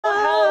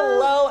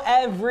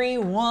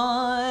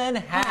everyone,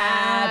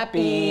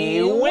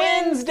 happy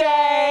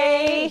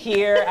Wednesday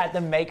here at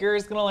the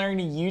Makers Gonna Learn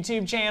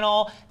YouTube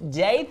channel.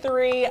 Day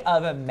 3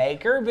 of a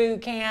Maker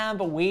Boot Camp.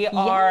 We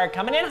are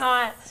coming in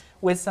hot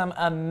with some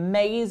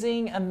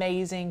amazing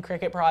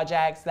Cricut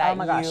projects that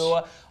you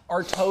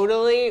are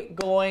totally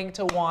going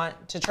to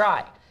want to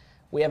try.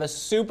 We have a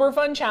super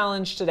fun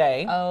challenge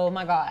today. Oh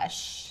my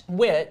gosh.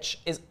 Which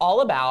is all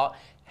about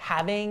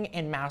having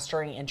and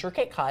mastering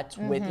intricate cuts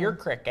with your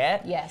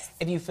Cricut. Yes.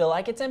 If you feel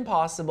like it's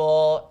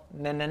impossible,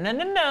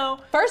 no.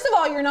 First of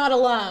all, you're not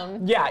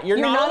alone. Yeah, you're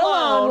not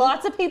alone.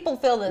 Lots of people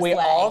feel this way. We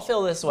all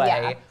feel this way.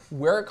 Yeah.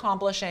 We're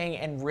accomplishing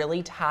and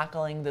really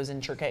tackling those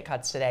intricate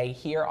cuts today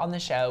here on the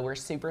show. We're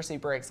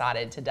super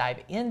excited to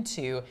dive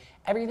into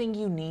everything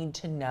you need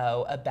to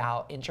know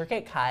about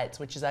intricate cuts,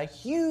 which is a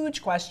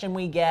huge question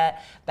we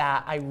get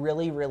that I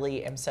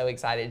really am so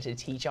excited to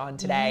teach on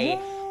today.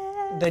 Yes.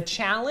 The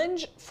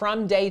challenge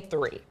from day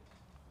 3.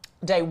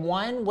 Day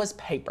 1 was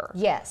paper.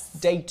 Yes.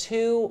 Day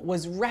 2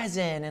 was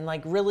resin and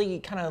like really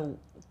kind of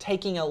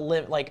taking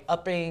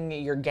upping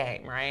your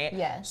game, right?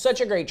 Yes.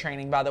 Such a great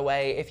training, by the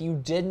way. If you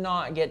did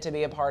not get to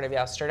be a part of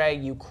yesterday,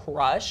 you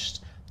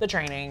crushed the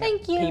training.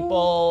 Thank you.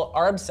 People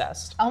are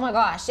obsessed. Oh my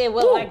gosh, it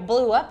like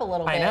blew up a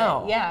little bit. I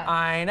know. Yeah.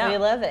 I know. We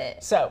love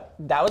it. So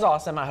that was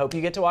awesome. I hope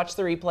you get to watch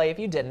the replay if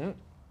you didn't.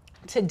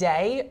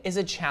 Today is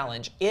a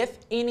challenge. If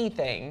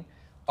anything,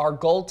 our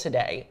goal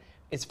today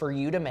is for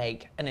you to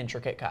make an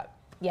intricate cut.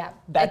 Yeah,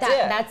 That's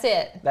it. That's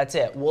it. That's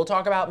it. We'll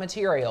talk about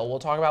material. We'll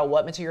talk about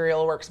what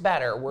material works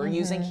better. We're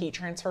using heat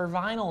transfer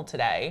vinyl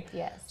today.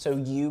 Yes. So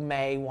you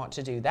may want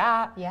to do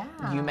that. Yeah.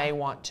 You may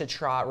want to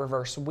try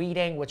reverse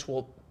weeding, which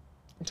we'll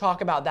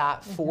talk about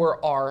that for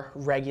our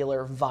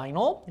regular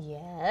vinyl.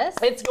 Yes.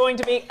 It's going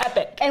to be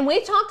epic. And we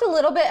talked a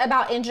little bit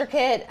about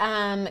intricate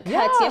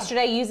cuts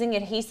yesterday using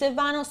adhesive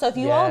vinyl. So if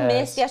you all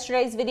missed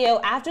yesterday's video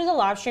after the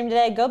live stream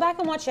today, go back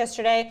and watch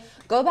yesterday.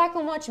 Go back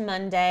and watch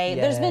Monday.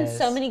 There's been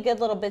so many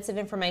good little bits of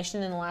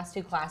information in the last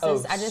 2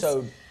 classes.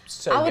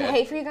 I would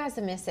hate for you guys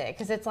to miss it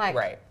because it's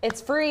like, it's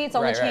free, it's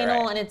on the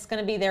channel, and it's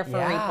going to be there for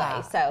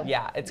replay. So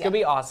yeah, it's going to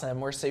be awesome.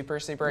 We're super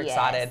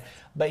excited.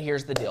 But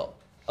here's the deal.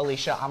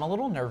 Alicia, I'm a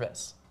little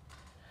nervous.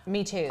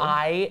 Me too.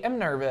 I am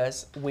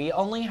nervous. We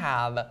only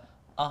have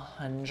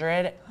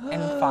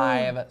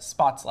 105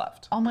 spots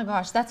left. Oh my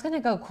gosh, that's gonna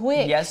go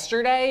quick.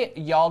 Yesterday,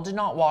 y'all did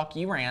not walk,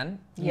 you ran.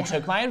 You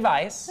took my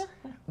advice,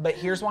 but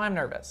here's why I'm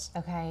nervous.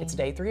 Okay. It's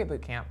day 3 at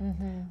boot camp.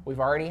 We've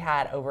already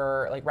had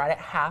over, right at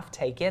half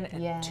taken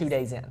and 2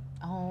 days in.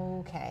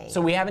 Okay. So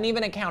we haven't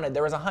even accounted.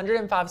 There was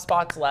 105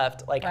 spots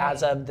left,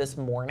 as of this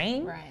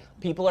morning. Right.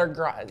 People are,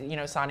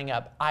 signing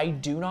up. I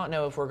do not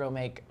know if we're gonna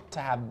make to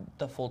have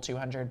the full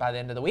 200 by the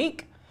end of the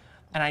week.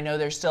 And I know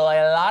there's still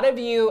a lot of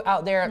you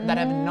out there that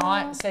have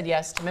not said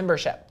yes to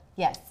membership.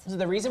 Yes. So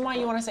the reason why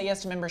you want to say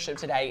yes to membership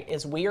today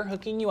is we are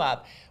hooking you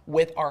up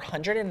with our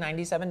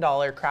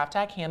 $197 Craft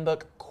Hack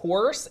Handbook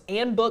course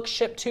and book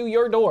shipped to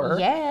your door.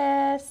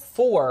 Yes.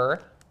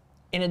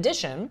 In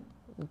addition,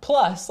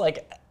 plus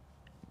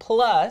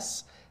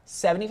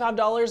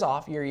 $75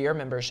 off your year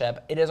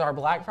membership. It is our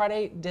Black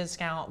Friday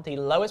discount, the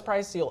lowest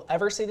price you'll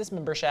ever see this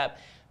membership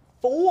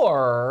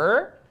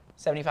for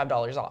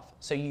 $75 off.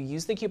 So you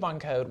use the coupon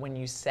code when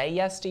you say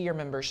yes to your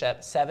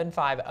membership,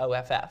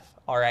 750FF,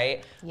 all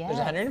right? Yes. There's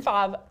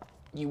 105.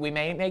 We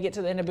may make it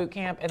to the end of boot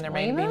camp and there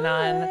may be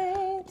none.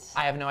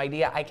 I have no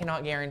idea. I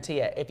cannot guarantee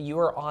it. If you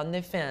are on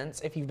the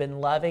fence, if you've been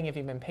loving, if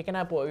you've been picking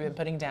up what we've been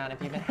putting down,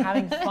 if you've been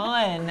having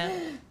fun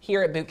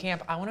here at boot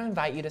camp, I want to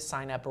invite you to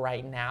sign up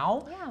right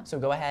now. Yeah. So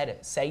go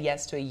ahead, say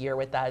yes to a year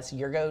with us.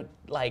 The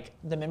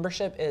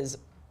membership is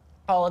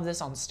all of this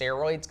on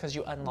steroids because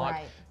you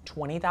unlock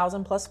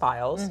 20,000 plus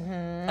files,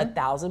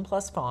 1,000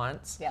 plus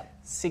fonts,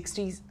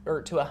 60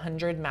 to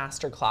 100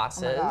 master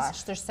classes. Oh my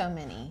gosh, there's so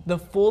many. The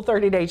full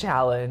 30-day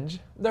challenge,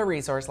 the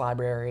resource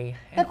library,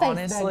 and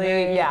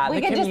honestly,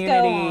 the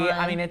community.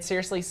 I mean, it's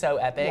seriously so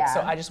epic. Yeah.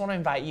 So I just want to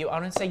invite you. I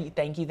want to say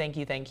thank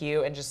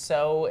you, and just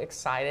so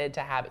excited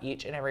to have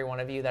each and every one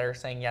of you that are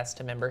saying yes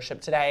to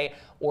membership today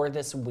or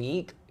this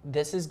week.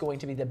 This is going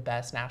to be the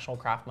best National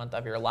Craft Month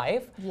of your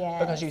life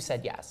because you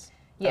said yes.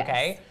 Yes.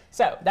 Okay,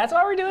 so that's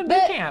why we're doing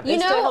boot camp.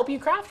 It's to help you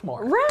craft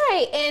more.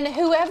 Right, and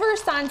whoever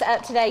signs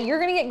up today, you're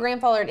gonna get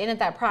grandfathered in at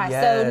that price.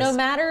 Yes. So no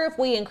matter if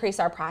we increase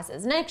our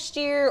prices next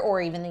year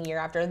or even the year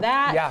after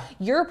that,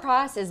 your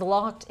price is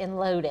locked and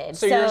loaded.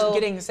 So you're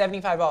getting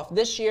 75 off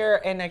this year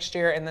and next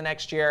year and the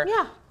next year.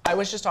 Yeah. I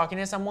was just talking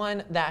to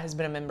someone that has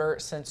been a member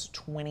since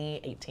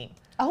 2018.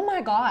 Oh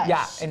my gosh.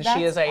 Yeah, and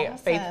she is a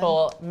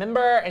faithful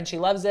member and she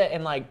loves it.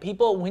 And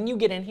people, when you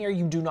get in here,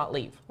 you do not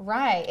leave.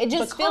 Right. It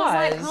just feels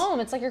like home.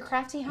 It's like your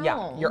crafty home.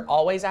 Yeah, you're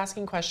always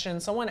asking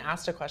questions. Someone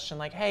asked a question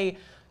like, hey,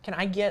 can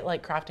I get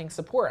like crafting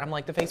support? I'm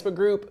like, the Facebook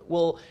group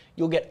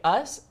you'll get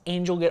us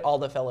and you'll get all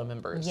the fellow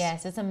members.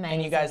 Yes, it's amazing.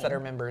 And you guys that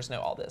are members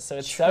know all this. So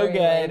it's so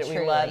good. We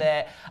love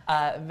it.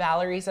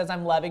 Valerie says,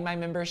 I'm loving my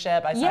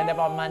membership. I signed up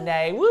on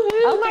Monday. Woohoo!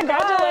 Oh my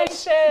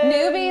Congratulations. gosh.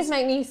 Newbies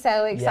make me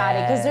so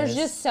excited because there's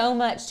just so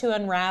much to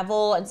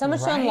unravel and so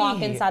much to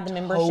unlock inside the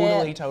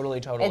membership. Totally.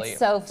 It's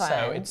so fun.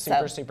 So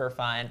it's super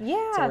fun.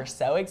 Yeah. So we're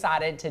so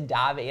excited to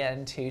dive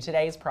into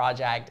today's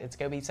project. It's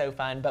going to be so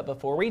fun. But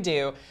before we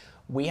do,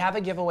 we have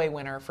a giveaway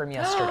winner from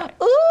yesterday.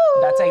 Ooh.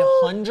 That's a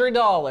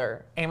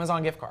 $100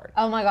 Amazon gift card.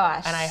 Oh my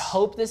gosh. And I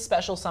hope this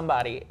special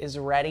somebody is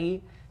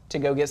ready to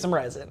go get some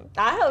resin.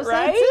 I hope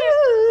right? so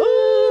too.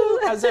 Ooh,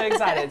 I'm so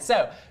excited.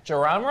 So,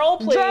 drum roll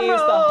please. Drum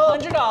roll.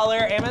 The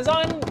 $100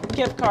 Amazon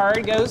gift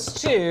card goes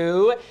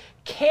to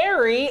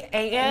Carrie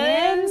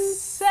and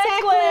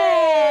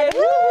Secklin.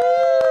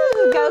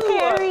 Go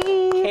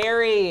Carrie.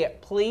 Carrie,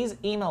 please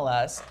email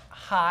us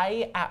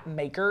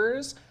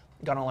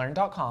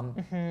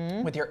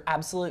hi@makersgonnalearn.com with your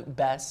absolute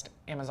best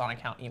Amazon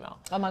account email.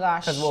 Oh my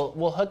gosh. Because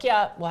we'll hook you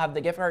up. We'll have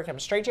the gift card come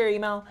straight to your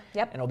email.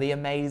 Yep. And it'll be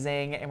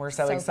amazing. And we're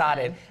so So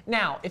excited. fun.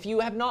 Now, if you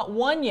have not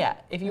won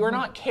yet, if you are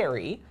not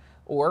Carrie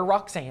or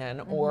Roxanne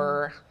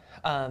or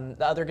the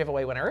other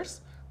giveaway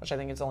winners, which I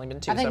think it's only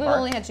been 2 so far. I think we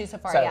only had 2 so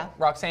far, So, yeah.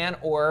 Roxanne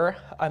or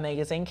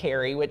amazing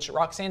Carrie, which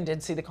Roxanne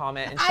did see the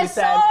comment and she I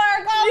said, saw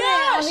her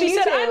comment on she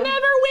said, I YouTube. never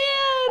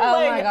win.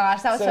 Oh my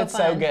gosh, that was so it's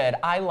so fun. good.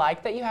 I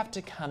like that you have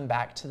to come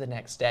back to the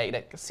next day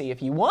to see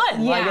if you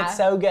won. Yeah. Like, it's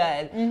so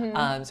good.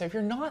 So if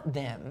you're not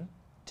them,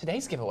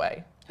 today's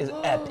giveaway is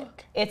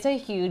epic. It's a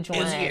huge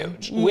one. It's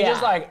huge. We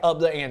just like up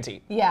the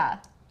ante. Yeah.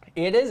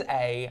 It is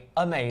a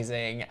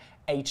amazing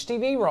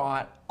HTV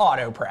Ront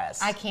auto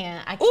press. I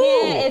can't. Ooh.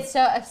 It's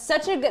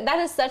such a good. That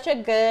is such a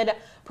good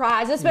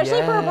prize,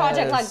 especially for a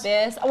project like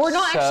this. We're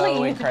not So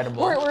actually.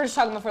 incredible. We're just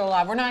talking before the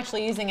live. We're not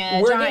actually using a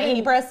We're giant giving-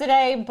 heat press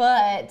today,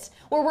 but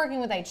we're working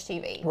with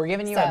HTV. We're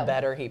giving you So, a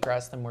better heat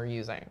press than we're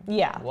using.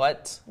 Yeah.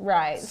 What?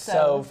 Right.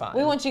 So fun.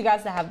 We want you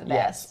guys to have the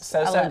best. Yes,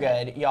 so I love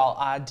it. good. Y'all,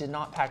 I did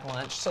not pack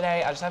lunch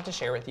today. I just have to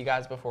share with you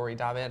guys before we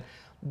dive in.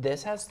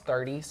 This has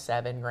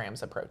 37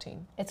 grams of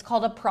protein. It's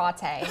called a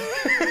prate.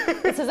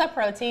 This is a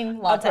protein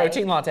latte. A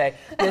protein latte.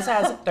 This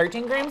has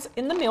 13 grams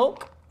in the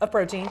milk of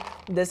protein.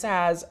 This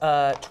has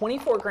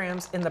 24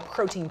 grams in the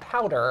protein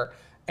powder,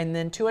 and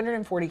then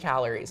 240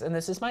 calories. And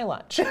this is my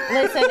lunch.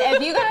 Listen,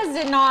 if you guys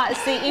did not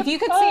see, if you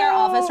could see our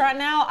office right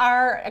now,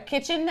 our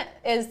kitchen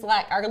is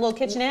like our little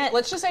kitchenette.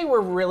 Let's just say we're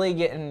really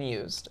getting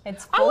used.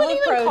 It's I full wouldn't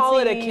of even call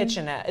it a protein.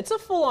 kitchenette. It's a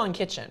full-on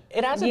kitchen.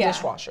 It has a Yeah.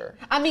 dishwasher.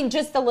 I mean,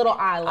 just the little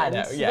island.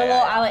 I know, The yeah, little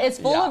yeah. island. It's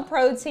full Yeah. of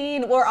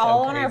protein. We're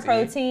all on our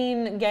crazy.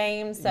 protein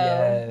game. So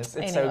Yes,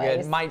 it's so anyways.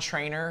 good. My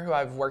trainer, who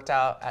I've worked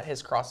out at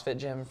his CrossFit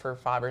gym for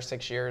 5 or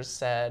 6 years,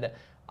 said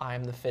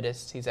I'm the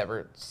fittest he's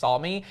ever saw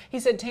me. He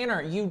said,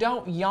 Tanner, you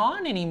don't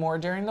yawn anymore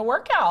during the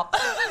workout.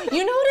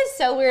 You know what is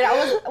so weird?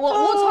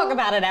 We'll talk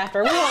about it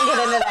after. We won't get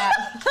into that.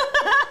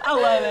 I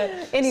love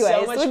it. Anyways,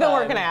 So much we've been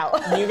fun. working out.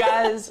 You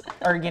guys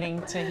are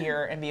getting to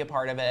hear and be a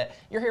part of it.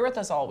 You're here with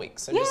us all week,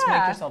 so just Yeah.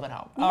 make yourself at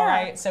home. All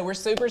right, so we're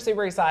super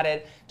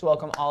excited to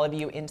welcome all of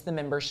you into the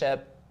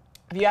membership.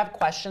 If you have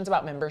questions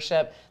about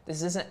membership,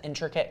 this is an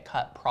intricate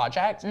cut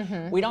project.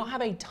 We don't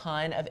have a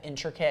ton of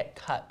intricate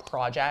cut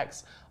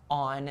projects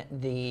on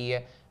the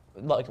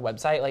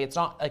website. Like, it's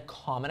not a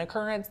common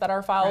occurrence that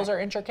our files are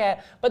intricate,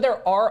 but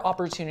there are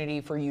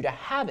opportunity for you to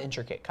have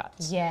intricate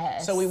cuts.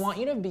 Yes. So we want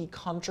you to be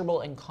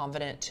comfortable and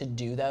confident to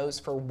do those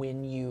for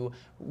when you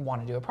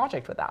want to do a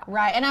project with that.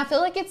 Right. And I feel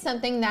like it's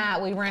something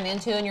that we run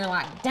into and you're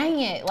like,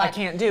 dang it. I Like,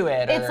 can't do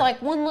it. it's or- like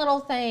one little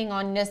thing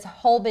on this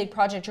whole big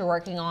project you're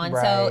working on. So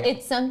Right.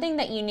 it's something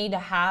that you need to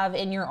have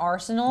in your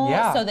arsenal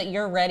Yeah. so that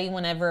you're ready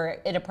whenever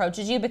it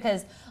approaches you,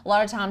 because a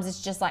lot of times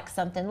it's just like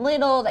something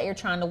little that you're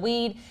trying to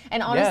weed.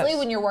 And honestly, Yes.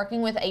 when you're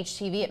working with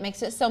HTV, it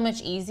makes it so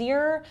much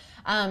easier.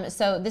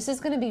 So this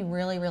is going to be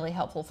really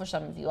helpful for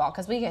some of you all,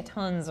 because we get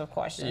tons of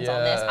questions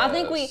on this. I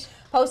think we Yes.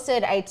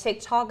 posted a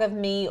TikTok of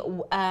me.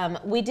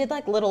 We did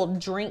like little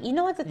drink, you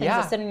know, like the things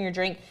Yeah. that sit in your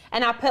drink,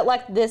 and I put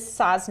like this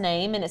size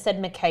name and it said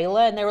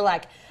Michaela, and they were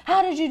like,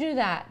 how did you do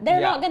that? They're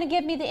Yeah. not going to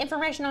give me the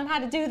information on how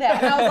to do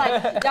that. And I was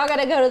like, y'all got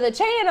to go to the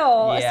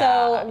channel. Yeah.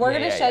 So we're Yeah,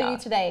 going to yeah, show yeah. you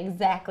today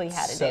exactly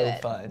how to do it.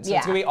 So fun. So yeah.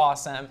 it's gonna be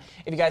awesome.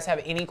 If you guys have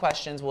any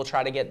questions, we'll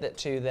try to get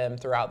to them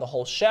throughout the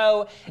whole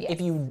show. Yes.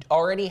 If you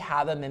already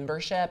have a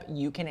membership,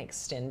 you can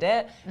extend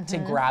it to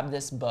Mm-hmm. grab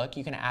this book.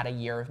 You can add a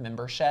year of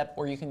membership,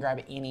 or you can grab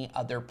any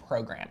other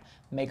program.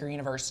 Maker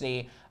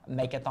University,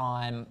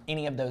 Makeathon,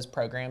 any of those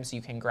programs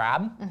you can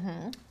grab.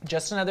 Mm-hmm.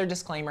 Just another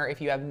disclaimer, if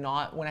you have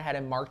not went ahead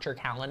and marked your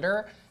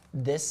calendar,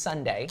 this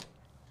Sunday,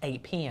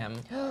 8 p.m.,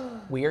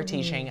 we are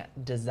teaching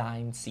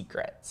design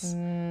secrets.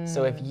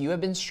 So if you have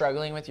been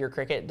struggling with your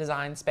Cricut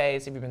design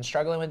space, if you've been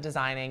struggling with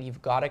designing,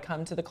 you've got to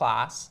come to the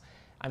class.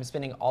 I'm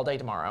spending all day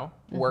tomorrow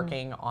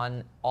working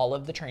on all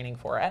of the training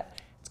for it.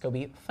 It's going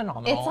to be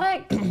phenomenal. It's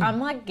like, I'm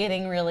like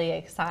getting really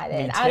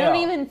excited. Me I don't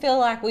too. even feel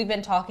like we've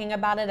been talking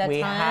about it a ton. We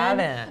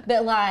haven't.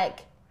 But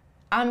like,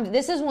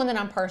 This is one that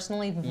I'm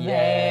personally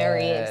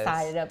very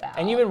excited about.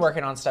 And you've been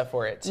working on stuff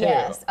for it too.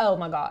 Yes. Oh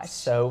my gosh.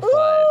 So fun.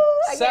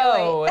 Ooh,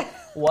 So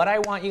what I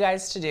want you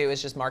guys to do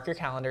is just mark your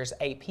calendars,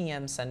 8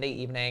 p.m. Sunday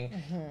evening.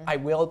 I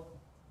will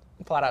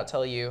flat out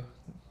tell you,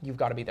 you've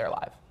got to be there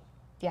live.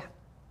 Yeah.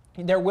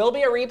 There will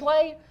be a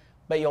replay,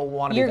 but you'll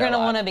want to be there. You're going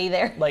to want to be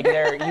there. Like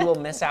you will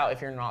miss out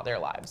if you're not there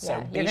live.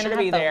 So be sure to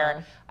be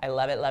there. I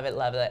love it, love it,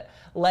 love it.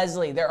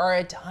 Leslie, there are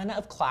a ton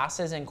of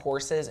classes and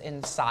courses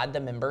inside the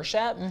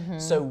membership.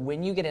 So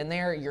when you get in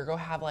there, you're going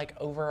to have like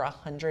over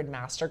 100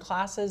 master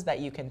classes that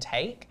you can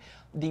take.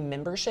 The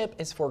membership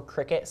is for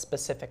Cricut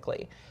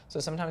specifically. So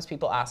sometimes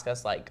people ask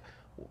us like,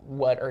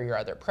 what are your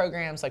other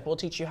programs? Like we'll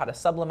teach you how to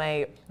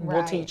sublimate.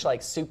 We'll teach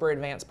like super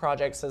advanced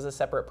projects as a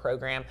separate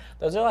program.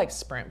 Those are like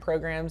sprint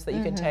programs that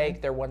you can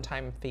take. They're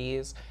one-time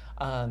fees.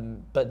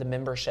 But the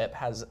membership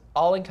has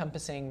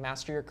all-encompassing,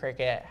 master your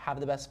Cricut, have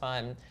the best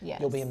fun.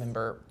 You'll be a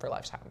member for a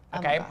lifetime.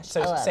 Okay,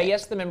 so say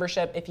yes to the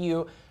membership. If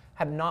you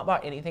have not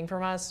bought anything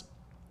from us,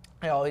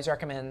 I always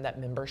recommend that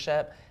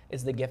membership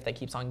is the gift that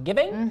keeps on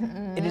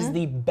giving. It is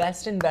the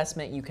best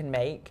investment you can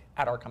make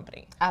at our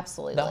company.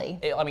 Absolutely.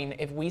 I mean,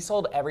 if we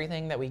sold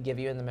everything that we give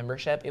you in the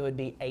membership, it would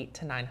be $800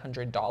 to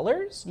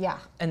 $900. Yeah.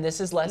 And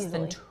this is less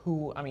than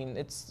two. I mean,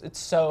 it's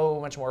so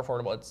much more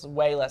affordable. It's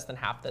way less than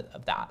half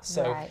of that.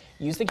 So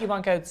use the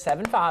coupon code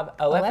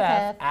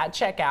 75OFF at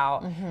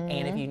checkout.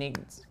 And if you need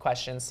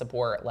questions,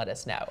 support, let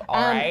us know. All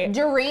right.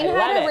 Doreen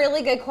had a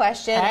really good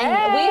question.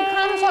 And we've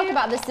kind of talked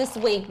about this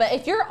week, but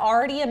if you're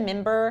already a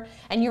member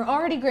and you're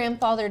already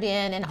grandfathered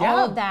in and all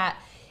of that,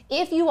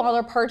 if you all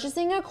are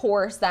purchasing a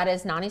course that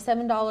is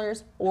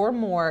 $97 or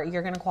more,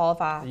 you're going to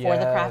qualify for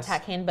the Craft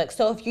Hack Handbook.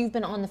 So if you've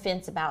been on the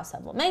fence about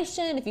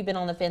sublimation, if you've been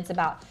on the fence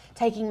about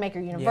taking Maker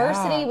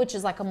University, which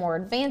is like a more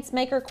advanced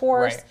Maker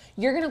course,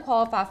 you're going to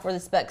qualify for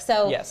this book.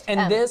 So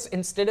and this,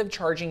 instead of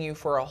charging you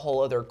for a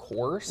whole other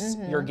course,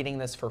 you're getting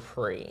this for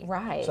free.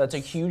 Right. So that's a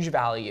huge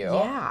value.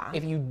 Yeah.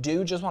 If you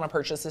do just want to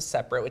purchase this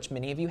separate, which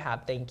many of you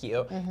have, thank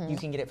you, you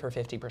can get it for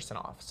 50%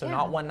 off. So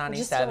not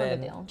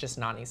 $197, just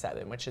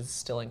 $97, which is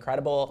still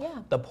incredible.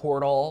 The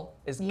portal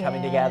is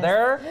coming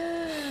together.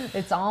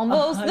 It's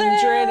almost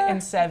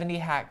 170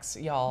 hacks,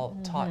 y'all,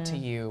 taught to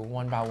you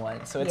one by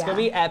one. So it's going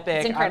to be epic.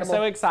 It's incredible. I'm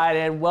so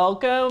excited.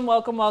 Welcome,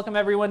 welcome, welcome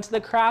everyone to the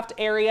craft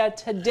area.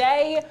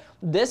 Today,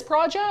 this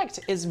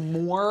project is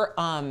more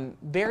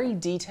very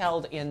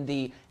detailed in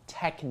the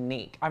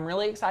technique. I'm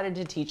really excited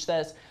to teach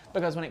this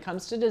because when it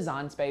comes to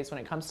Design Space, when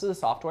it comes to the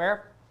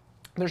software,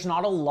 there's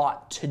not a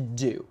lot to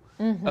do,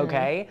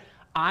 okay?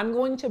 I'm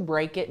going to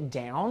break it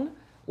down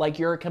like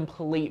you're a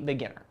complete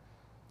beginner,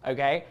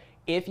 okay?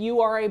 If you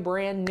are a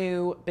brand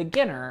new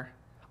beginner,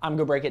 I'm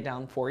gonna break it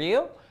down for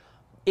you.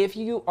 If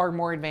you are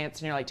more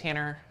advanced and you're like,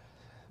 Tanner,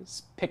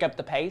 pick up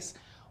the pace,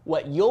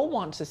 what you'll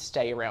want to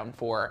stay around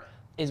for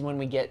is when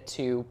we get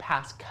to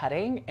past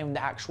cutting and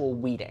the actual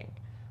weeding.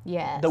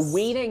 Yes. The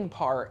weeding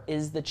part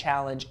is the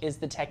challenge, is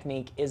the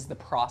technique, is the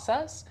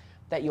process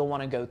that you'll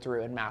wanna go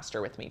through and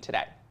master with me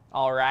today.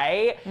 All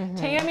right?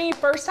 Tammy,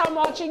 first time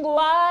watching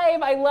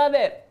live, I love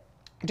it.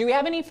 Do we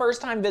have any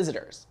first-time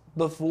visitors?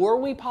 Before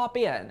we pop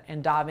in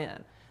and dive in,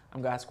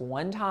 I'm gonna ask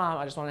one time,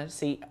 I just wanna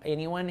see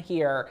anyone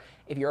here.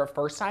 If you're a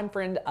first-time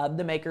friend of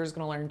the Makers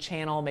Gonna Learn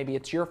channel, maybe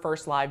it's your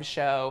first live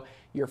show,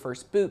 your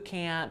first boot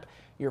camp,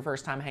 your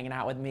first time hanging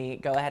out with me,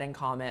 go ahead and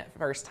comment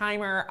first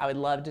timer. I would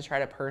love to try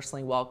to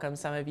personally welcome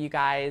some of you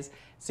guys.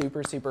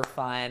 Super, super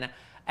fun.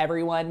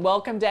 Everyone,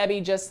 welcome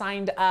Debbie, just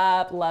signed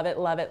up. Love it,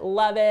 love it,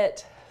 love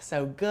it.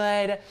 So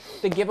good.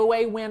 The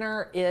giveaway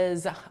winner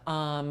is,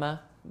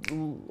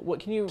 what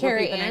can you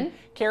Carrie repeat the name? Ann.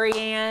 Carrie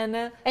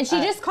Ann. And she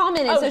just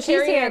commented, so she's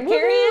here. Ann.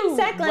 Carrie Ann Woo!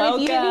 Secklin,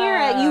 if you didn't hear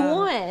it, you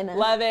won.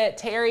 Love it.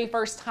 Terry,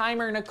 first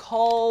timer.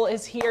 Nicole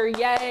is here.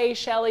 Yay.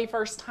 Shelly,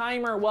 first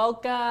timer.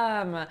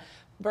 Welcome.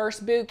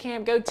 Burst Boot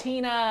Camp. Go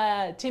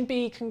Tina.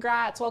 Timpy,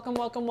 congrats. Welcome,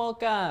 welcome,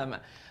 welcome.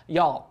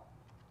 Y'all,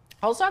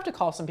 I also have to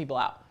call some people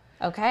out.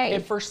 Okay.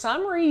 If for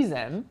some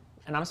reason,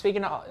 and I'm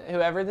speaking to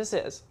whoever this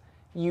is,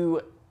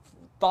 you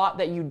thought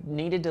that you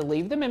needed to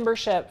leave the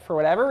membership for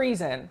whatever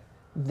reason,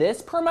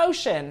 this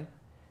promotion,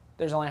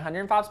 there's only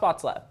 105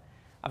 spots left.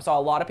 I saw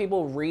a lot of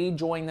people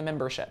rejoin the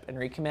membership and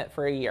recommit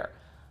for a year.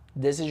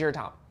 This is your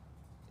time.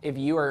 If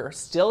you are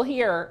still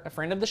here, a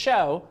friend of the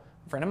show,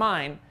 a friend of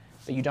mine,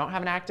 but you don't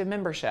have an active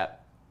membership,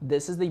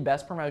 this is the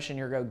best promotion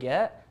you're going to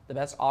get, the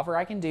best offer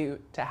I can do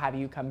to have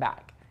you come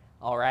back.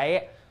 All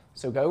right?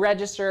 So go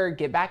register,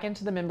 get back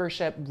into the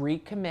membership,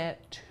 recommit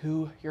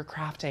to your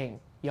crafting.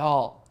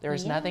 Y'all, there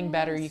is nothing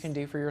better you can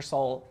do for your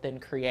soul than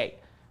create.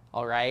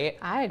 All right?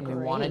 I agree.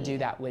 We want to do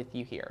that with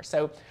you here.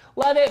 So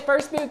love it.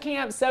 First boot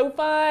camp, so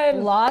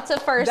fun. Lots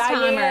of first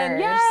timers.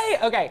 Yay.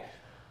 Okay.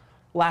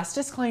 Last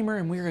disclaimer,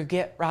 and we're going to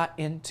get right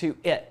into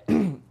it.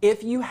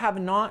 If you have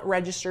not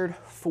registered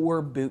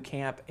for boot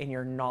camp and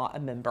you're not a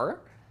member,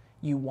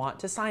 you want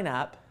to sign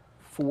up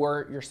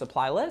for your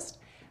supply list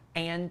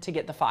and to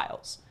get the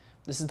files.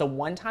 This is the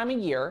one time a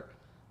year,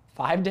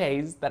 5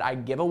 days, that I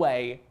give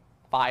away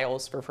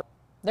files for free.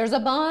 There's a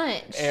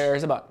bunch.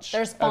 There's a bunch.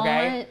 There's fonts.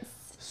 Okay?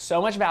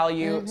 So much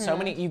value, so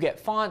many, you get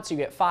fonts, you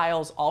get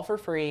files, all for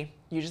free.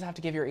 You just have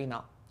to give your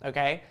email,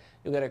 okay?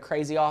 You'll get a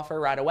crazy offer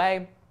right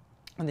away,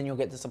 and then you'll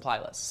get the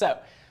supply list. So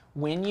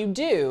when you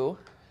do,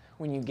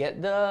 when you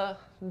get the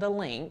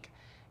link,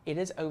 it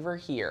is over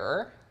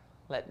here.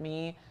 Let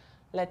me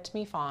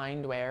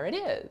find where it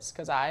is,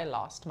 because I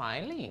lost my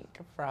link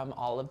from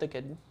all of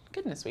the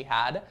goodness we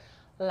had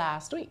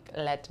last week.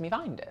 Let me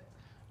find it.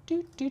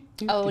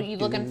 Oh, you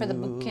looking for the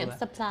boot camp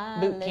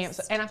supply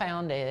list? And I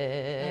found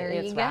it. There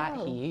it's you right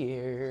go.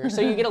 here. So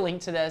you get a link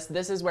to this.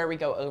 This is where we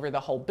go over the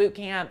whole boot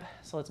camp.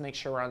 So let's make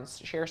sure we're on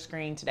share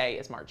screen. Today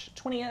is March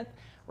 20th.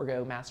 We're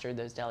going to master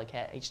those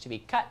delicate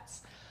HTV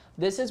cuts.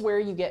 This is where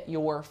you get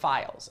your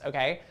files,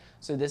 okay?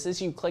 So this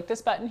is, you click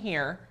this button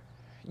here,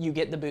 you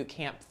get the boot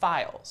camp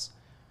files.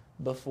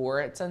 Before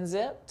it's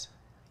unzipped,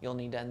 you'll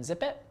need to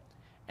unzip it,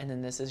 and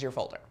then this is your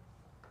folder.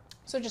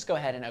 So just go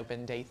ahead and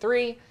open day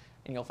 3,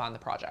 and you'll find the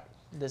project.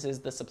 This is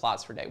the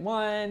supplies for day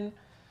 1.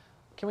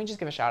 Can we just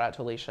give a shout out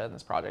to Alicia in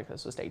this project?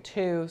 This was day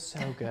 2, so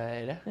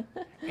good.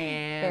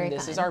 And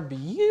this is our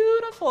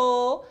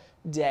beautiful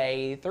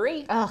day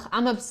 3. Ugh,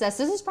 I'm obsessed.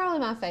 This is probably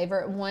my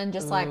favorite one,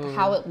 just like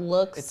how it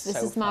looks.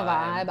 This is my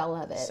vibe. I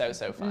love it.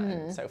 So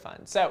fun, so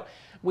fun. So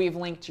we've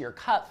linked your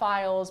cut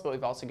files, but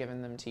we've also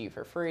given them to you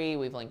for free.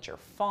 We've linked your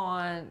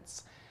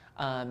fonts.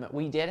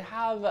 We did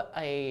have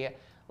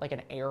like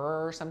an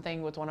error or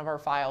something with one of our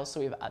files, so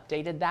we've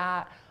updated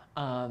that.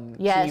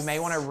 Yes. So you may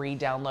want to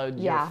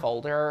re-download your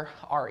folder.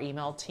 Our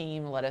email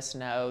team let us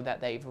know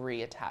that they've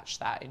reattached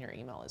that in your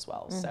email as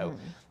well. So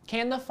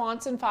can the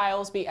fonts and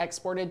files be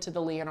exported to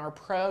the Leonardo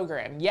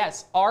program?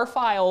 Yes, our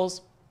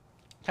files,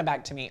 come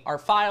back to me, our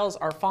files,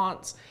 our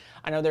fonts.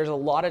 I know there's a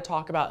lot of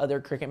talk about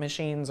other Cricut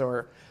machines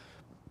or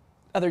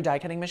other die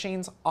cutting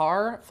machines.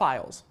 Our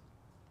files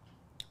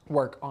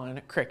work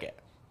on Cricut,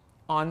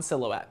 on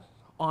Silhouette,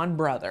 on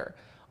Brother,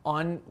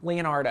 on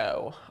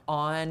Leonardo,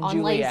 on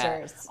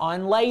Juliet, lasers.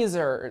 on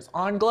lasers,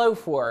 on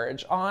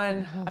Glowforge,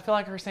 on, I feel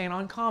like we're saying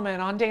on Common,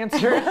 on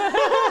Dancer.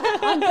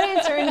 On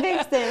Dancer and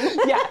Vixen.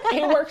 Yeah,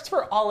 it works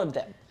for all of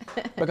them.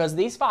 Because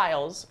these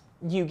files,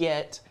 you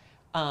get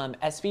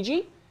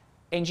SVG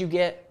and you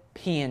get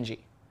PNG.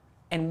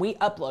 And we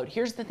upload.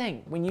 Here's the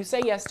thing. When you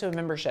say yes to a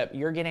membership,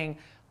 you're getting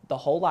the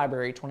whole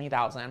library,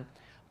 20,000,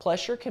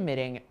 plus you're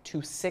committing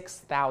to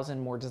 6,000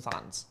 more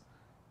designs.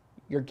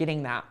 You're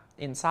getting that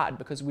inside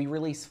because we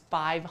release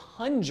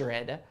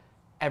 500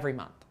 every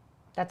month.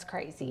 That's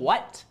crazy.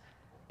 What?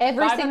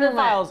 Every 500 single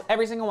files month.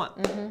 every single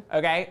month.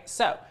 Okay,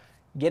 so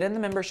get in the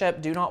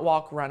membership. Do not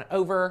walk, run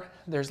over.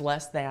 There's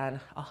less than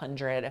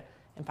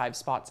 105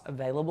 spots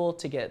available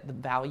to get the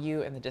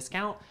value and the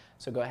discount.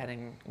 So go ahead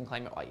and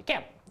claim it while you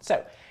can.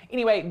 So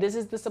anyway, this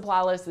is the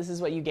supply list. This is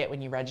what you get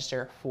when you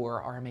register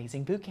for our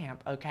amazing boot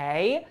camp.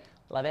 Okay,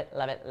 love it,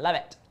 love it, love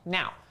it.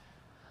 Now,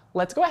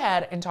 let's go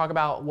ahead and talk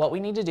about what we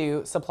need to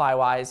do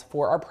supply-wise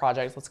for our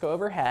projects. Let's go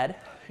overhead.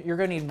 You're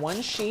gonna need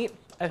 1 sheet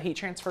of heat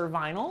transfer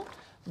vinyl.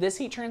 This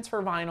heat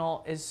transfer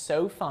vinyl is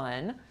so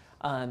fun.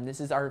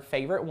 This is our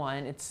favorite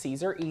one. It's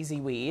Caesar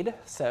Easy Weed,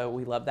 so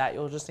we love that.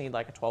 You'll just need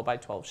like a 12 by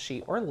 12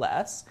 sheet or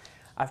less.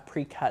 I've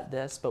pre-cut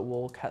this, but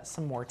we'll cut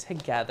some more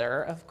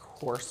together. Of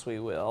course we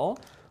will.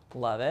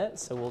 Love it,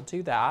 so we'll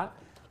do that.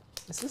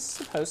 This is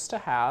supposed to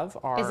have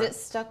our... Is it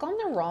stuck on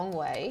the wrong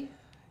way?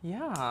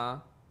 Yeah.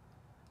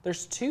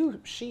 There's 2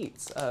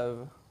 sheets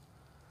of,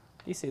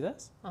 do you see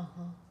this?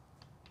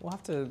 We'll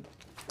have to.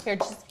 Here,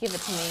 just give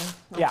it to me.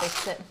 I'll Yeah.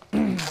 fix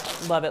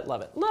it. Love it,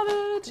 love it, love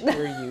it.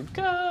 Here you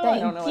go. I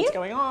don't know Thank what's you.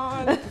 going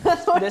on.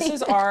 This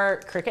is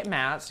our Cricut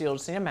mat, so you'll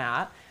just see a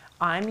mat.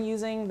 I'm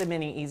using the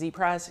mini Easy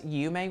Press.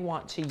 You may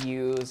want to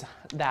use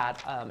that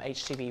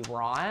HTV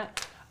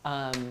Ront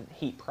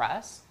heat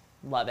press.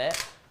 Love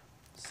it.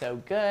 So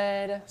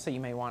good. So you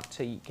may want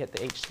to get the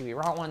HTV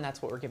Ront one.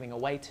 That's what we're giving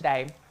away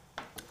today.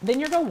 Then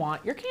you're gonna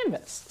want your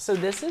canvas. So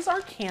this is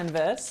our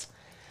canvas.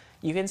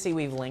 You can see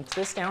we've linked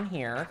this down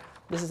here.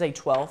 This is a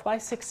 12 by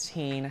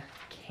 16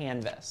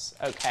 canvas,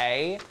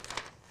 okay?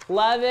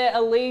 Love it,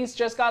 Elise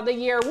just got the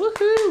year,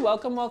 woohoo!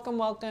 Welcome, welcome,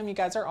 welcome, you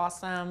guys are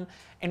awesome.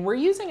 And we're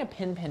using a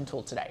pen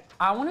tool today.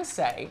 I wanna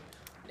say,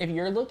 if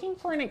you're looking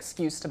for an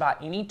excuse to buy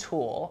any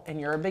tool and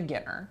you're a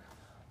beginner,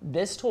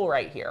 this tool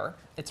right here,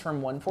 it's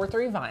from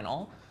 143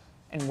 Vinyl,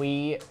 and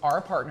we are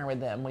a partner with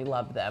them, we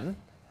love them.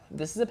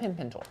 This is a pen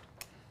tool.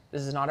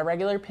 This is not a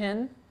regular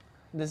pen.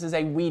 This is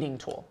a weeding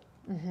tool,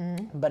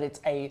 but it's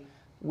a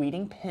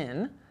weeding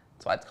pen.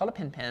 That's why it's called a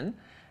pen.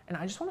 And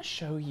I just want to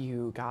show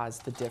you guys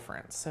the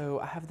difference. So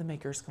I have the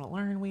Maker's Gonna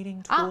Learn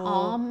weeding tool. I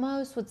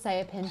almost would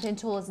say a pen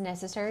tool is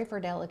necessary for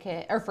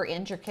delicate or for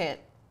intricate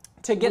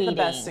to get the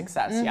best weeding.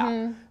 success,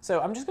 yeah. So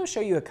I'm just gonna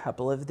show you a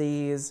couple of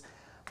these.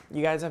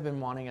 You guys have been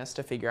wanting us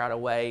to figure out a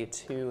way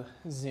to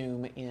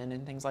zoom in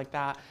and things like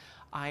that.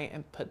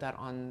 I'm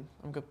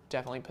gonna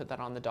definitely put that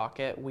on the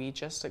docket. We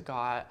just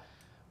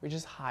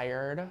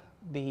hired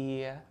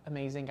the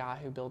amazing guy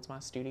who builds my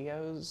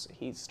studios.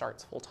 He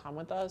starts full time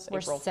with us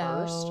April 1st.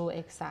 We're so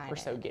excited. We're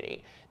so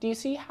giddy. Do you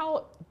see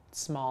how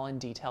small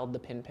and detailed the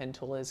pen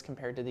tool is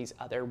compared to these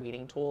other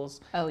weeding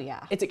tools? Oh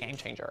yeah. It's a game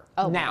changer.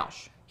 Oh now,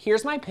 gosh.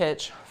 Here's my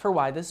pitch for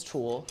why this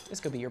tool is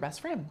gonna be your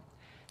best friend.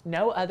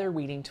 No other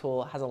weeding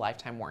tool has a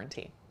lifetime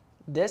warranty.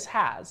 This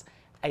has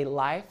a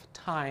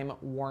lifetime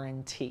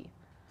warranty.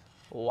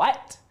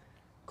 What?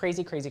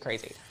 Crazy, crazy,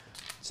 crazy.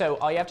 So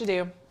all you have to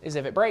do is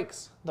if it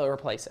breaks, they'll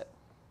replace it.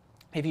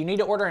 If you need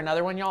to order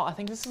another one, y'all, I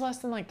think this is less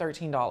than like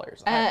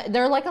 $13.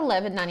 They're like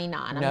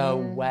 $11.99. No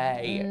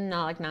way. I'm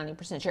not like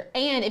 90% sure.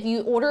 And if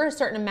you order a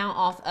certain amount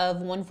off of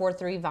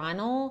 143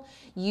 vinyl,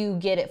 you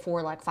get it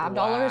for like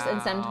 $5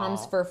 and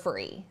sometimes for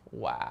free.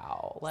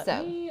 Wow.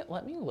 Let me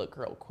look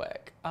real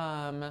quick.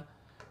 Oh,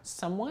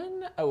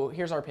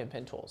 here's our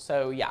pin tool.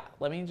 So yeah,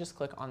 let me just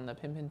click on the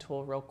pin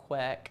tool real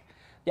quick.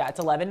 Yeah,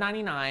 it's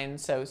 $11.99,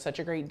 so such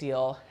a great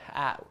deal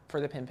for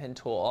the pin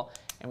tool,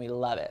 and we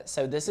love it.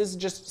 So this is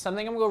just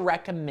something I'm gonna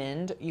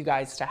recommend you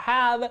guys to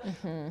have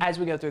as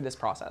we go through this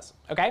process,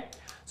 okay?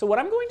 So what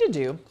I'm going to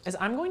do is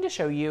I'm going to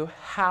show you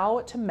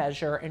how to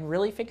measure and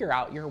really figure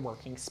out your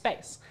working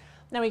space.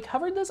 Now we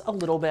covered this a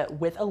little bit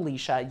with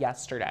Alicia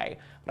yesterday,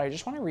 but I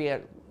just wanna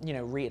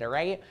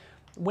reiterate,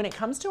 when it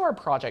comes to our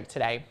project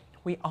today,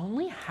 we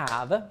only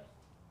have a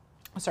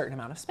certain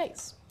amount of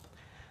space.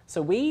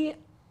 So we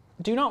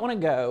do not want to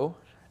go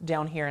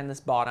down here in this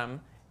bottom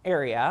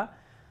area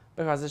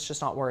because it's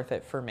just not worth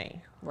it for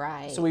me.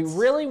 Right. So we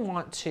really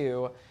want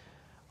to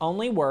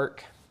only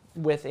work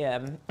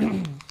within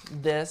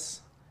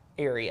this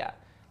area,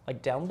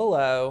 like down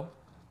below.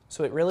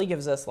 So it really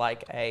gives us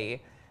like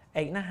a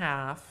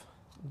 8.5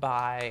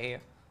 by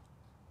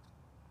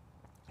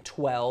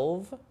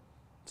 12.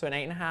 So an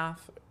 8.5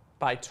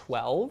 by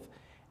 12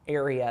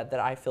 area that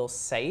I feel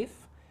safe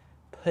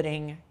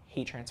putting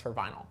heat transfer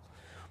vinyl.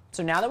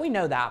 So now that we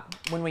know that,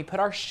 when we put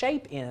our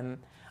shape in,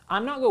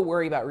 I'm not gonna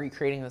worry about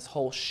recreating this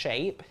whole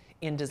shape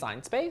in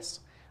Design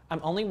Space.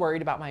 I'm only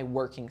worried about my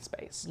working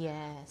space. Yes.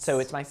 So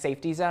it's my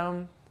safety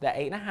zone, the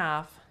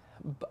 8.5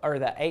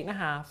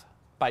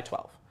 by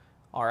 12.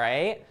 All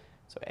right?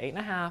 So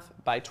 8.5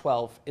 by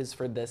 12 is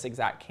for this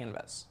exact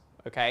canvas,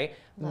 okay?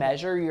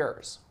 Measure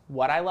yours.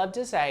 What I love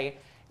to say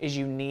is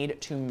you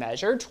need to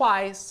measure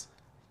twice,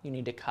 you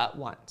need to cut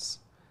once.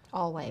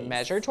 Always.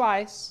 Measure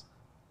twice,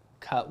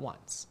 cut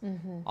once.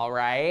 All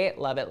right,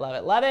 love it, love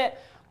it, love it.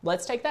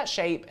 Let's take that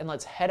shape and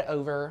let's head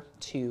over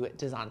to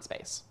Design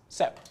Space.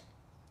 So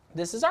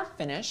this is our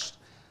finished.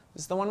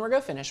 This is the one we're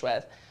gonna finish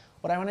with.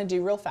 What I wanna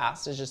do real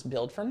fast is just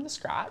build from the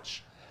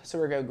scratch. So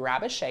we're gonna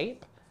grab a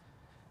shape.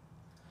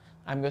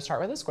 I'm gonna start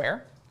with a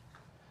square.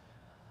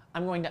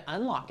 I'm going to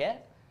unlock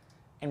it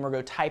and we're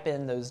gonna type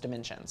in those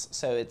dimensions.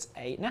 So it's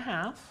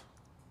 8.5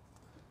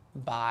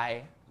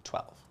 by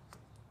 12.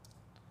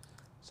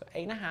 So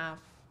 8.5.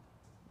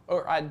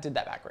 Or I did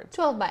that backwards.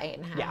 12 by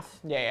 8.5.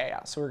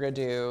 Yeah. So we're gonna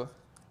do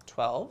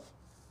 12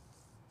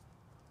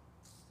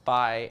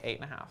 by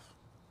 8.5.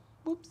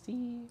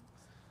 Whoopsie.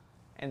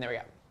 And there we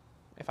go.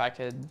 If I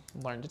could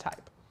learn to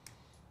type.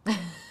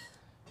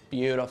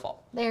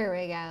 Beautiful. There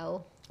we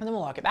go. And then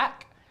we'll lock it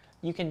back.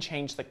 You can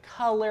change the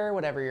color,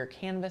 whatever your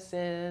canvas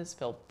is.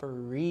 Feel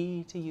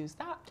free to use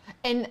that.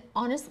 And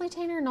honestly,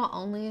 Tanner, not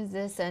only is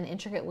this an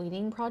intricate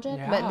weeding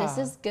project, but this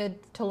is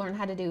good to learn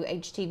how to do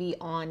HTV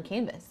on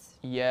canvas.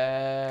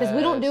 Yes. Because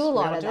we don't do a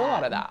lot of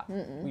that.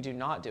 We do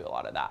not do a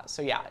lot of that.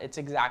 So yeah, it's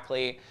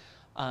exactly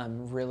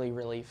really,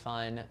 really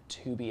fun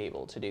to be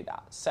able to do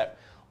that. So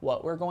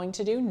what we're going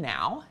to do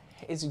now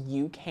is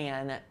you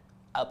can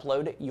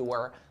upload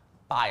your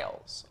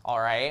files, all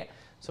right?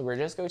 So we're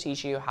just going to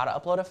teach you how to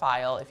upload a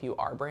file if you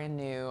are brand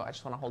new. I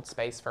just want to hold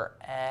space for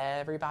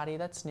everybody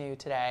that's new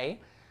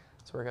today.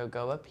 So we're going to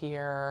go up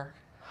here.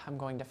 I'm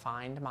going to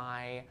find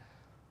my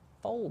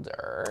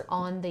folder.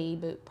 On the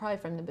boot, probably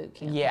from the boot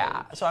camp.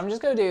 Yeah, page. so I'm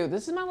just gonna do,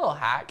 this is my little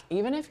hack.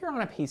 Even if you're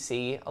on a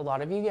PC, a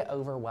lot of you get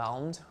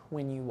overwhelmed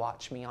when you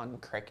watch me on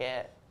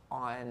Cricut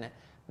on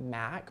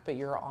Mac, but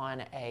you're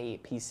on a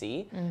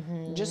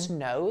PC. Just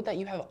know that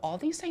you have all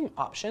these same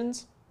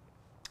options.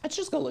 It's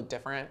just gonna look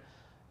different.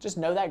 Just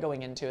know that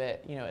going into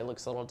it, you know, it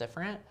looks a little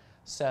different.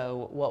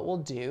 So what we'll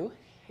do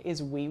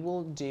is we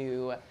will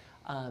do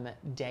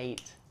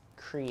date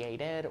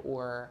created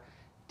or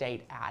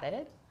date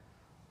added.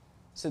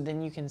 So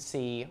then you can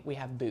see we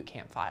have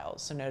bootcamp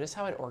files. So notice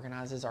how it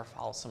organizes our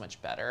files so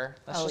much better.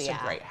 That's just a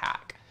great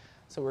hack.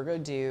 So we're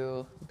going to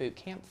do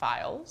bootcamp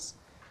files.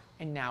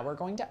 And now we're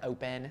going to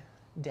open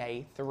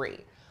day 3.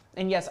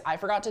 And yes, I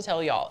forgot to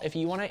tell y'all, if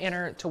you want to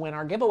enter to win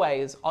our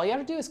giveaways, all you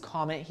have to do is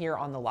comment here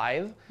on the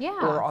live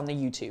or on the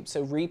YouTube.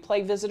 So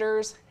replay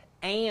visitors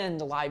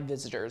and live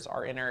visitors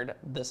are entered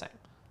the same,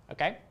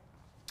 okay?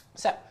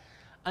 So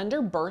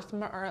under birth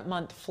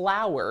month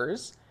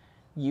flowers,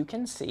 you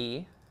can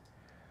see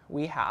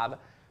we have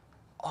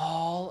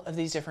all of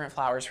these different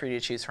flowers for you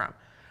to choose from.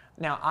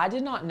 Now, I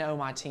did not know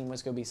my team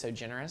was going to be so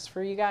generous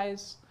for you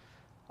guys.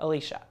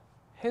 Alicia,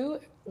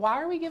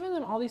 why are we giving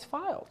them all these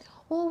files?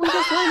 Well, we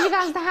just want you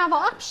guys to have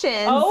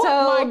options.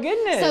 Oh my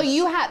goodness. So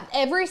you have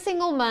every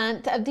single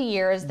month of the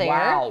year is there.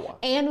 Wow.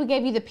 And we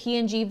gave you the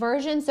PNG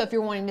version. So if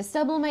you're wanting to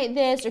sublimate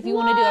this, or if you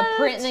want to do a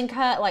print and then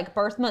cut like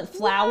birth month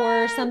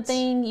flower or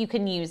something, you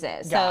can use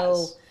it.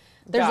 So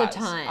there's a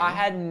ton. I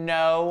had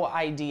no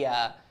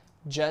idea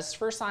just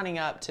for signing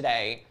up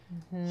today.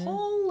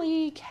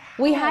 Holy cow.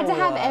 We had to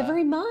have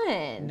every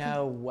month.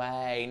 No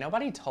way.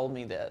 Nobody told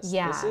me this.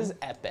 Yeah. This is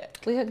epic.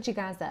 We hooked you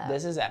guys up.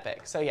 This is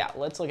epic. So yeah,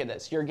 let's look at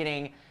this. You're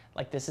getting,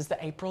 like, this is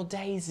the April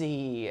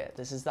Daisy.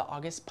 This is the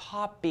August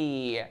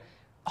Poppy.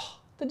 Oh,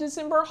 the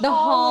December Holly. The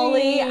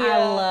Holly, I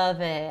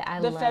love it.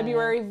 The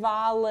February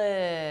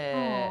Violet.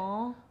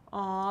 Aww.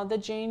 Aw, the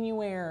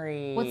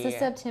January. What's the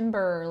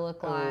September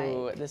look like?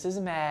 Ooh, this is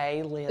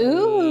May, Lily.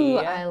 Ooh,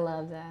 I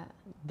love that.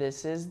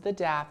 This is the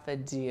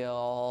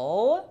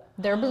Daffodil.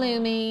 They're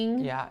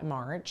blooming. Yeah,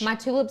 March. My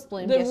tulips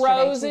bloomed The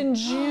yesterday. rose too. in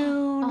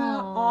June.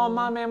 Oh,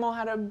 my mammal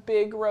had a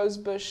big rose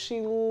bush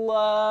she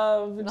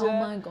loved. Oh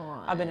my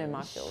God. I've been in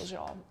my feels,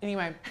 y'all.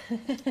 Anyway,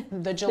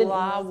 the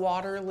July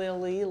water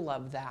lily,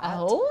 love that.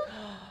 Oh?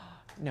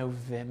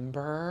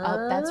 November.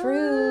 Oh, that's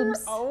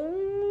Rubes.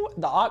 Oh,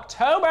 the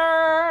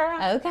October.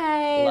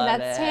 Okay, Love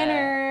that's it.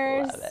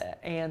 Tanner's. Love it.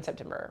 And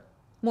September.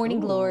 Morning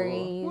Ooh,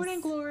 Glories. Morning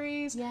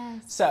Glories.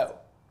 Yes. So,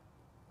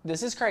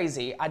 this is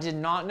crazy. I did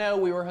not know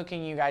we were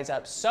hooking you guys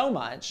up so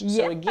much.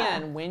 Yeah. So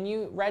again, when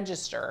you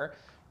register,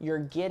 you're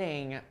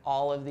getting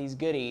all of these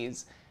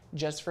goodies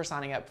just for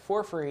signing up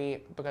for free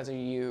because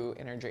you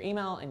entered your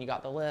email and you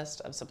got the list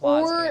of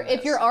supplies. Or and if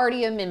this. you're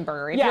already a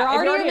member. If Yeah,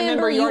 you're already a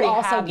member, you already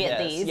also have get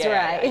this. these,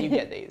 Yeah, right? you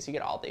get these. You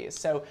get all these.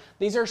 So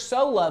these are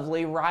so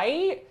lovely,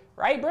 right?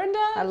 Right, Brenda?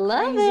 I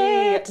love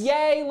Crazy. it.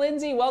 Yay,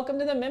 Lindsay, welcome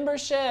to the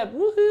membership.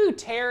 Woohoo,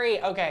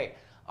 Terry. Okay,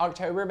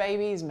 October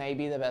babies may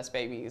be the best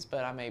babies,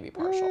 but I may be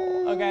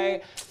partial,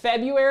 okay?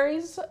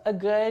 February's a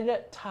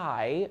good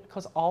tie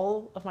because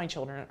all of my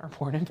children are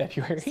born in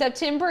February.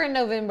 September and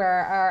November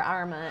are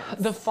our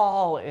months. The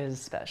fall is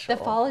special.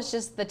 The fall is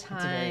just the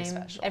very time.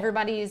 special.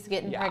 Everybody's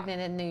getting Yeah.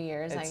 pregnant at New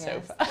Year's, It's I so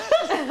guess.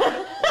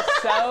 fun.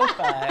 So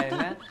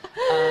fun.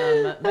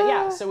 But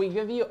yeah, so we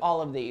give you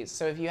all of these.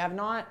 So if you have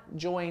not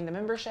joined the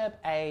membership,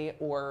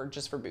 or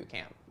just for boot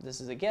camp,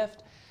 this is a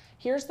gift.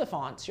 Here's the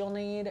fonts you'll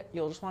need.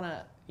 You'll just want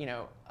to,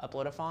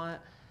 upload a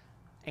font,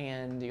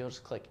 and you'll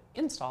just click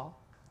install,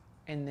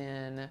 and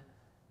then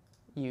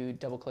you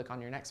double click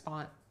on your next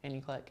font, and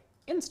you click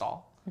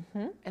install,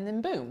 and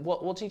then boom,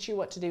 we'll teach you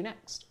what to do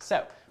next.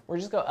 So we're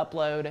just going to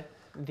upload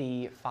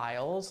the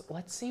files.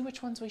 Let's see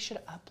which ones we should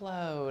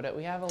upload.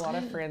 We have a lot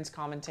of friends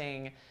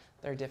commenting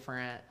their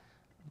different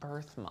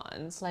birth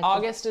months. Like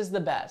August is the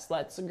best.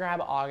 Let's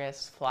grab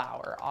August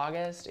flower.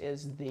 August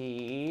is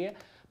the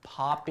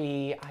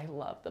poppy. I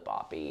love the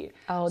poppy.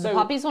 Oh, the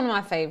poppy's one of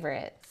my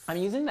favorites. I'm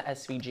using the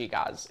SVG,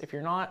 guys. If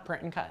you're not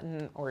print and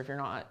cutting, or if you're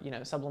not,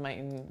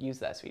 sublimating, use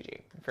the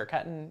SVG. If you're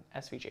cutting,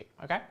 SVG,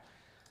 okay?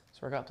 So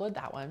we're gonna upload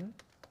that one.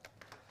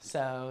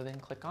 So then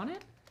click on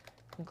it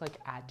and click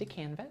add to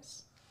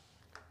canvas.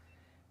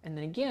 And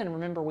then again,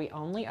 remember we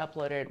only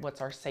uploaded what's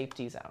our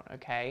safety zone,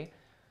 okay?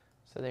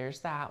 So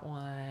there's that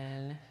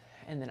one.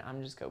 And then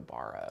I'm just gonna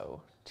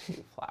borrow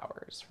 2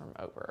 flowers from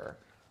over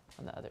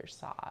on the other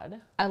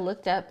side. I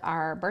looked up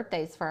our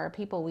birthdays for our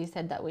people we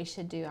said that we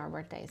should do our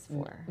birthdays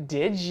for.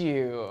 Did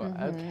you?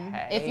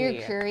 Okay. If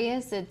you're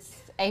curious,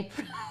 it's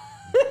April.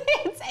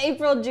 It's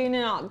April, June,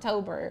 and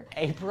October.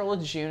 April,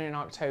 June, and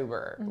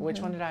October. Which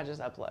one did I just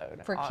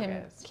upload? For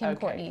August. Kim,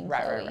 Courtney, and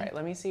Chloe. Right.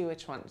 Let me see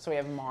which one. So we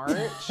have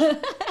March.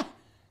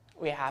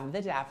 We have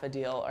the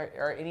daffodil.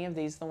 Are any of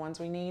these the ones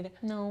we need?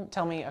 No.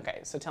 Tell me. Okay,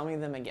 so tell me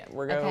them again.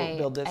 We're going to Okay,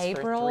 build this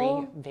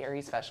April. for 3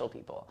 very special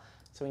people.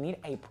 So we need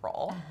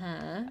April.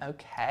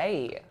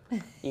 Okay.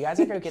 You guys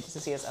are going to get to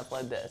see us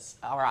upload this.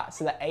 All right.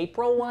 So the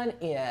April one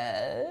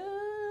is...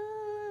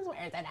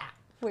 Where is it at?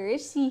 Where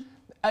is she?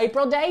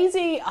 April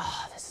Daisy.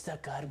 Oh, this is a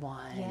good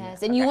one.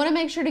 Yes, and you want to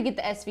make sure to get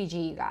the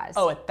SVG, you guys.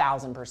 Oh,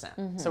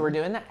 1,000%. So we're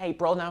doing the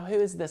April. Now, who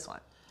is this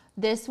one?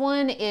 This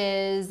one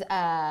is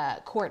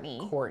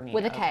Courtney. Courtney.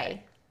 With a K.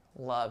 Okay.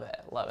 Love it,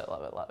 love it,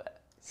 love it, love it.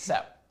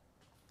 So,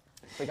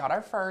 we got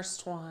our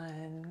first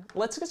one.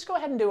 Let's just go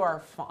ahead and do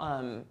our,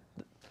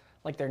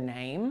 like their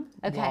name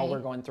while we're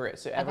going through it.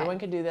 So everyone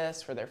can do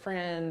this for their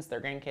friends,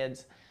 their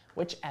grandkids,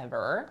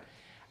 whichever.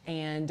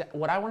 And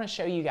what I want to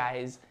show you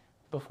guys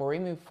before we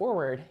move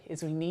forward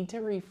is we need to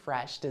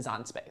refresh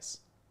Design Space.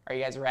 Are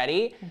you guys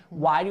ready?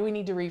 Why do we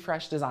need to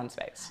refresh Design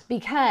Space?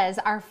 Because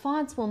our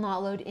fonts will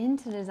not load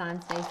into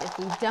Design Space if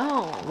we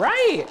don't.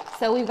 Right.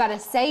 So we've got to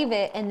save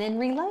it and then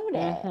reload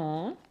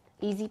it.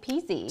 Easy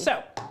peasy.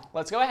 So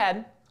let's go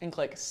ahead and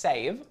click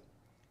Save,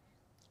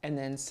 and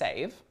then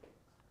Save.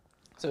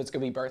 So it's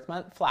going to be Birth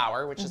Month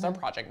Flower, which is our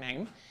project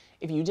name.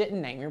 If you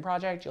didn't name your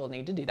project, you'll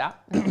need to do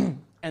that.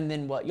 And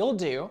then what you'll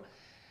do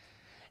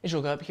is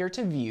you'll go up here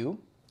to View,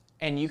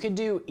 and you could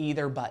do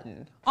either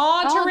button.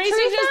 Oh, Teresa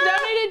just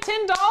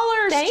donated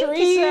 $10. Thank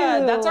Teresa,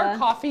 you. that's our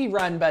coffee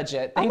run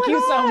budget. Thank my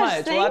you so gosh,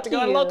 much. We'll have to go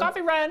on a thank little you.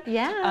 coffee run.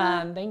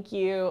 Yeah. Thank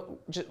you.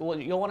 Well,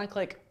 you'll want to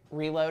click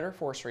Reload or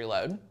Force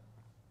Reload.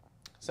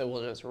 So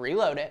we'll just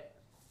reload it.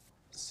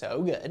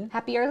 So good.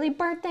 Happy early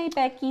birthday,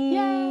 Becky.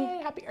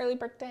 Yay! Happy early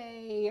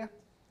birthday.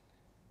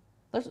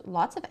 There's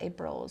lots of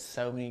Aprils.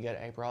 So many good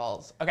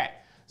Aprils. Okay,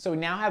 so we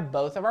now have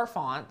both of our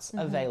fonts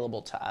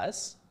available to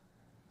us.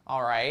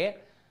 All right.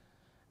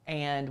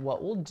 And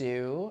what we'll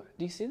do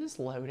you see this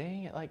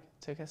loading?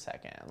 Took a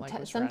second. Like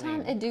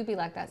sometimes it do be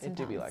like that sometimes.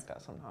 It do be like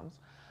that sometimes.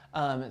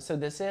 So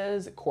this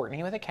is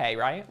Courtney with a K,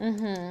 right?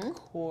 Mm-hmm.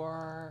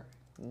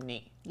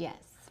 Courtney. Yes.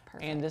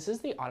 Perfect. And this is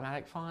the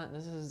automatic font.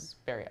 This is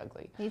very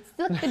ugly. It's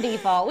the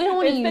default. We don't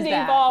want to use that. It's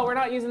the default. We're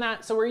not using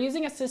that. So we're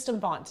using a system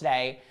font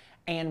today.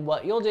 And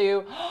what you'll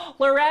do,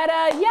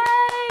 Loretta,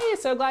 yay!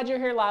 So glad you're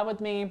here live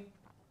with me.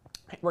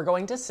 We're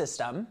going to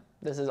system.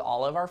 This is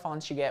all of our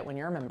fonts you get when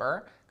you're a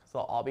member, because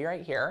they'll all be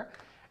right here.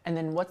 And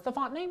then what's the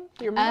font name?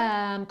 Do you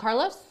remember?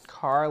 Carlos.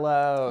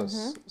 Carlos.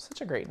 Mm-hmm. Such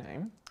a great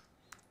name.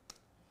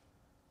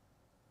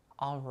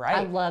 All right.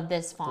 I love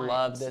this font.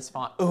 Love this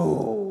font.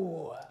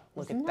 Ooh,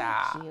 look at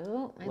that. Cute?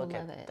 I love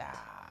it.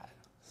 That.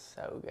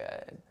 So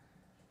good.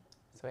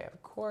 So we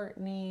have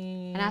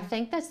Courtney. And I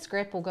think the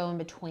script will go in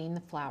between the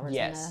flowers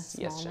and the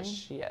small name.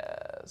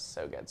 Yes.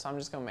 So good. So I'm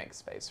just going to make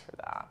space for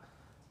that.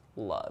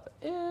 Love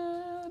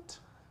it.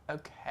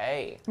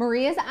 Okay.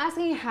 Maria's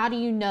asking, how do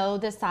you know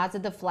the size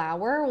of the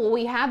flower? Well,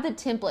 we have the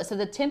template. So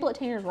the template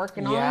Tanner's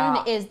working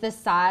on is the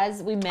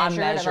size we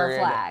measured of our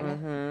flag.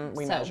 Mm-hmm.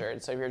 We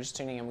measured. So if you're just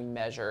tuning in, we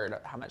measured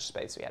how much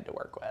space we had to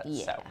work with.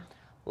 Yeah. So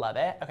love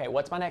it. Okay,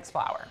 what's my next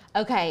flower?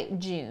 Okay,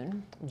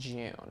 June.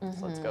 June.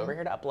 So let's go over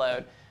here to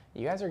upload.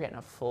 You guys are getting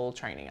a full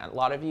training. A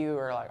lot of you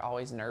are like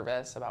always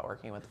nervous about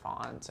working with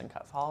fonts and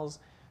cut files.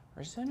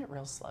 We're just doing it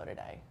real slow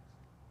today.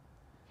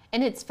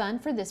 And it's fun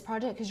for this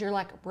project because you're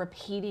like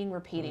repeating.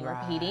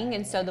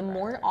 And so the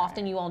more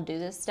often you all do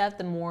this stuff,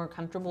 the more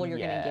comfortable you're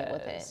going to get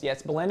with it.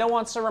 Yes, Belinda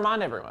wants to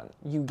remind everyone,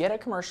 you get a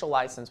commercial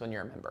license when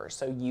you're a member.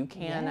 So you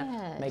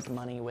can make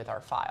money with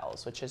our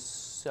files, which is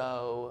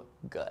so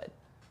good.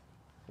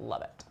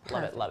 Love it.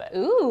 Love it. Love it.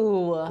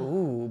 Ooh.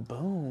 Ooh,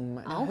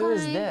 boom. Now, who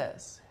is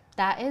this?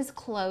 That is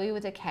Chloe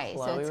with a K.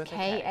 Chloe so it's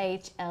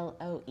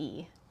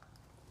Khloe.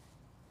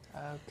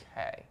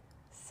 Okay.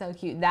 So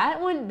cute.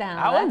 That one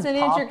down. That's an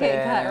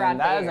intricate cut right there.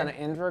 That is an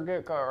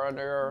intricate cut right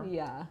there.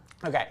 Yeah.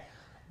 Okay.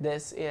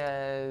 This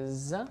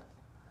is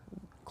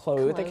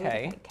Chloe with a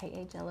K.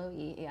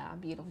 Khloe. Yeah,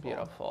 beautiful.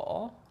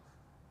 Beautiful.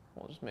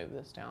 We'll just move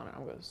this down and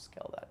I'm going to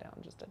scale that down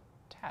just a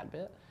tad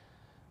bit.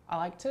 I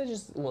like to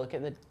just look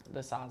at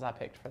the size I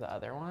picked for the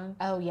other one.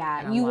 Oh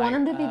yeah, you want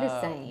them to be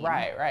the same.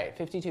 Right.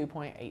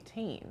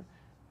 52.18.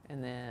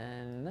 And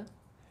then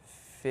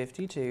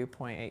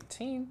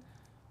 52.18.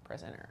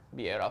 Press enter.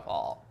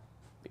 Beautiful.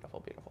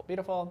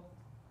 Beautiful.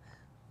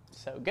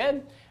 So good.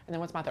 And then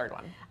what's my third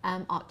one?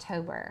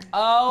 October.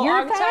 Oh,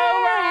 Your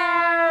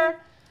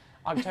October!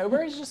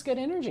 October is just good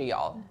energy,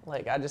 y'all.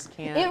 Like, I just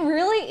can't. It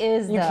really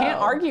is, You can't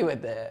argue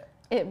with it.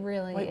 It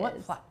really is. Wait,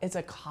 what? It's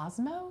a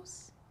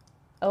cosmos?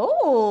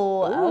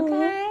 Oh,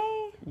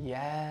 okay.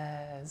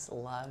 Yes.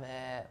 Love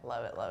it.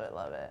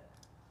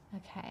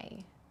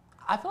 Okay.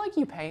 I feel like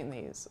you paint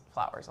these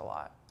flowers a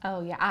lot.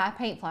 Oh yeah, I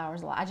paint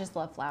flowers a lot. I just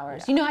love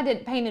flowers. Yeah. You know, I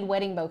painted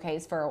wedding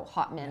bouquets for a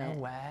hot minute.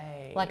 No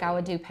way. Like I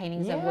would do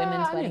paintings of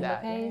women's wedding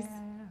bouquets.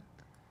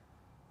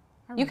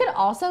 Yeah. You could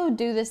also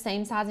do the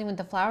same sizing with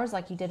the flowers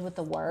like you did with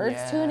the words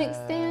to an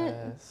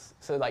extent.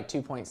 So like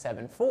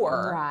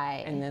 2.74.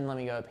 Right. And then let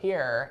me go up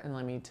here and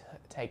let me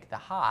take the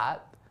height.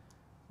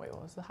 Wait,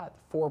 what was the height?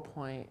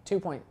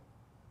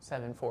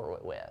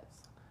 2.74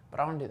 width. But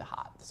I want to do the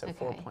height, so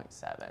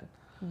 4.7.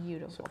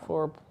 Beautiful. So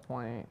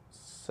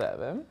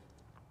 4.7.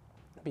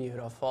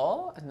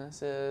 Beautiful. And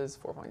this is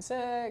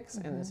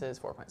 4.6, and this is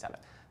 4.7.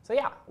 So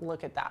yeah,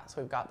 look at that.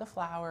 So we've got the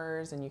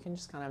flowers, and you can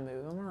just kind of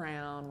move them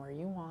around where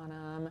you want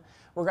them.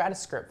 We're at a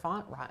script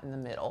font right in the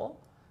middle.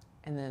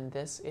 And then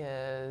this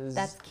is...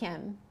 That's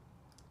Kim.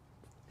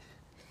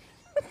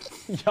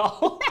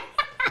 Y'all.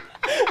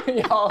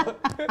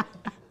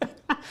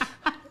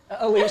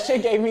 Alicia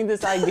gave me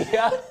this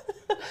idea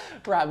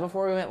right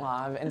before we went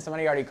live, and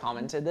somebody already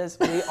commented this.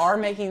 We are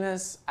making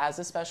this as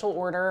a special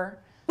order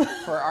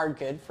for our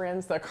good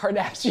friends, the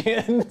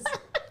Kardashians.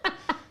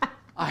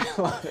 I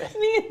love it.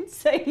 Me and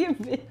Sadie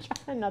have been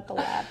trying not to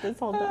laugh this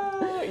whole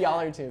time. Y'all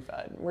are too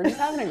fun. We're just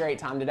having a great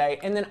time today.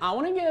 And then I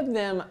want to give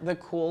them the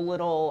cool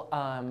little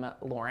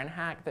Lauren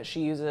hack that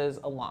she uses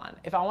align.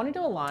 If I wanted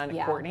to align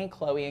Courtney,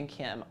 Chloe, and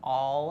Kim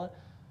all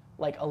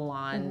like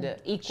aligned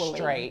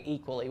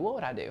equally, what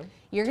would I do?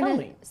 You're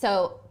gonna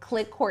so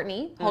click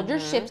Courtney, hold your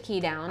shift key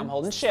down. I'm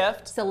holding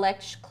shift.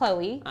 Select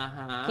Chloe.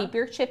 Keep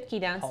your shift key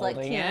down.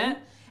 Select Kim,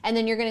 and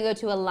then you're gonna go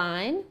to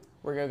align.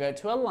 We're gonna go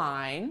to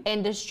align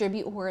and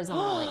distribute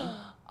horizontally.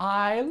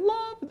 I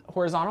love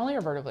horizontally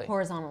or vertically.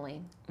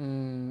 Horizontally.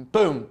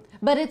 Boom.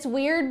 But it's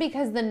weird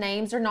because the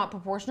names are not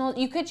proportional.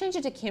 You could change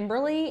it to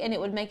Kimberly and it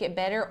would make it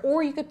better,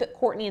 or you could put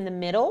Courtney in the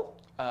middle.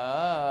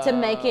 To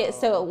make it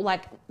so,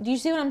 like, do you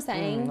see what I'm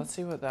saying? Let's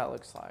see what that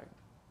looks like.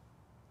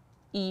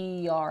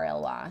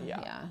 ERLY.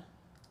 Yeah.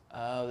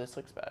 Oh, this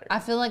looks better. I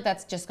feel like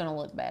that's just gonna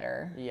look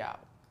better. Yeah,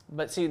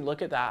 but see,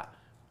 look at that.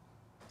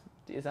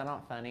 Is that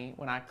not funny?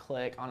 When I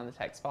click on the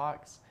text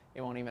box,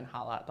 it won't even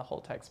highlight the whole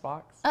text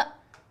box.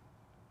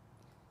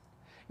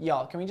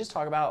 Y'all, can we just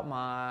talk about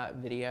my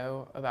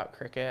video about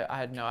Cricut? I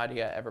had no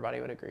idea everybody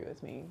would agree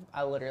with me.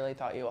 I literally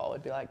thought you all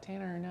would be like,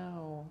 Tanner,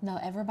 no. No,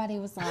 everybody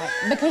was like,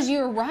 because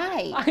you're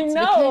right. I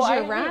know. Because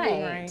you're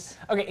right.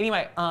 Okay,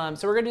 anyway, so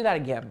we're gonna do that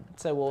again.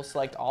 So we'll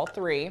select all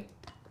 3,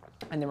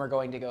 and then we're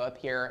going to go up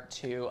here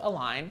to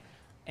align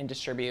and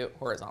distribute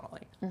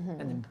horizontally. And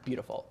then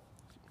beautiful.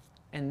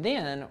 And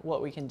then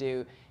what we can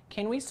do,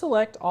 can we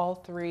select all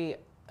 3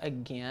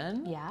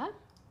 again? Yeah.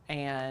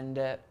 And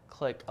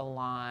click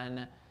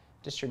align,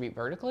 distribute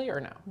vertically, or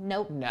no?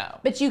 Nope. No.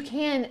 But you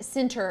can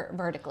center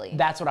vertically.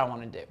 That's what I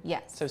want to do.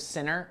 Yes. So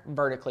center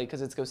vertically,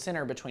 because it's go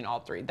center between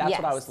all 3. That's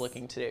what I was Yes.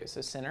 looking to do. So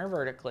center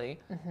vertically.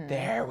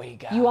 There we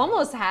go. You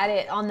almost had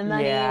it on the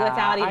money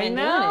without even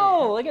doing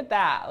it. Look at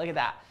that. Look at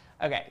that.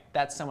 Okay,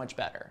 that's so much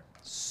better.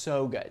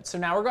 So good. So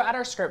now we're going to add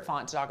our script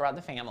font to talk about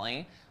the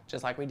family,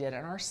 just like we did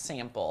in our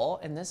sample.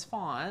 And this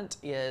font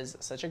is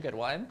such a good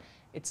one.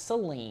 It's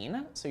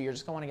Celine. So you're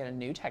just going to want to get a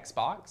new text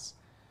box.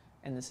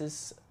 And this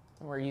is,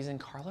 we're using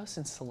Carlos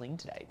and Celine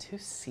today,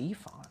 2C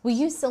font. We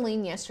used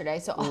Celine yesterday,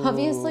 so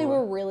obviously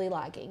we're really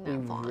liking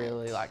that font.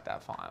 Really like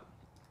that font.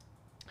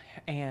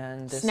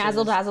 And this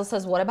Snazzle is, Dazzle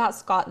says, what about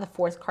Scott the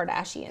 4th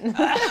Kardashian?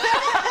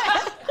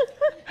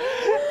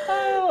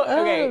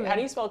 okay, how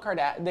do you spell the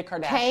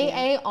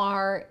Kardashian?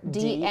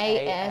 Kardashian.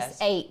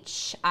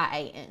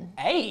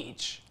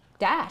 H.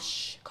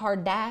 Dash.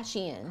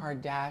 Kardashian.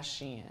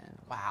 Kardashian.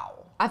 Wow.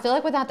 I feel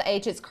like without the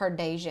H, it's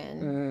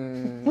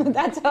Kardashian.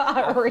 That's how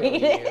I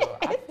read it.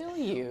 I feel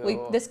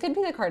you. This could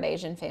be the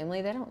Kardashian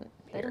family. We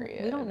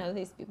Period. don't know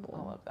these people.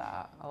 I love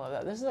that. I love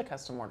that. This is a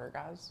custom order,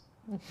 guys.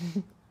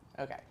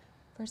 Okay.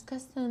 First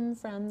custom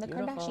from the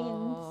Kardashians.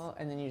 Beautiful.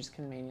 And then you just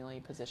can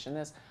manually position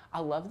this. I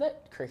love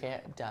that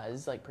Cricut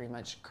does like pretty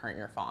much current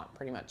your font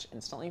pretty much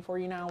instantly for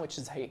you now, which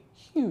is a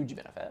huge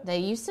benefit. They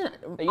used to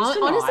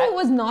honestly, honestly, it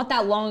was not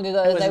that long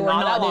ago they were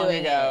not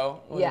doing it.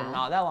 It was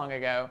not that long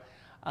ago.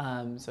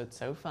 So it's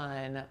so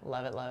fun.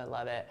 Love it, love it,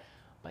 love it.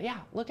 But yeah,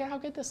 look at how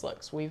good this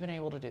looks. We've been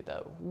able to do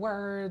the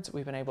words.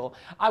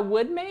 I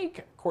would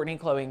make Courtney,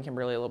 Chloe, and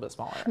Kimberly a little bit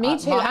smaller. Me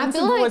too. I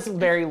feel like was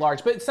very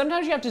large, but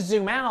sometimes you have to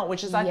zoom out,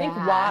 which is I think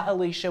why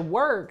Alicia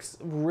Works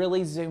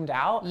really zoomed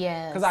out.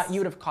 Yes. Because you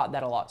would have caught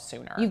that a lot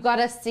sooner. You've got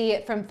to see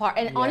it from far.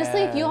 And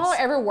honestly, if you all are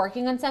ever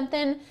working on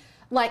something,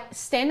 like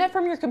stand up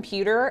from your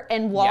computer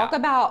and walk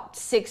about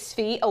 6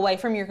 feet away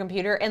from your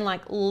computer and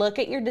like look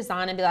at your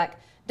design and be like,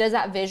 does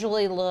that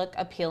visually look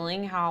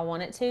appealing how I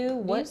want it to?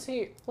 What?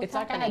 See, it's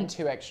like I had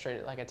 2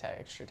 extra, like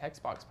extra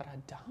text box, but I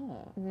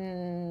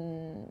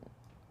don't.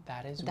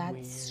 That's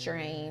weird.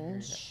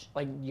 Strange.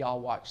 Like y'all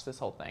watched this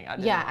whole thing. I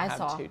did Yeah, not I have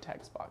saw. 2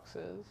 text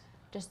boxes.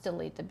 Just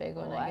delete the big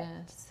one, I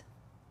guess.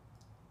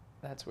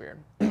 That's weird.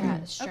 Yeah,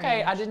 it's strange.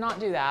 Okay, I did not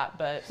do that,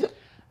 but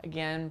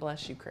again,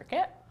 bless you,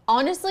 Cricut.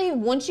 Honestly,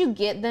 once you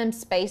get them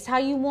spaced how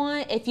you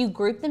want, if you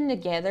group them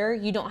together,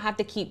 you don't have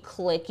to keep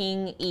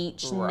clicking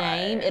each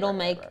name. It'll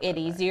make it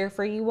easier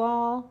for you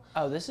all.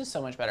 Oh, this is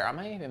so much better. I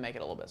might even make it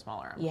a little bit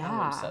smaller.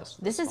 I'm obsessed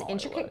with this is smaller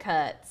intricate look.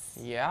 cuts.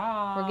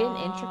 Yeah. We're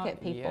getting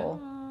intricate, people.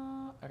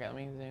 Yeah. Okay, let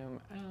me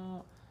zoom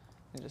out.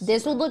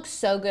 This would look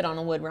so good on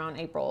a wood round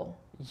April.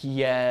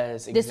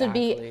 Yes, exactly. This would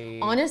be,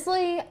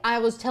 honestly, I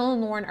was telling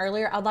Lauren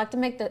earlier, I'd like to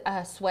make the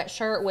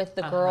sweatshirt with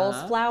the girls'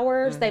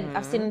 flowers.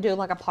 I've seen them do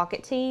like a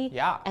pocket tee.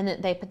 Yeah. And then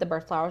they put the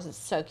birth flowers. It's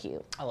so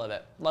cute. I love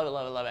it. Love it,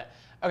 love it, love it.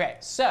 Okay,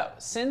 so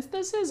since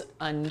this is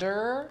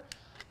under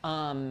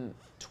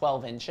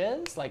 12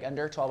 inches, like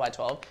under 12 by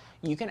 12,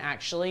 you can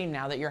actually,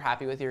 now that you're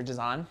happy with your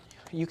design,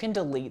 you can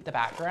delete the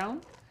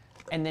background.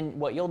 And then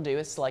what you'll do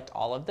is select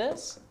all of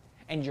this,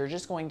 and you're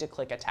just going to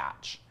click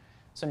attach.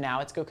 So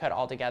now it's go cut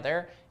all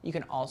together. You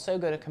can also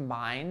go to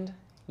combined,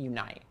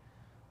 unite.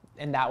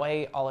 And that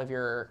way all of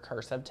your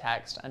cursive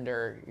text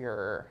under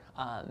your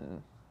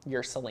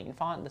Celine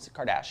font, this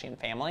Kardashian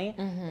family,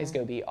 is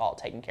gonna be all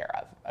taken care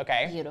of,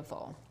 okay?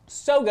 Beautiful.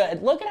 So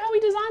good. Look at how we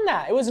designed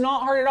that. It was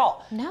not hard at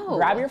all. No.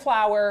 Grab your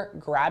flower,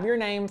 grab your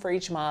name for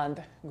each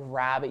month,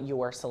 grab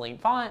your Celine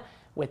font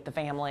with the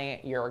family.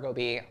 You're gonna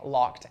be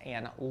locked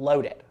and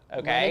loaded,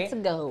 okay?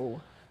 Let's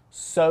go.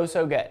 So,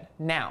 so good.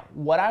 Now,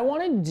 what I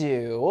want to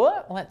do,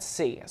 let's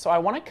see. So I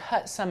want to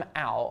cut some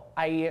out.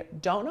 I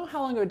don't know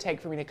how long it would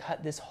take for me to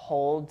cut this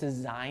whole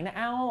design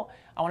out.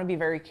 I want to be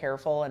very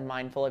careful and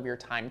mindful of your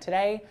time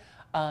today.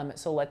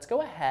 So let's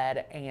go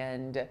ahead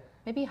and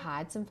maybe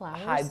hide some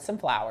flowers. Hide some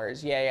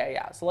flowers.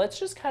 Yeah. So let's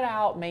just cut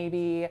out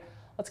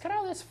let's cut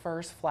out this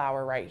first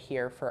flower right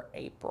here for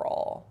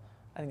April.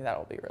 I think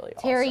that'll be really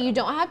awesome. Terry, you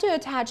don't have to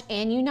attach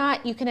and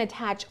unite. You can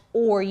attach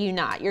or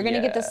unite. You're going to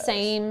get the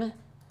same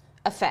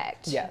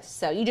effect. Yes.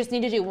 So you just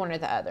need to do one or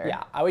the other.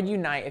 Yeah, I would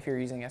unite if you're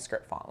using a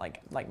script font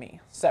like me.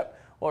 So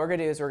what we're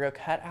gonna do is we're gonna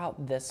cut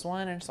out this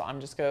one, and so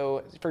I'm just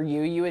for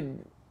you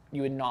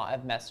would not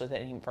have messed with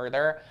it any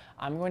further.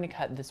 I'm going to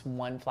cut this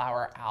one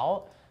flower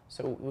out.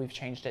 So we've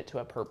changed it to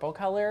a purple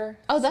color.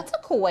 Oh, that's a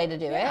cool way to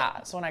do it.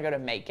 Yeah. So when I go to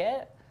make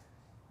it,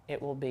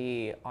 it will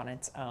be on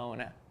its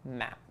own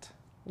mat.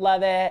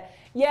 Love it.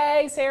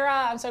 Yay,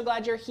 Sarah! I'm so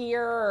glad you're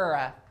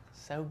here.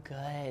 So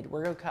good.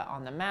 We're gonna cut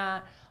on the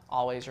mat.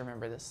 Always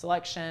remember this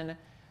selection.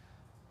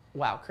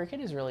 Wow, Cricut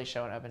is really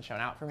showing up and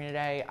showing out for me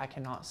today. I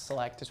cannot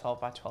select a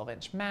 12 by 12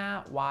 inch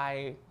mat.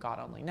 Why? God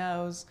only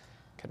knows.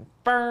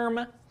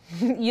 Confirm.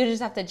 You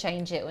just have to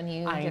change it when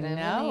you I get over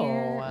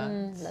know.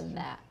 there. Love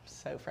that.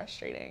 So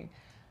frustrating.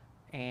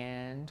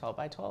 And 12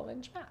 by 12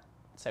 inch mat.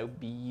 So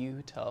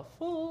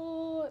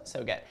beautiful.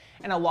 So good.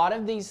 And a lot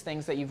of these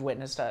things that you've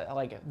witnessed,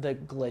 like the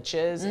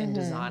glitches in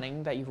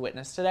designing that you've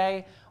witnessed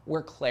today,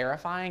 we're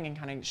clarifying and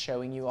kind of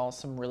showing you all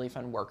some really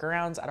fun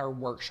workarounds at our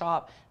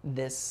workshop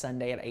this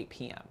Sunday at 8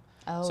 p.m.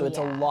 Oh, so it's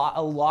yeah.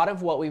 a lot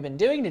of what we've been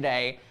doing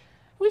today.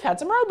 We've had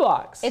some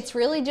roadblocks. It's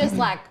really just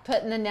like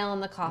putting the nail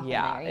in the coffin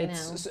there, you know?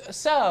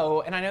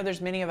 So, and I know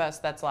there's many of us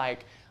that's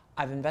like,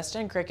 I've invested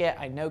in Cricut,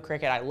 I know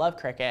Cricut, I love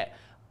Cricut,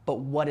 but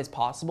what is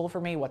possible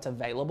for me, what's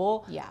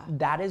available? Yeah.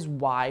 That is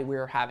why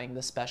we're having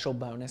the special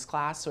bonus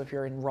class. So if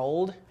you're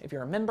enrolled, if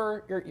you're a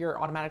member,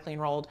 you're automatically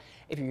enrolled.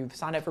 If you've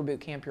signed up for boot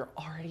camp, you're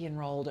already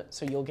enrolled.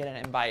 So you'll get an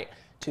invite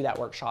to that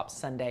workshop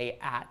Sunday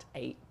at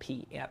 8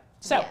 p.m.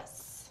 So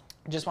Yes.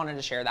 just wanted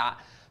to share that.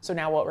 So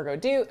now what we're gonna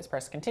do is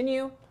press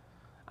continue.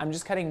 I'm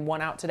just cutting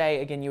one out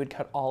today. Again, you would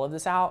cut all of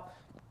this out.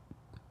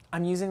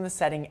 I'm using the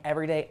setting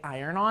everyday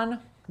iron on.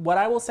 What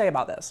I will say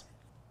about this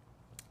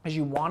is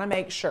you wanna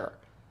make sure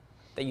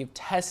that you've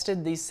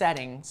tested these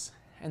settings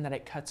and that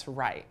it cuts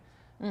right,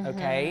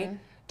 okay?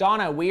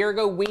 Donna, we are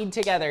go weed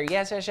together.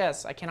 Yes, yes,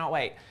 yes, I cannot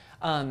wait.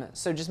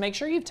 So just make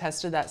sure you've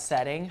tested that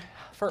setting.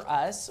 For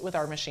us, with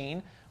our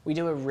machine, we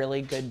do a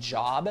really good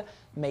job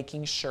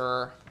making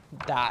sure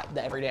that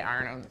the everyday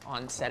iron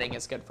on setting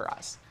is good for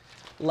us.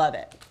 Love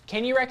it.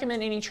 Can you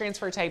recommend any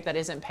transfer tape that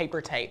isn't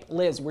paper tape?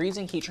 Liz, we're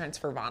using heat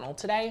transfer vinyl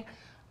today.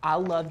 I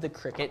love the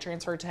Cricut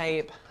transfer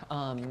tape.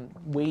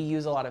 We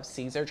use a lot of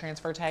Caesar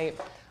transfer tape.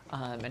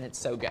 And it's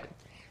so good.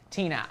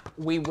 Tina,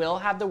 we will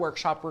have the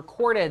workshop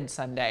recorded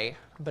Sunday,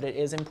 but it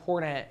is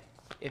important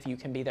if you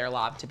can be there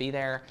live to be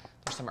there.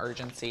 There's some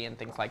urgency and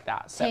things like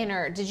that. So,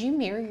 Tanner, did you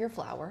mirror your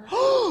flower?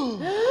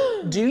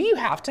 do you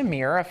have to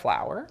mirror a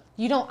flower?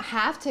 You don't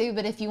have to,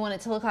 but if you want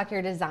it to look like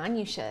your design,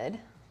 you should.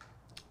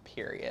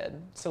 Period.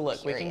 So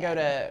look, we can go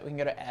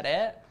to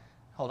edit.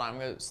 Hold on, I'm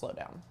gonna slow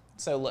down.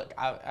 So look,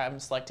 I'm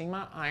selecting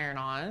my iron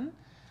on.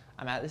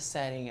 I'm at this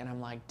setting and I'm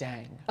like,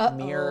 dang,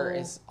 mirror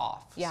is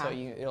off. Yeah. So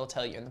it'll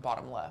tell you in the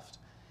bottom left.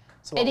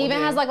 So It even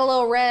has like a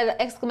little red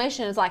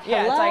exclamation. It's like, hello.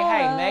 yeah, it's like,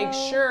 hey,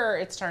 make sure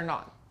it's turned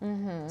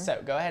on. So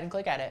go ahead and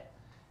click edit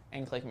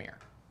and click mirror.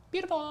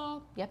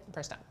 Beautiful. Yep.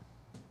 Press done.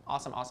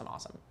 Awesome, awesome,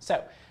 awesome.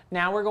 So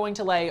now we're going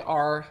to lay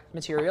our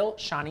material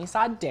shiny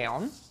side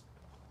down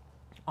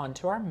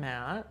onto our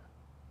mat.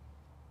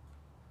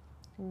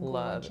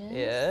 Love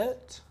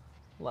it.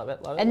 Love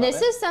it, love it, And love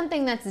this it. is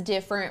something that's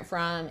different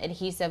from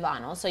adhesive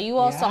vinyl. So you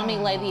all saw me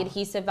lay the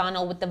adhesive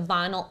vinyl with the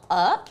vinyl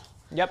up.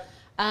 Yep.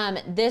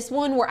 This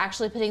one, we're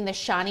actually putting the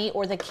shiny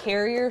or the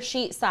carrier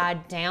sheet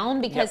side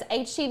down because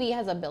HTV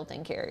has a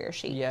built-in carrier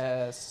sheet.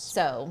 Yes.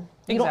 So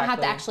you don't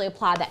have to actually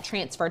apply that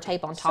transfer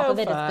tape on top of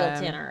it. It's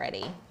built in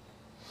already.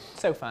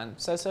 So fun.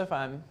 So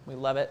fun. We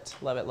love it.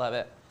 Love it. Love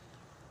it.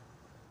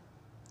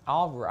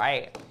 All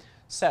right.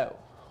 So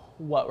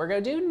what we're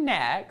going to do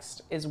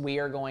next is we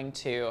are going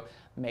to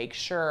make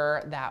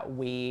sure that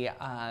we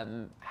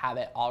have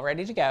it all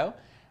ready to go.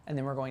 And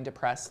then we're going to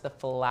press the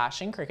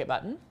flashing Cricut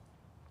button.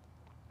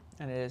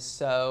 And it is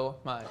so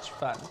much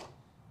fun.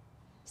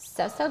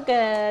 So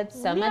good.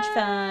 So much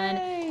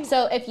fun.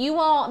 So if you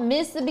all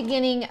missed the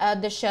beginning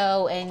of the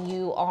show and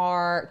you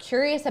are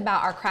curious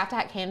about our Craft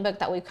Hack Handbook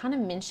that we've kind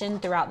of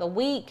mentioned throughout the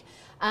week,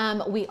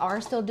 we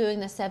are still doing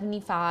the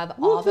 75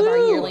 off of our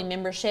yearly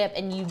membership,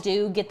 and you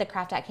do get the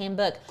Craft Hack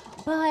Handbook,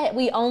 but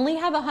we only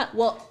have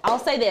well, I'll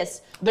say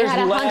this. We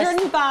had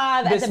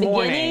 105 at the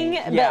beginning,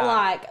 but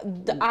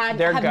like, I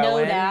have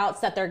no doubts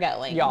that they're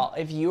going. Y'all,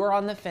 if you are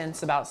on the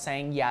fence about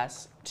saying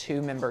yes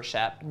to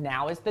membership,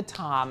 now is the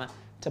time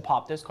to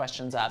pop those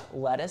questions up.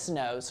 Let us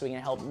know so we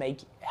can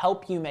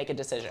help you make a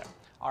decision.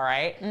 All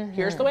right?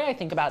 Here's the way I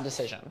think about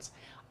decisions.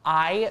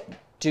 I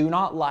do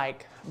not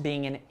like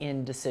being an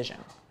indecision.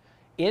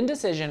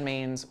 Indecision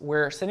means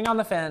we're sitting on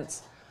the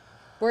fence.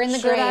 We're in the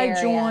gray area.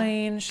 Should I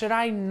join? Should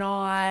I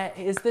not?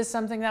 Is this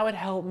something that would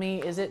help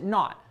me? Is it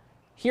not?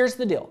 Here's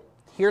the deal.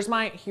 Here's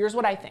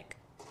what I think.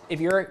 If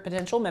you're a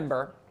potential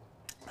member,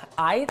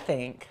 I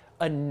think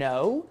a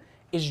no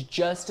is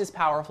just as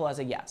powerful as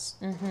a yes.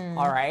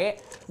 All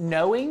right?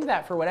 Knowing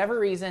that for whatever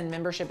reason,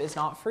 membership is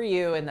not for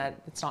you and that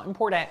it's not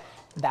important,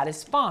 that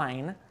is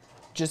fine.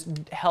 Just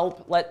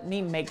let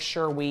me make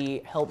sure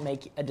we help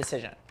make a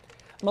decision.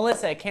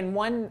 Melissa, can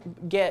one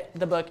get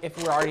the book if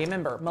we're already a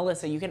member?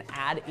 Melissa, you can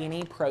add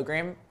any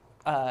program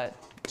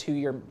to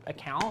your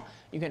account.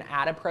 You can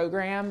add a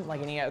program,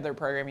 like any other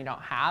program you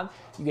don't have.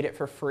 You get it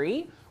for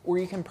free, or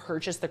you can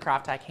purchase the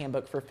Craft Hack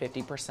Handbook for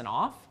 50%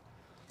 off.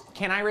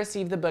 Can I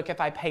receive the book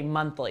if I pay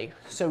monthly?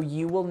 So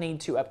you will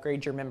need to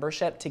upgrade your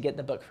membership to get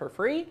the book for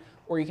free,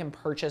 or you can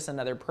purchase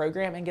another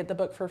program and get the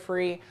book for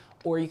free,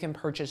 or you can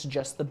purchase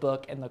just the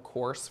book and the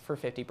course for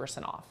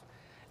 50% off.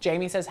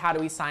 Jamie says, how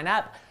do we sign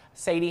up?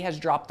 Sadie has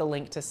dropped the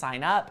link to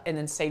sign up, and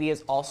then Sadie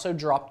has also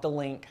dropped the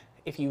link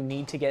if you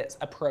need to get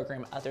a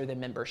program other than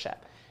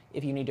membership.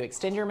 If you need to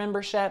extend your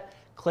membership,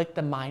 click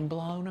the mind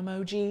blown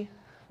emoji.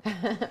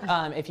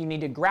 If you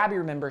need to grab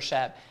your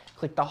membership,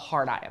 click the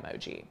heart eye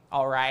emoji.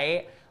 All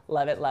right.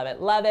 Love it, love it,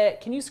 love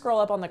it. Can you scroll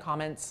up on the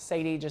comments,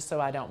 Sadie, just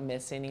so I don't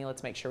miss any?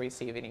 Let's make sure we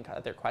see any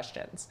other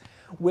questions.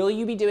 Will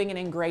you be doing an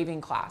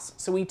engraving class?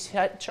 So we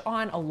touch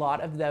on a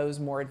lot of those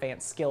more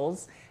advanced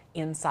skills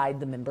inside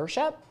the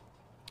membership.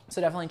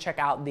 So definitely check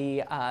out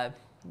the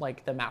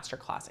like the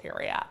masterclass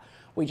area.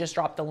 We just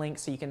dropped the link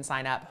so you can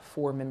sign up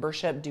for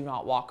membership. Do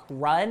not walk,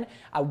 run.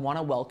 I want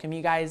to welcome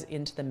you guys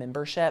into the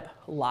membership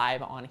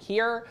live on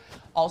here.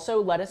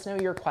 Also, let us know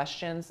your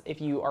questions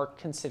if you are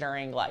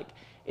considering like,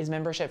 is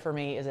membership for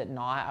me? Is it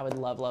not? I would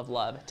love, love,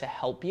 love to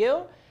help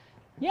you.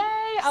 Yay,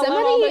 I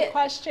love all the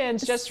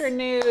questions. Just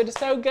renewed,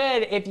 so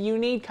good. If you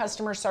need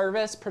customer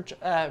service,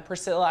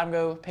 Priscilla, I'm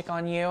going to pick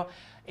on you.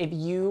 If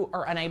you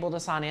are unable to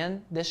sign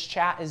in, this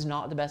chat is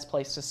not the best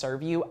place to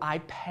serve you.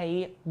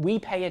 We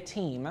pay a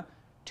team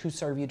to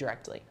serve you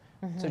directly.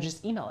 So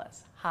just email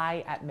us,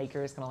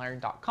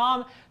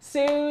 hi@makersgonnalearn.com.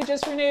 Sue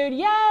just renewed,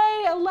 yay,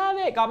 I love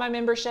it. Got my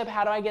membership,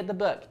 how do I get the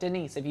book?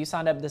 Denise, if you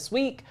signed up this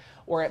week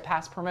or at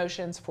past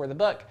promotions for the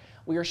book,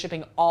 we are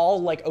shipping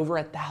all like over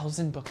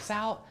 1,000 books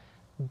out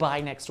by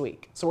next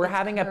week. So we're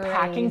having a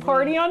packing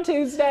party on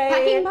Tuesday.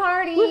 Packing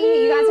party,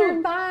 you guys are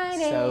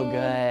invited. So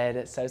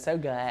good, so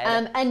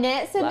good.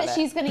 Annette said that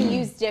she's gonna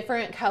use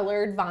different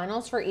colored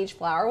vinyls for each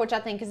flower, which I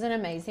think is an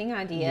amazing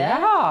idea.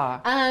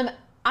 Yeah.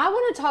 I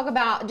want to talk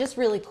about, just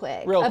really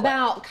quick,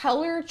 about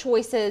color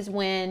choices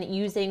when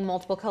using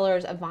multiple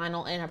colors of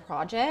vinyl in a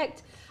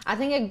project. I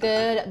think a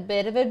good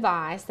bit of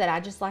advice that I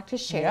just like to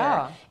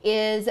share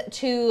is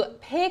to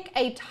pick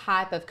a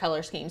type of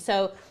color scheme.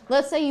 So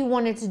let's say you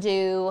wanted to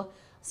do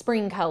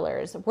spring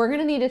colors. We're going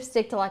to need to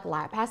stick to like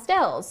light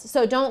pastels.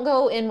 So don't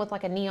go in with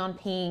like a neon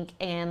pink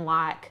and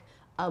like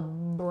a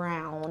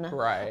brown.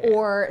 Right.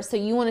 Or so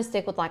you want to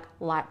stick with like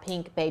light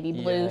pink, baby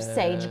blue,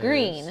 sage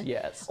green.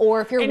 Yes.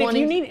 Or if you're if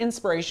you need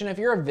inspiration, if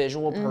you're a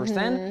visual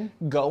person,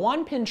 go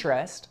on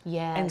Pinterest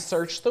and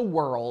search the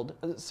world.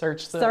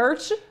 Search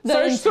the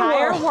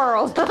entire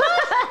world.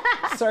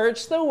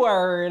 Search the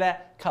word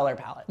color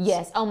palettes.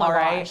 Yes. Oh my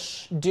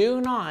gosh.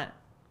 Do not,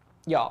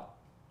 y'all.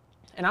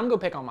 And I'm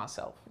gonna pick on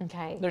myself.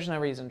 Okay. There's no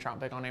reason to try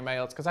and pick on anybody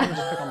else because I can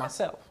just pick on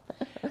myself.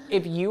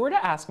 If you were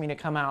to ask me to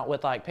come out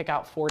with like pick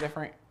out 4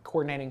 different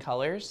coordinating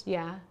colors,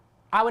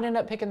 I would end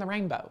up picking the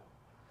rainbow.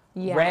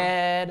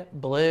 Red,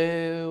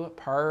 blue,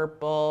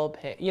 purple,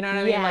 pink, you know what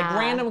I mean? Like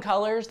random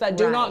colors that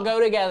do not go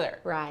together.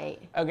 Right.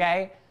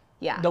 Okay?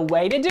 Yeah. The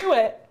way to do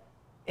it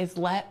is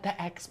let the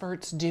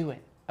experts do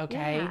it.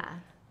 Okay? Yeah.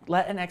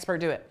 Let an expert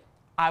do it.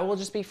 I will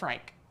just be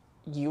frank.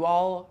 You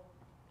all,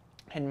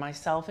 and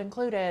myself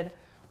included,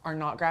 are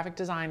not graphic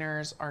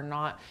designers,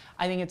 I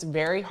think it's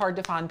very hard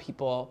to find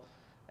people,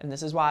 and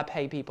this is why I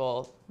pay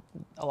people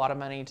a lot of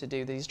money to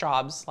do these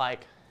jobs,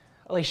 like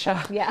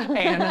Alicia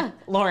and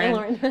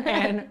Lauren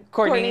and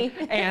Courtney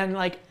and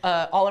like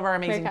all of our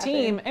amazing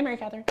team and Mary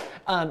Catherine,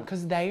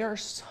 because they are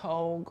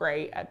so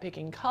great at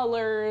picking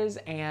colors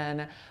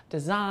and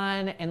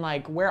design, and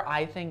like where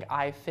I think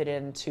I fit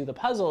into the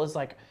puzzle is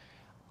like,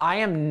 I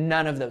am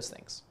none of those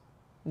things.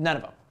 None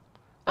of them.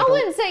 I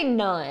wouldn't say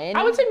none.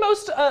 I would say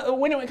most,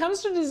 when it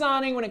comes to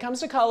designing, when it comes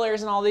to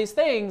colors and all these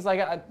things, like,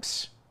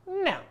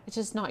 no. It's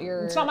just not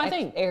your it's not my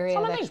thing. area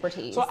of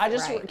expertise. So I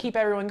just keep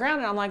everyone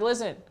grounded. I'm like,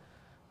 listen,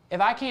 if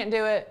I can't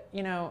do it,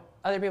 you know,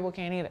 other people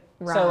can't either.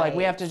 So like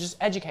we have to just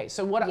educate.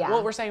 So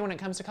what we're saying when it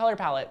comes to color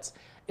palettes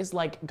is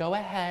like, go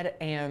ahead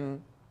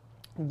and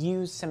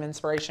use some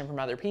inspiration from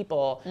other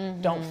people.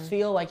 Don't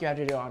feel like you have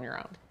to do it on your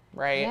own.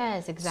 Right?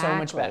 Yes, exactly. So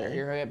much better.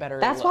 You're going to get better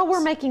That's why we're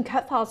making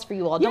cut files for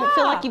you all. Don't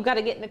feel like you've got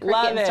to get in the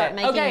Cricut and start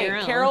making your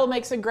own. Carol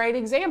makes a great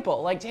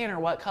example. Like, Tanner,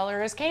 what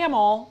color is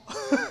camel?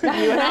 You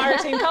and I are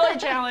Team Color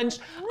Challenge.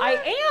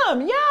 I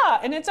am,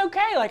 and it's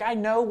okay. Like, I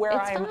know where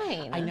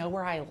I know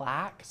where I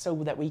lack so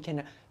that we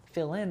can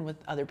fill in with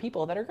other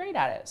people that are great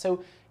at it.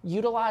 So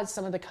utilize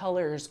some of the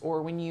colors,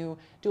 or when you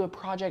do a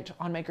project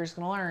on Makers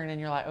Gonna Learn and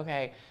you're like,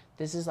 okay,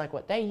 this is like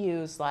what they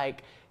use,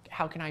 like,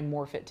 how can I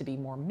morph it to be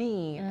more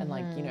me and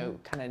like, you know,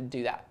 kind of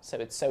do that. So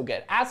it's so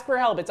good. Ask for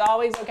help. It's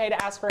always okay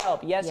to ask for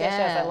help. Yes.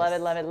 I love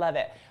it, love it, love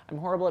it. I'm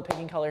horrible at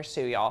picking colors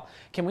too, y'all.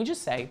 Can we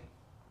just say,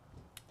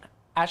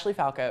 Ashley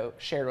Falco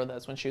shared with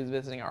us when she was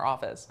visiting our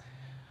office,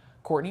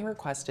 Courtney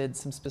requested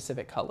some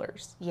specific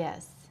colors.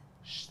 Yes.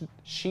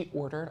 She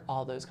ordered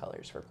all those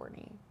colors for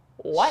Courtney.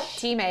 What?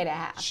 She made it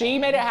happen. She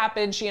made it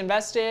happen. She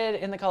invested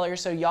in the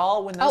colors. So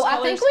y'all, when those colors...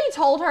 I think we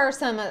told her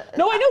some...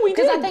 No, I know we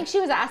did. Because I think she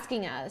was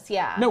asking us,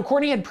 No,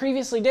 Courtney had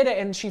previously did it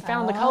and she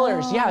found the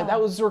colors. Yeah, that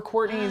was where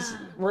Courtney's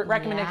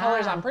recommended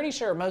colors. I'm pretty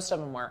sure most of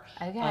them were.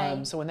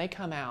 Okay. So when they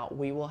come out,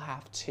 we will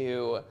have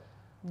to...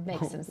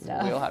 Make some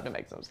stuff. We'll have to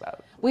make some stuff.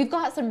 We've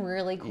got some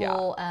really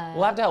cool...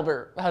 we'll have to help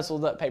her hustle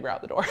the paper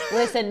out the door.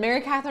 Listen,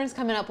 Mary Catherine's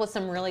coming up with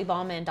some really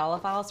bomb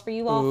mandala files for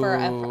you all for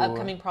an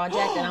upcoming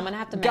project, and I'm going to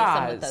have to make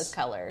some with those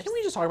colors. Can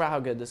we just talk about how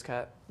good this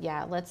cut?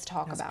 Yeah, let's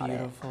talk about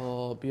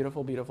beautiful,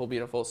 beautiful, beautiful,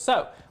 beautiful.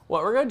 So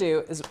what we're going to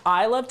do is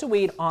I love to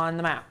weed on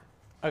the map,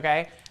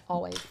 okay?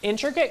 Always.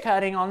 Intricate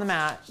cutting on the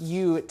mat,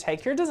 you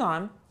take your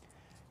design,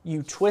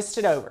 you twist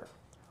it over.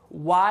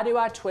 Why do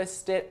I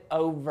twist it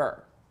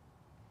over?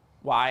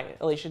 Why?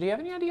 Alicia, do you have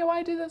any idea why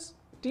I do this?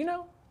 Do you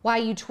know? Why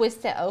you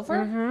twist it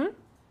over?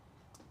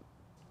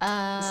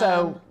 Mm-hmm.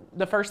 So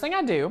the first thing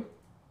I do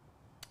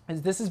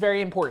is, this is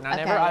very important.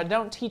 I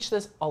don't teach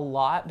this a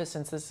lot, but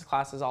since this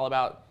class is all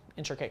about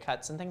intricate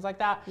cuts and things like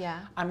that,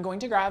 I'm going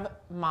to grab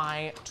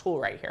my tool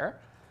right here.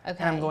 Okay.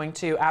 And I'm going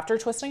to, after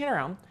twisting it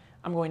around,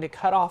 I'm going to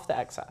cut off the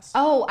excess.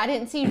 Oh, I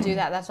didn't see you do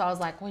that. That's why I was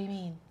like, what do you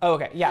mean? Oh,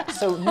 okay, yeah.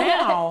 So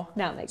now,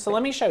 now it makes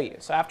let me show you.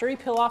 So after we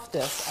peel off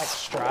this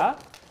extra,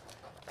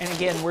 and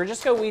again, we're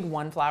just gonna weed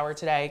one flower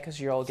today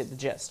because you'll get the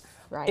gist.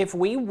 Right. If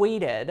we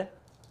weed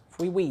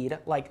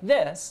like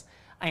this,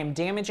 I am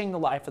damaging the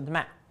life of the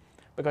mat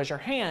because your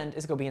hand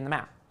is gonna be in the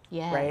mat.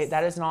 Yes. Right?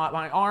 That is not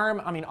my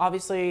arm. I mean,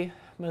 obviously,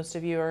 most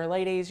of you are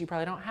ladies. You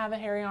probably don't have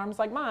hairy arms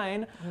like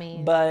mine.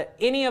 But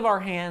any of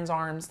our hands,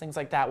 arms, things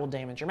like that will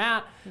damage your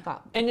mat.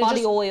 And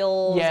body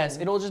oils. Yes,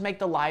 it'll just make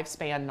the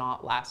lifespan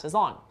not last as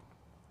long.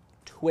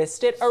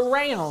 Twist it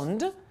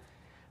around.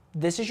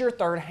 This is your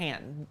third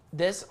hand.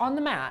 This on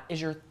the mat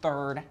is your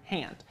third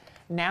hand.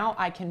 Now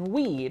I can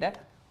weed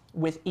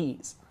with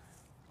ease.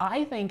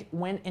 I think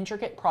when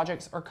intricate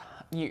projects are,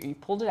 you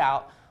pulled it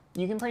out,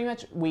 you can pretty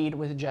much weed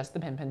with just the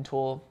pin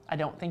tool. I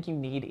don't think you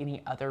need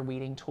any other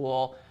weeding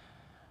tool.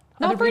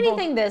 Not for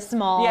anything this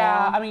small.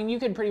 Yeah, I mean, you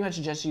could pretty much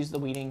just use the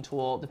weeding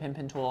tool, the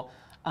pin tool.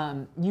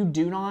 You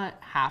do not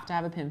have to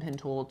have a pin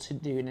tool to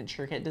do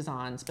intricate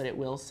designs, but it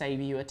will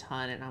save you a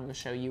ton, and I'm gonna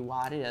show you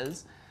why it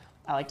is.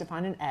 I like to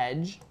find an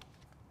edge,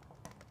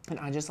 and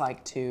I just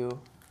like to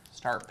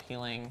start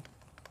peeling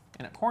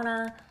in a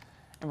corner,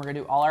 and we're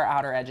gonna do all our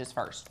outer edges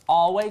first.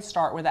 Always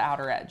start with the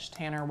outer edge.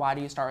 Tanner, why do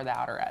you start with the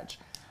outer edge?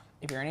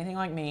 If you're anything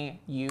like me,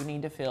 you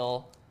need to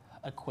feel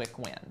a quick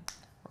win,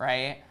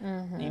 right?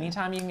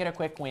 Anytime you can get a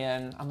quick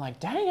win, I'm like,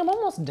 dang, I'm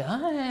almost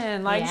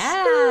done. Like,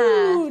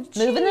 ooh,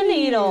 moving the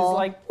needle.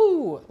 Like,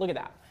 ooh, look at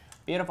that.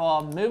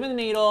 Beautiful, moving the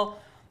needle.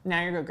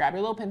 Now you're gonna grab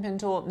your little pin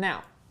tool.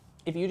 Now,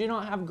 if you do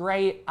not have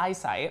great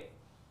eyesight,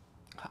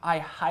 I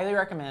highly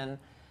recommend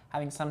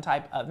having some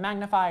type of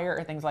magnifier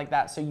or things like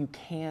that so you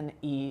can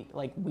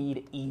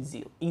weed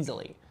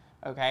easily,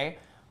 okay?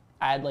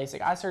 I had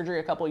LASIK eye surgery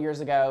a couple years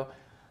ago.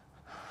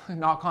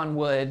 Knock on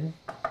wood,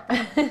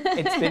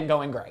 it's been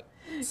going great.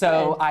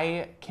 So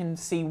I can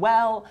see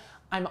well.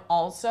 I'm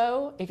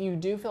also, if you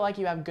do feel like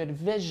you have good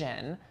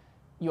vision,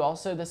 you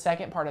also, the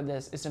second part of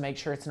this is to make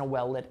sure it's in a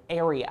well-lit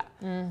area.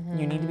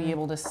 You need to be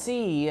able to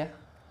see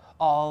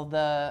all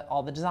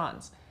the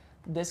designs.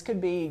 This could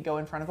be go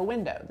in front of a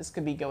window. This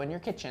could be go in your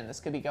kitchen. This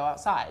could be go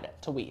outside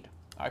to weed,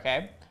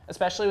 okay?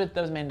 Especially with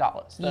those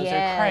mandalas. Those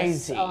are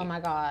crazy. Oh my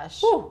gosh.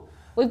 Whew.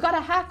 We've got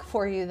a hack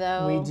for you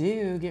though. We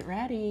do, get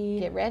ready.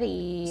 Get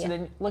ready. So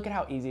then look at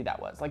how easy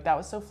that was. Like, that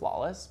was so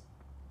flawless.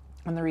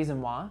 And the reason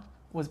why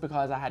was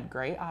because I had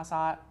great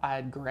eyesight, I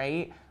had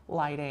great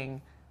lighting,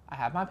 I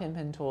had my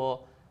pin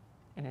tool,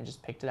 and I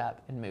just picked it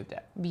up and moved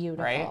it.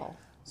 Beautiful. Right?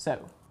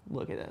 So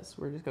look at this.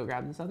 We're just gonna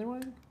grab this other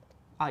one.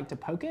 I like to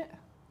poke it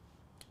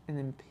and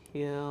then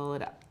peel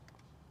it up.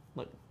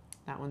 Look,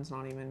 that one's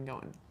not even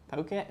going.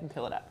 Poke it and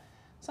peel it up.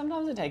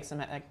 Sometimes it takes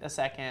a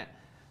second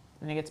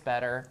and it gets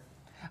better.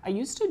 I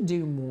used to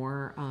do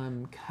more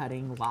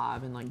cutting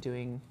live and like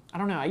doing, I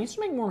don't know, I used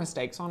to make more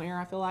mistakes on air,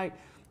 I feel like.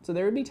 So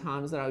there would be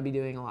times that I would be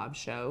doing a live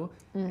show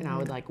and I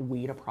would like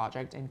weed a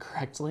project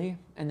incorrectly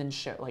and then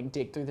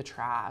dig through the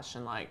trash.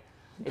 And like,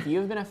 if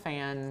you've been a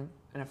fan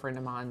and a friend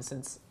of mine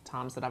since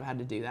times that I've had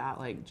to do that,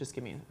 like just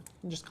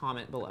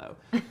comment below.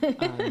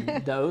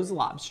 Those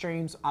live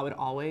streams, I would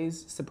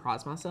always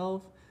surprise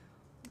myself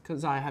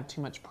because I have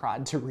too much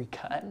pride to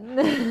recut.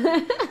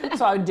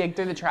 So I would dig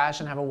through the trash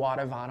and have a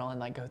water vinyl and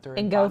like go through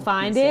and go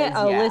find it.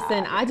 Oh,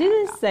 listen, I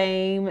do the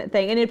same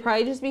thing, and it'd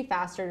probably just be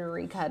faster to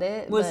recut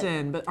it.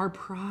 Listen, but our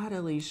pride,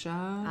 Alicia.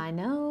 I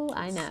know.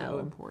 So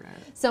important.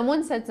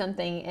 Someone said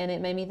something, and it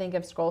made me think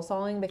of scroll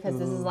sawing because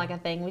this is like a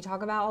thing we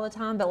talk about all the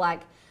time. But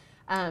like,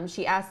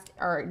 she asked,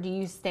 or do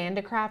you stand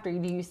to craft or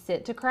do you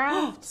sit to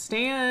craft?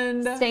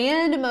 Stand.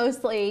 Stand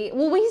mostly.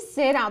 Well, we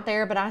sit out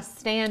there, but I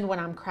stand when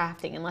I'm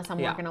crafting unless I'm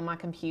working on my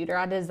computer.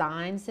 I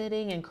design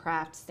sitting and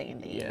craft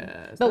standing.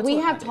 Yes. But we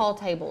have tall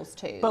tables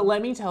too. But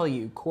let me tell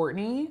you,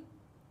 Courtney,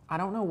 I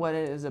don't know what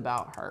it is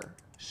about her.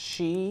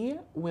 She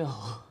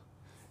will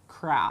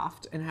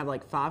craft and have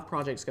like 5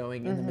 projects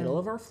going in the middle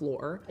of our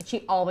floor.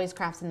 She always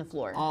crafts in the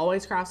floor.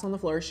 Always crafts on the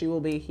floor. She will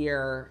be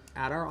here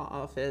at our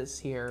office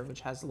here, which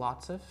has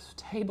lots of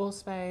table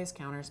space,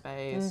 counter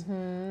space.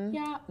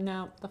 Yeah,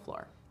 no, the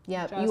floor.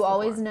 Yep, you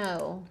always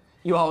know.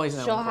 You always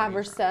know. She'll have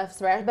her stuff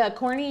ready, but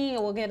Courtney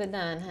will get it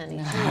done, honey.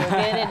 She will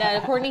get it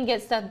done. Courtney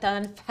gets stuff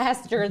done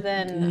faster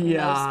than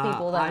most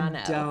people that I know.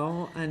 I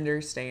don't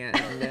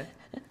understand.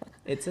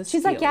 It's a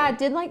She's like, yeah, I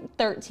did like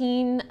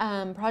 13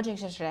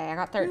 projects yesterday. I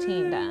got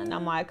 13 done.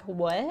 I'm like,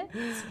 what?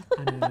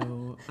 I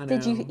know.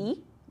 Did you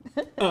eat?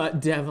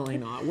 Definitely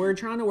not. We're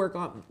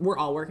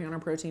all working on our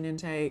protein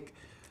intake.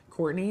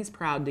 Courtney's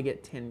proud to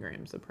get 10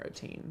 grams of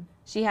protein.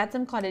 She had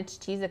some cottage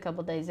cheese a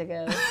couple days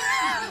ago.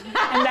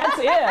 And that's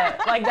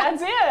it. Like,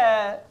 that's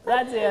it.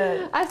 That's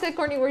it. I said,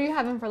 Courtney, what are you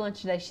having for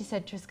lunch today? She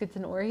said Triscuits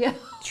and Oreo.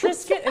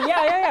 Triscuit,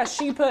 yeah.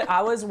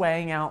 I was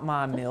weighing out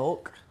my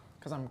milk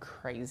because I'm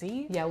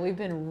crazy. Yeah, we've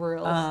been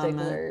real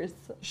sticklers.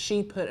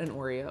 She put an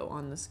Oreo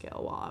on the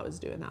scale while I was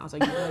doing that. I was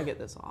like, you gotta get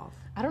this off.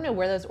 I don't know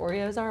where those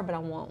Oreos are, but I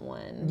want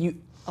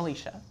one.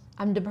 Alicia.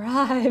 I'm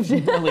deprived.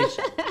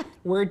 Alicia,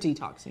 we're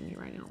detoxing you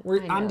right now.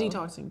 I'm know.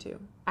 detoxing too.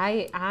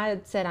 I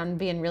said I'm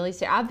being really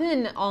serious. I've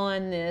been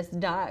on this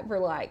diet for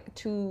like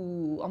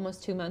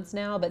almost 2 months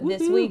now, but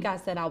this week I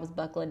said I was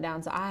buckling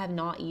down, so I have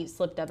not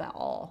slipped up at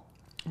all.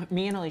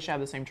 Me and Alicia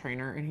have the same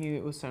trainer, and he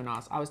was so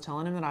nice. I was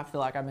telling him that I feel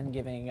like I've been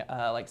giving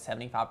like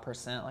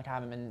 75%, like I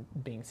haven't been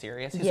being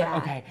serious. He's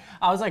like, okay.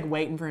 I was like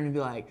waiting for him to be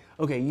like,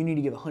 okay, you need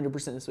to give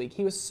 100% this week.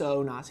 He was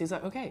so nice. He's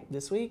like, okay,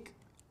 this week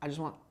I just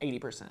want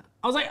 80%.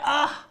 I was like,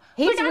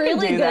 he's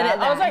really good at that.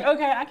 I was like,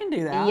 okay, I can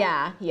do that.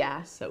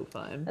 Yeah. So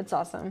fun. That's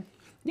awesome.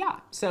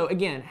 Yeah. So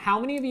again, how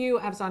many of you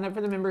have signed up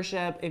for the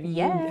membership? If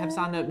you have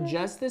signed up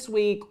just this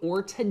week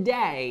or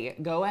today,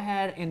 go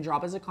ahead and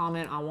drop us a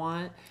comment.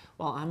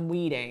 While I'm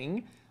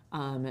weeding,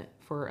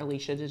 for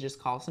Alicia to just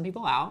call some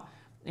people out.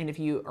 And if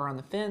you are on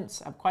the fence,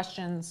 have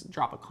questions,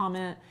 drop a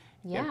comment.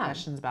 If you have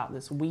questions about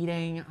this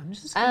weeding, I'm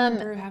just going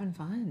through having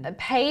fun.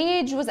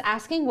 Paige was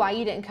asking why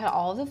you didn't cut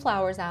all of the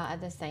flowers out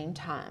at the same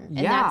time.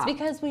 And that's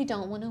because we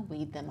don't want to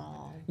weed them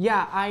all.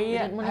 Yeah,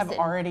 I have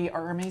already,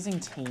 our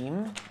amazing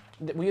team,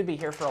 we would be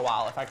here for a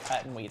while if I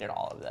cut and weeded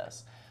all of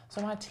this.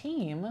 So my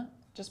team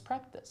just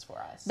prepped this for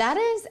us. That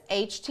is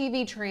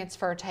HTV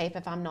transfer tape,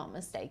 if I'm not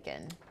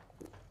mistaken.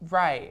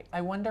 Right.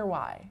 I wonder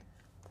why.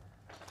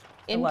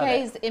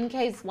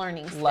 MK's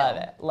learning skill.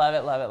 Love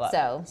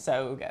it.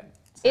 So good.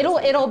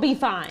 It'll be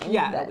fine.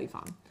 Yeah, it'll be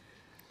fine.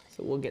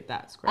 So we'll get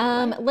that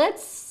squared away.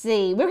 Let's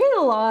see. We're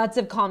getting lots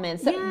of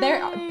comments.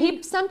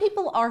 Some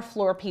people are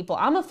floor people.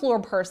 I'm a floor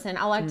person.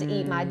 I like to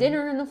eat my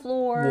dinner on the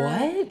floor.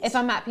 What? If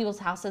I'm at people's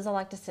houses, I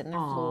like to sit in their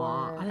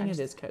floor. I think it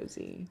is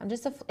cozy.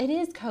 It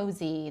is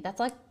cozy. That's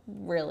like,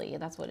 really,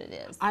 that's what it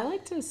is. I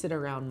like to sit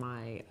around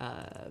my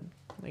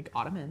like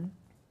ottoman.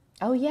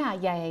 Oh yeah.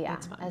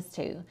 That's fun. Us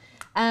too.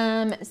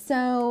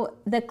 So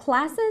the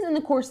classes and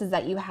the courses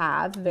that you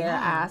have, Vera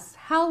asks,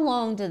 how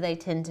long do they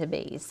tend to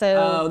be?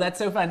 Oh, that's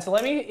so fun. So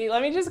let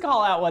me just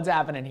call out what's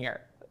happening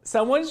here.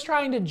 Someone's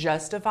trying to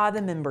justify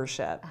the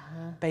membership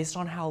based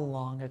on how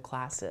long a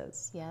class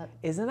is. Yep.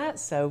 Isn't that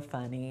so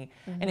funny?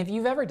 And if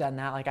you've ever done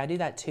that, like I do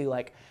that too,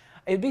 like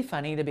it'd be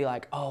funny to be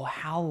like, oh,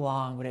 how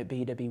long would it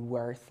be to be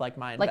worth like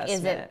my investment? Like,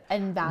 is it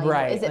invaluable?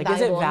 Right. Is it like,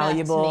 valuable is it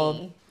valuable enough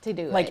to me to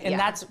do like, it? and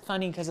that's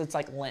funny because it's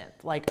like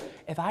length. Like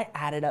if I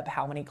added up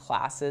how many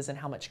classes and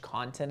how much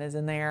content is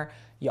in there,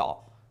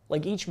 y'all,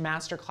 like each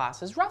master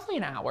class is roughly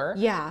an hour,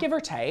 give or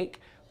take,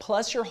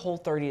 plus your whole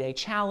 30-day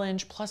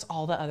challenge, plus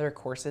all the other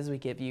courses we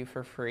give you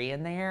for free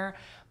in there.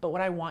 But what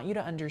I want you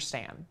to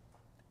understand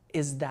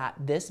is that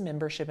this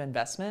membership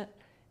investment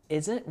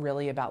isn't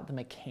really about the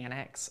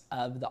mechanics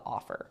of the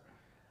offer.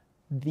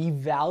 The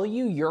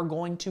value you're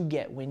going to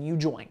get when you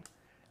join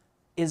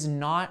is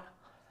not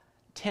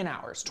 10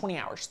 hours, 20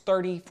 hours,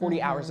 30,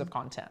 40 hours of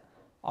content,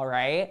 all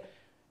right?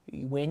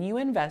 When you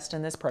invest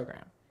in this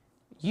program,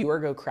 you are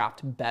going to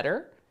craft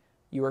better,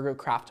 you are going to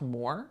craft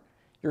more,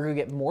 you're going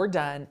to get more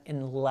done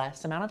in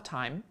less amount of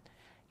time,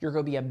 you're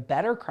going to be a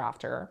better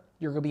crafter,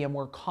 you're going to be a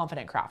more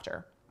confident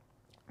crafter.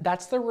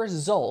 That's the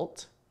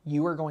result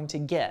you are going to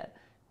get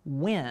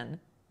when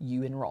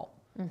you enroll,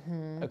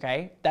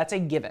 okay? That's a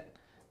given.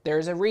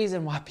 There's a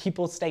reason why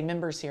people stay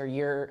members here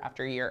year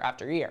after year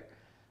after year.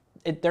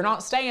 They're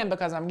not staying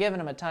because I'm giving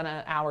them a ton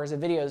of hours of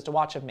videos to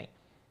watch of me.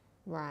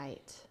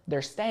 Right.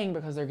 They're staying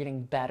because they're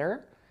getting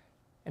better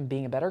and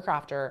being a better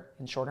crafter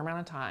in a shorter amount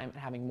of time and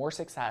having more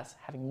success,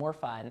 having more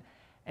fun,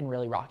 and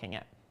really rocking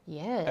it.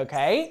 Yes.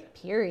 Okay?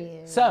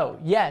 Period. So,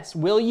 yes,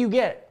 will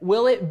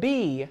it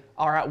be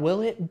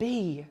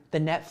the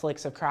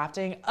Netflix of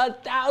crafting?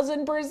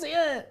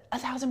 1,000%.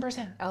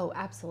 1,000%. Oh,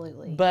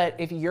 absolutely. But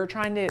if you're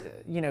trying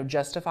to,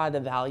 justify the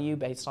value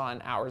based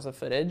on hours of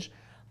footage,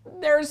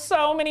 there's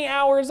so many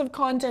hours of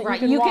content you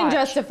can watch. Can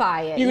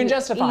justify it. You can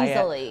justify it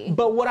easily.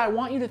 But what I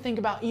want you to think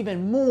about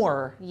even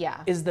more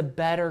Yeah. is the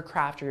better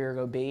crafter you're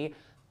going to be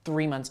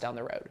 3 months down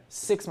the road,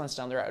 6 months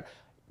down the road.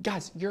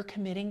 Guys, you're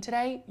committing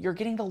today, you're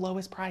getting the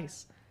lowest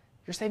price.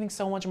 You're saving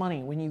so much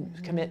money when you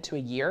commit to a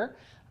year.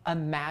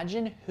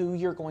 Imagine who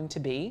you're going to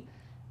be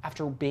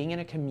after being in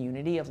a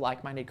community of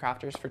like-minded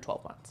crafters for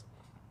 12 months.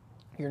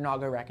 You're not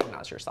going to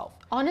recognize yourself.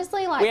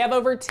 Honestly, like... We have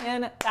over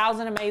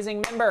 10,000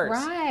 amazing members.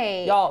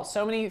 Right. Y'all,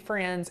 so many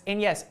friends.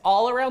 And yes,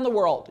 all around the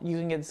world, you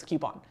can get this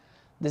coupon.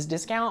 This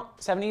discount,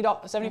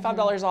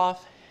 $75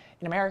 off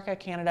in America,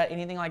 Canada,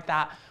 anything like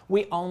that.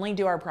 We only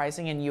do our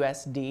pricing in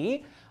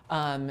USD.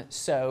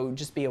 So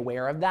just be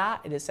aware of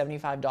that. It is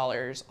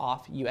 $75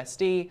 off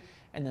USD,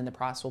 and then the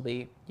price will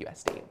be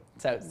USD.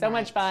 So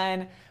much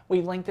fun.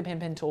 We've linked the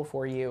pin tool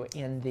for you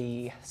in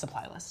the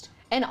supply list.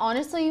 And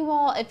honestly, you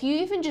all, if you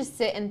even just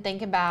sit and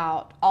think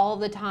about all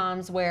the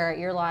times where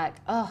you're like,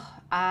 oh,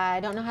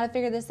 I don't know how to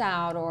figure this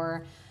out,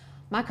 or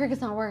my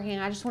Cricut's not working,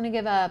 I just want to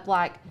give up.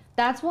 Like,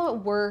 that's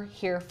what we're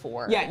here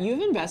for. Yeah,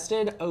 you've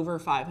invested over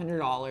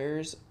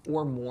 $500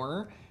 or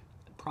more,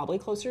 probably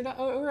closer to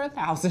over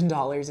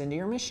 $1,000 into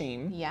your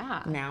machine.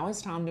 Yeah. Now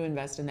it's time to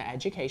invest in the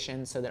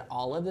education so that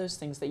all of those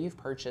things that you've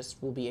purchased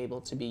will be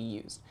able to be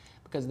used.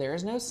 Because there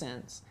is no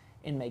sense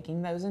in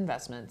making those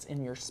investments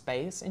in your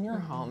space, in your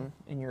home,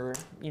 in your,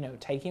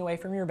 taking away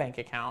from your bank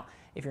account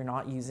if you're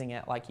not using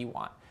it like you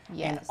want.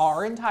 Yes. And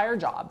our entire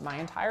job, my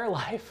entire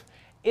life,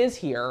 is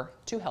here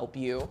to help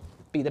you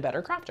be the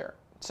better crafter.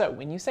 So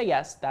when you say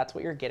yes, that's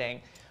what you're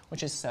getting,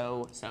 which is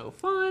so, so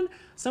fun.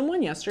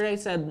 Someone yesterday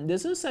said,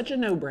 this is such a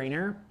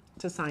no-brainer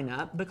to sign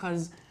up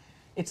because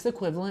it's the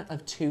equivalent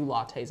of 2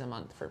 lattes a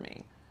month for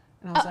me.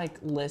 And I was like,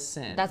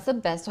 listen. That's the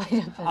best way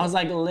to put it. I was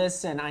like,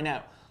 listen, I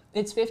know.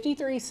 It's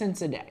 53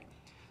 cents a day.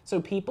 So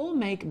people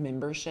make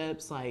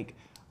memberships like,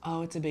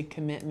 oh, it's a big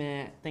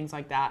commitment, things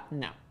like that.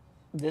 No,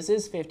 this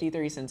is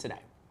 53 cents a day.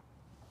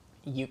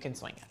 You can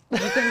swing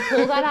it. You can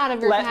pull that out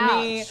of your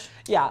couch.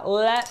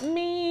 Let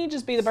me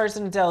just be the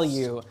person to tell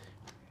you,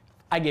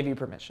 I give you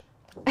permission.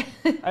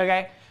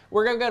 Okay,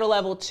 we're gonna go to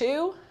level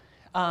 2.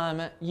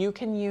 You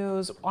can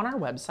use, on our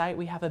website,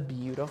 we have a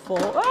beautiful,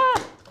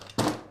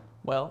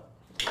 well,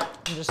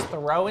 I'm just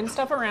throwing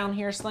stuff around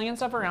here, slinging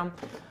stuff around.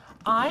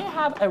 I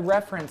have a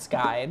reference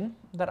guide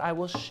that I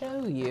will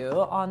show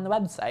you on the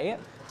website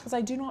because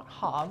I do not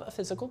have a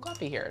physical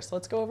copy here. So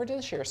let's go over to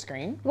the share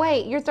screen.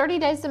 Wait, your 30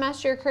 days to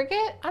master your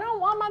Cricut? I don't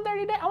want my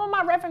 30 days, I want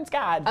my reference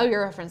guide. Oh,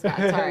 your reference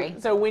guide, sorry.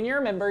 So when you're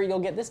a member, you'll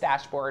get this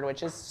dashboard,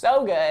 which is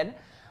so good.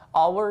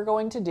 All we're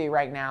going to do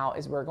right now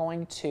is we're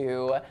going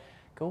to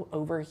go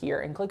over here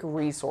and click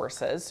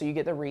resources. So you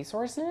get the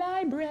resource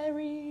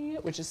library,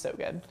 which is so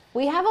good.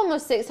 We have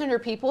almost 600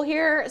 people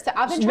here, so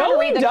I've been trying to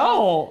read the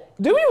No,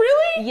 do we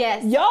really?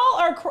 Yes. Y'all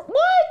are,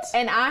 what?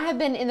 And I have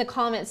been in the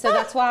comments, so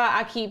that's why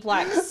I keep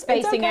like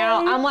spacing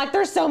out. I'm like,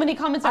 there's so many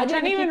comments. I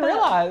didn't even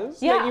realize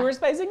that you were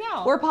spacing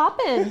out. We're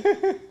popping.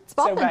 It's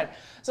popping. So good.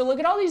 So look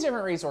at all these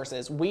different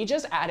resources. We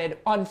just added,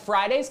 on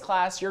Friday's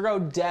class, you're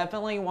going to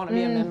definitely want to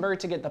be a member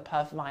to get the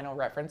Puff Vinyl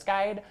Reference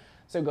Guide.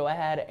 So go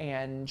ahead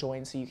and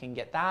join so you can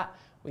get that.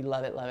 We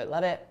love it, love it,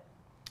 love it.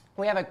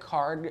 We have a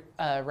card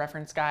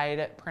reference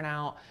guide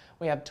printout.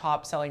 We have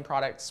top selling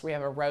products. We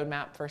have a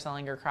roadmap for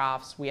selling your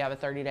crafts. We have a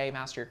 30-day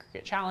Master Your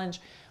Cricut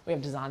Challenge. We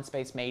have Design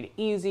Space Made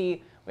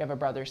Easy. We have a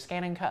Brothers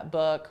Scan and Cut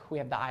book. We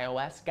have the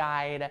iOS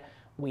guide.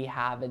 We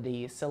have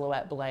the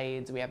Silhouette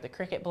blades. We have the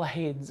Cricut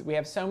blades. We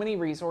have so many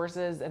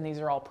resources, and these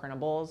are all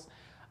printables.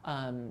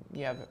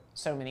 You have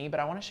so many,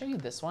 but I want to show you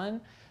this one.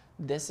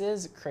 This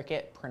is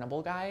Cricut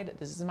printable guide.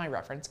 This is my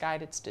reference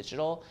guide. It's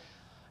digital.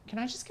 Can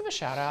I just give a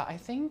shout out? I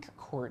think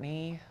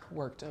Courtney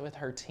worked with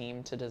her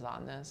team to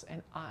design this,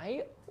 and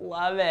I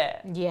love it.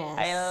 Yes.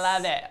 I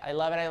love it. I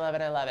love it. I love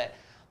it. I love it.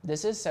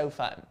 This is so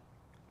fun.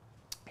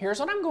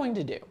 Here's what I'm going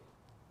to do.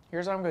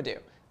 Here's what I'm going to do.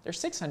 There's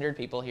 600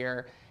 people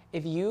here.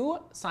 If you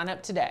sign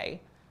up today,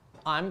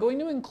 I'm going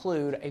to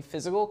include a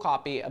physical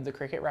copy of the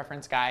Cricut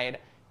reference guide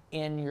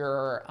in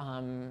your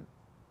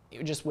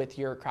just with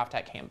your Craft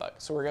Tech handbook.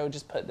 So we're going to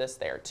just put this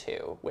there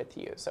too with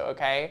you. So,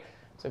 okay.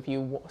 So if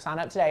you sign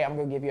up today, I'm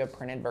going to give you a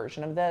printed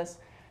version of this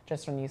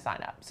just when you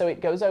sign up. So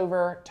it goes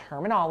over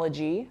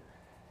terminology.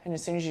 And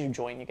as soon as you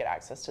join, you get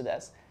access to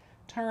this.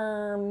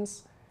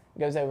 Terms,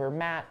 goes over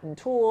mat and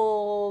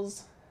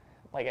tools,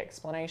 like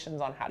explanations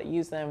on how to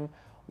use them,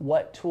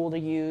 what tool to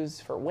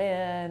use for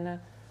when.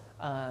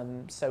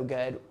 So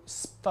good.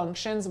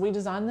 Functions, we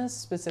designed this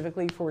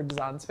specifically for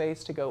Design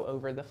Space to go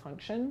over the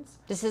functions.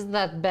 This is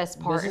the best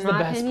part, in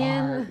my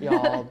opinion. This is the best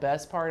part, y'all.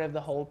 Best part of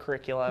the whole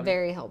curriculum.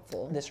 Very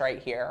helpful. This right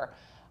here.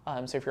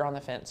 So if you're on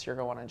the fence, you're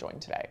going to want to join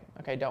today.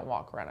 Okay, don't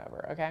walk, run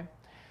over, okay?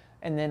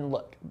 And then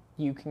look,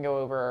 you can go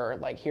over,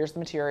 like, here's the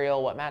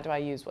material, what mat do I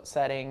use, what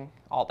setting,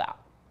 all that.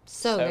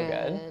 So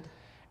good.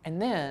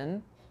 And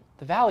then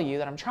the value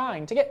that I'm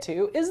trying to get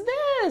to is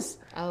this.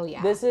 Oh,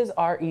 yeah. This is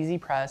our Easy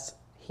Press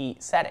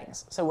heat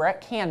settings. So we're at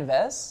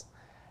canvas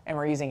and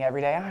we're using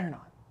everyday iron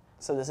on.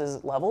 So this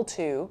is level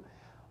 2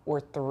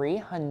 or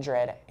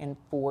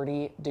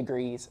 340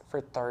 degrees for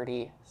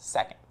 30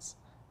 seconds,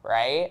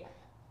 right?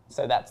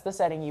 So that's the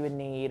setting you would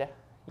need.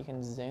 You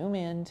can zoom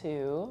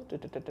into,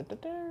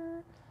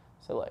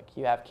 so look,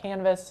 you have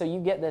canvas. So you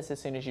get this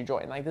as soon as you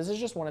join. Like this is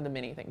just one of the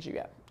many things you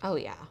get. Oh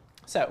yeah.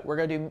 So we're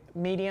gonna do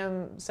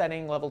medium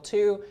setting level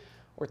 2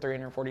 or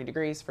 340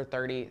 degrees for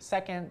 30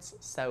 seconds.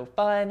 So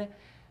fun.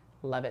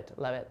 Love it,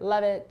 love it,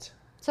 love it.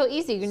 So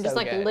easy. You can just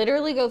like good.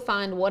 Literally go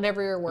find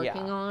whatever you're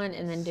working on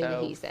and then do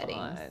the heat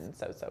fun.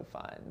 settings. So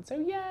fun. So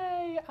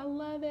yay, I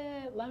love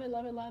it, love it,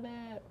 love it, love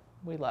it.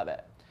 We love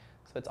it.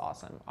 So it's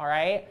awesome. All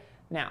right,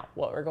 now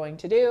what we're going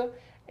to do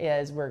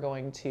is we're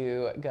going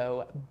to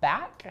go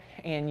back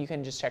and you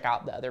can just check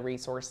out the other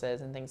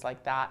resources and things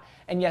like that.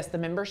 And yes, the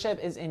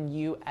membership is in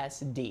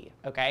USD,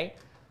 okay?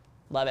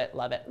 Love it,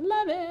 love it,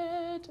 love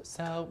it.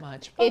 So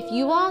much fun. If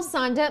you all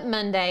signed up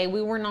Monday,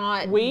 we were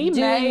not We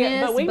doing may,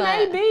 this, but we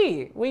may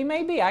be. We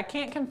may be. I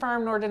can't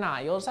confirm nor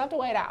deny. You'll just have to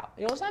wait out.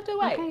 You'll just have to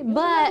wait. Okay,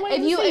 but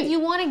if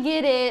you want to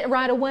get it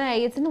right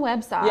away, it's in the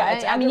website. Yeah,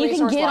 it's at the you can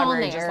resource get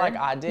library, on there. just like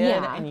I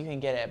did, and you can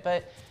get it.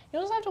 But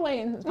you'll just have to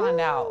wait and find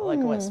out like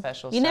what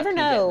special You stuff never you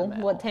get in know the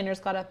mail. what Tanner's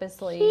got up his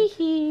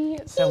sleeve.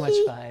 So much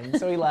fun.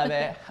 So we love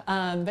it.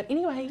 But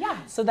anyway,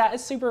 yeah, so that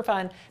is super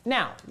fun.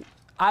 Now,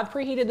 I've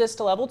preheated this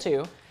to level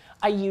 2.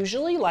 I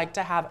usually like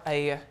to have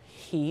a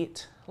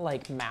heat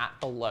like mat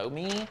below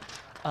me.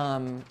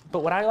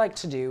 But what I like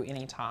to do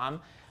anytime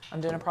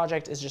I'm doing a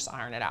project is just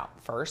iron it out.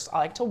 First, I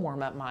like to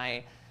warm up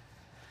my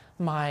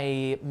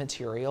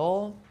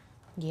material,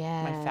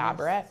 my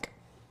fabric.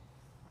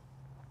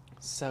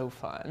 So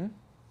fun.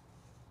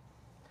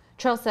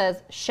 Trail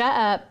says, shut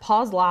up,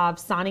 pause live,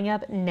 signing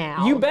up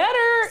now. You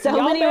better. So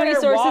y'all many better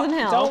resources walk, and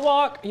help. Don't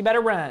walk, you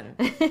better run.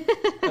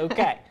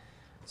 Okay.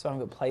 So I'm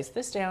gonna place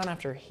this down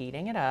after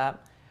heating it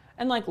up.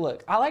 And like,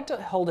 look, I like to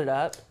hold it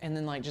up and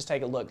then like just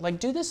take a look. Like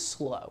do this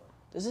slow.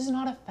 This is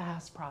not a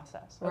fast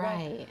process. Okay?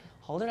 Right.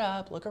 Hold it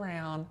up, look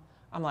around.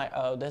 I'm like,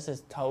 oh, this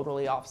is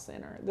totally off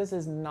center. This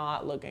is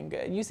not looking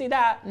good. You see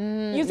that?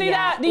 You see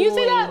that? Do you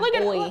see that? Look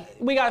at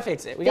it. We gotta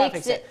fix it. We gotta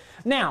fix it.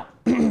 Now,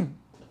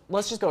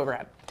 let's just go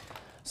overhead.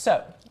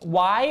 So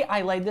why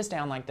I laid this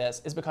down like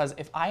this is because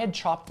if I had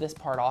chopped this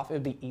part off, it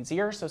would be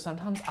easier. So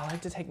sometimes I like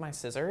to take my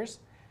scissors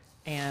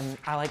and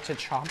I like to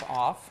chop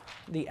off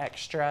the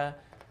extra,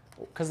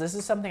 because this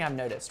is something I've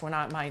noticed. When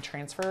my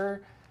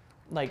transfer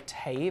like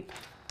tape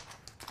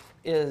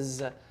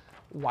is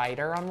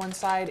wider on one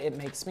side, it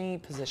makes me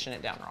position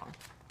it down wrong.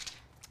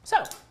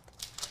 So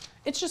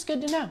it's just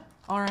good to know,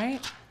 all right?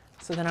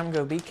 So then I'm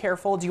gonna be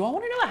careful. Do you all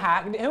wanna know a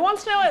hack? Who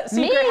wants to know a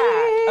secret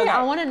hack? Okay.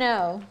 I wanna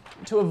know.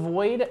 To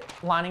avoid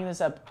lining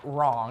this up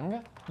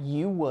wrong,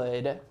 you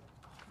would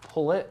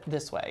pull it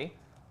this way,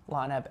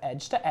 line up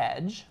edge to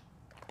edge,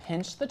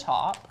 pinch the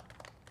top,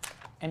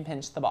 and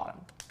pinch the bottom.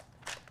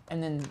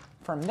 And then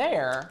from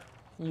there,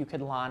 you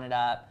could line it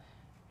up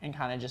and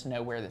kind of just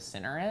know where the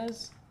center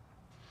is,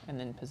 and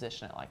then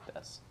position it like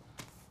this.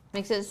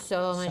 Makes it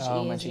so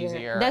much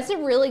easier. That's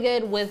really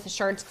good with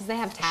shirts because they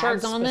have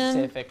tags on them.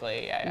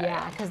 Specifically,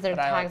 yeah, because their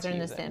tags are in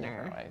the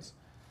center.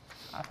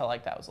 I felt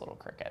like that was a little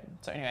crooked.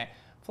 So anyway,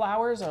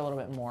 flowers are a little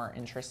bit more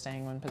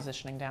interesting when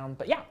positioning down.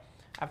 But yeah,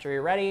 after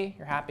you're ready,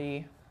 you're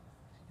happy,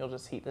 you'll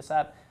just heat this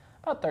up.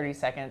 About 30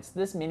 seconds.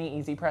 This mini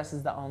Easy Press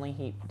is the only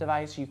heat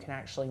device you can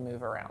actually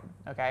move around,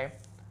 okay?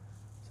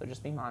 So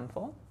just be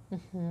mindful.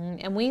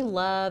 And we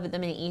love the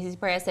mini Easy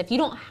Press. If you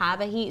don't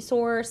have a heat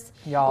source,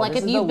 y'all, like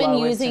this if is you've the been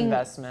lowest using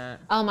investment.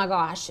 Oh my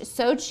gosh,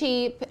 so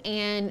cheap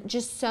and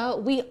just so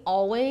we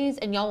always,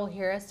 and y'all will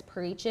hear us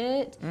preach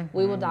it,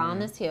 we will die on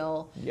this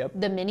hill. Yep.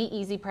 The mini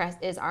Easy Press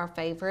is our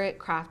favorite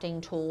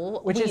crafting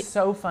tool. Which is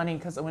so funny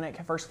because when it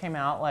first came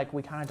out, like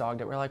we kind of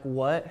dogged it. We're like,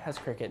 what has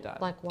Cricut done?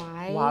 Like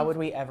why? Why would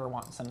we ever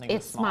want something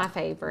this small? It's my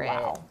favorite.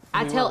 Wow.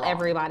 I tell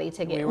everybody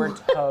to get We were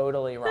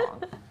totally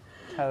wrong.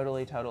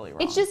 Totally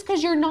wrong. It's just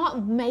because you're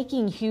not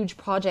making huge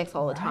projects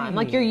all the time.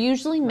 Like you're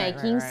usually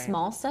making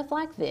small stuff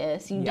like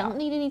this. You don't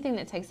need anything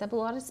that takes up a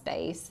lot of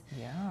space.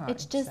 Yeah,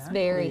 it's just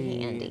very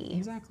handy.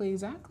 Exactly.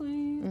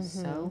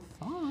 So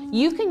fun.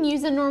 You can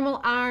use a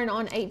normal iron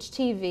on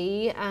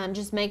HTV.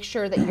 Just make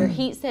sure that your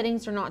heat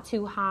settings are not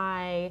too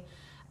high.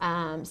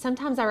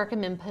 Sometimes I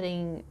recommend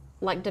putting,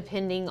 like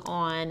depending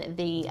on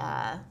the,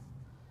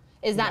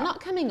 is that not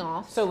coming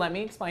off? So let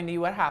me explain to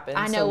you what happened.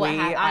 I know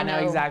I know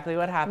exactly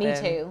what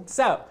happened. Me too.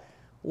 So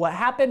what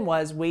happened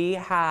was we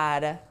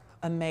had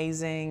an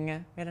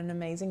amazing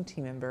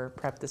team member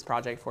prep this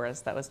project for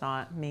us. That was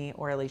not me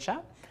or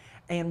Alicia.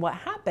 And what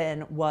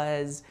happened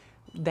was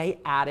they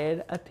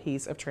added a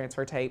piece of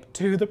transfer tape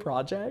to the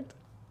project.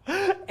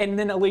 And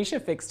then Alicia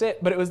fixed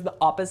it, but it was the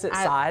opposite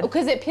side.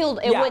 Because it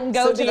peeled, it wouldn't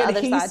go to the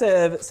other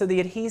side. So the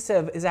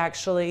adhesive is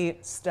actually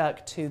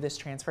stuck to this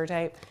transfer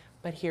tape.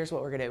 But here's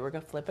what we're gonna do. We're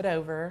gonna flip it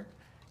over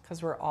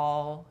because we're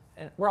all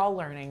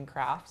learning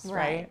crafts,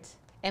 right?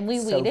 And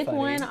we weeded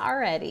one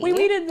already. We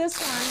weeded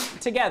this one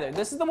together.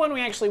 This is the one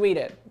we actually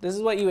weeded. This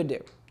is what you would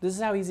do. This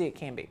is how easy it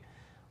can be.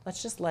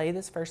 Let's just lay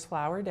this first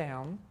flower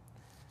down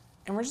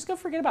and we're just gonna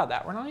forget about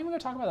that. We're not even gonna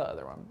talk about the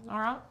other one, all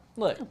right?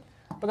 Look,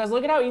 because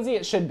look at how easy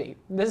it should be.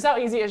 This is how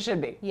easy it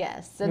should be.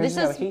 Yes, so this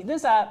is, heat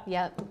this up.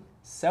 Yep.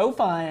 So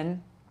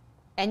fun.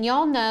 And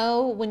y'all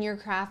know when you're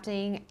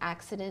crafting,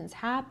 accidents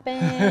happen.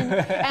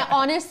 And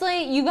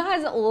honestly, you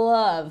guys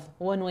love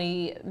when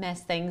we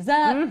mess things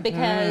up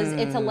because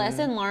it's a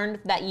lesson learned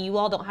that you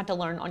all don't have to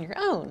learn on your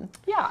own.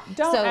 Yeah,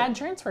 don't add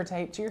transfer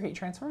tape to your heat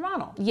transfer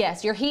vinyl.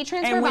 Yes, your heat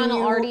transfer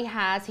vinyl already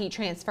has heat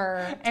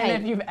transfer tape.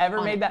 And if you've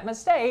ever made that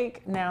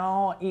mistake,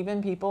 now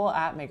even people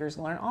at Makers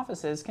Learn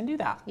offices can do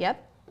that.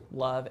 Yep.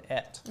 Love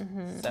it.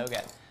 So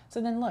good. So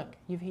then look,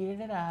 you've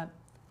heated it up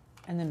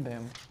and then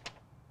boom.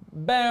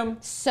 Boom.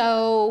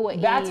 So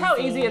that's how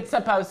easy it's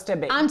supposed to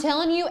be. I'm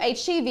telling you,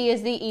 HTV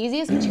is the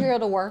easiest material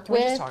to work with.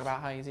 Can we just talk about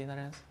how easy that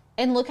is?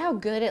 And look how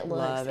good it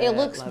looks. It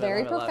looks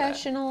very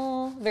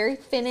professional, very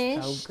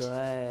finished. So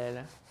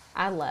good.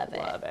 I love it.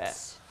 Love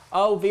it.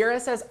 Oh, Vera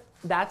says,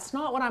 that's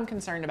not what I'm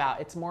concerned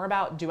about. It's more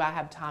about, do I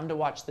have time to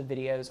watch the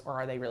videos or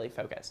are they really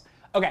focused?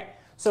 Okay,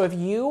 so if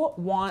you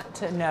want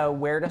to know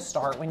where to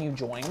start when you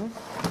join,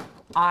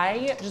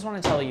 I just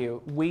want to tell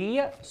you,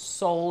 we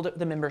sold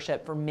the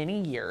membership for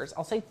many years,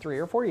 I'll say 3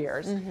 or 4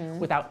 years,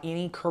 without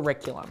any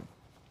curriculum.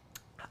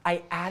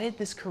 I added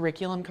this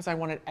curriculum because I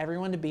wanted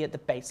everyone to be at the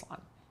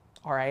baseline,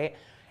 all right?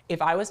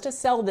 If I was to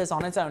sell this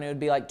on its own, it would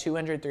be like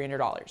 $200,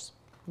 $300.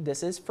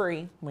 This is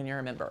free when you're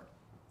a member,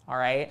 all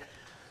right?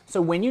 So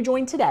when you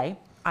join today,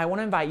 I want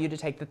to invite you to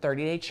take the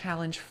 30-day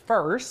challenge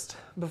first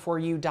before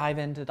you dive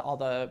into all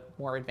the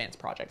more advanced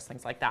projects,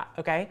 things like that,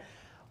 okay?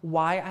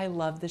 Why I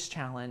love this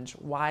challenge,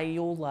 why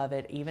you'll love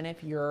it, even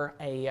if you're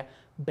a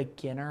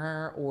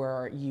beginner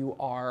or you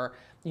are,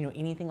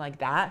 anything like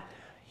that,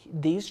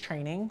 these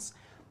trainings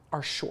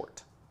are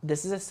short.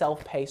 This is a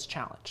self-paced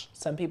challenge.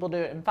 Some people do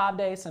it in 5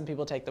 days, some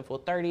people take the full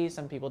 30,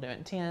 some people do it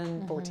in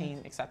 10,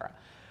 14, etc.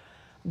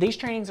 These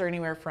trainings are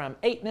anywhere from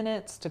 8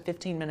 minutes to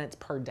 15 minutes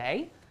per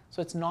day.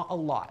 So it's not a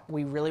lot.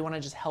 We really want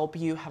to just help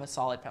you have a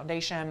solid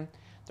foundation.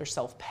 They're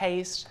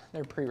self-paced,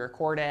 they're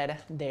pre-recorded,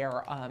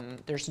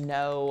 there's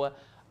no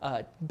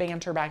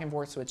banter back and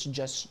forth, so it's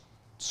just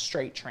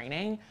straight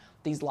training.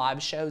 These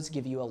live shows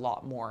give you a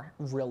lot more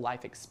real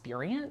life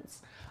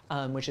experience,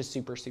 which is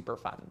super, super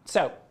fun.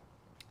 So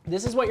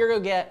this is what you're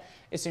gonna get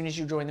as soon as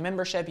you join the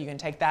membership. You can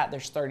take that,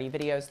 there's 30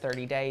 videos,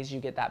 30 days,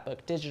 you get that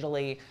book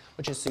digitally,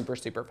 which is super,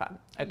 super fun,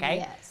 okay?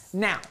 Yes.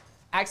 Now,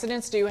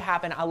 accidents do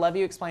happen. I love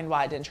you explained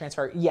why it didn't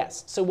transfer.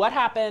 Yes, so what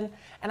happened,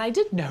 and I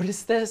did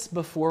notice this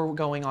before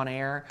going on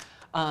air,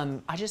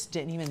 I just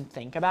didn't even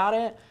think about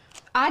it.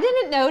 I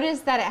didn't notice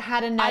that it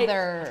had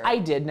another. I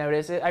did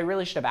notice it. I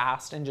really should have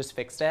asked and just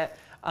fixed it.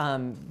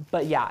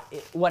 But yeah,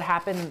 what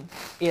happened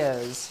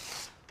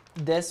is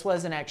this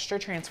was an extra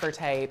transfer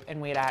tape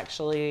and we had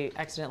actually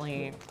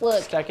accidentally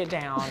stuck it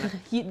down.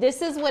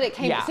 This is what it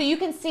came, so you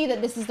can see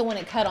that this is the one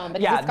it cut on.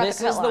 Because it's got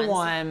this is the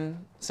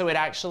one, so it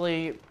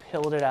actually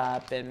peeled it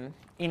up, and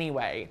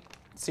anyway,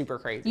 super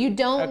crazy. You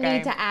don't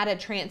need to add a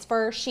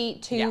transfer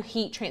sheet to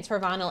heat transfer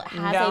vinyl. It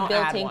has a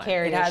built-in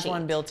carrier sheet. It has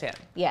one built in.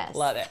 Yes.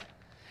 Love it.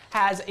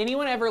 Has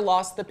anyone ever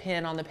lost the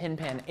pin on the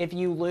pin? If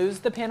you lose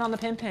the pin on the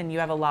pin, you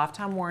have a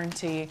lifetime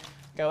warranty.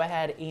 Go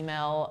ahead,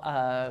 email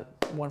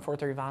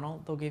 143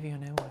 Vinyl. They'll give you a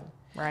new one,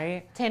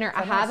 right? Tanner,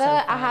 I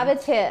have a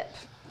tip.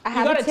 You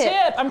got a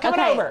tip? I'm coming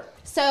over.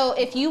 So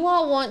if you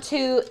all want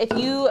to, if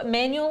you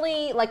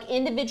manually, like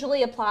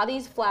individually apply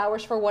these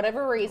flowers for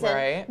whatever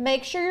reason,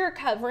 make sure you're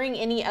covering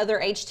any other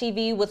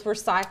HTV with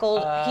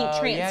recycled heat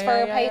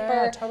transfer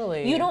paper. Yeah,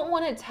 totally. You don't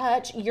want to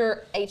touch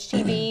your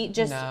HTV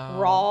just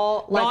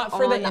raw, like not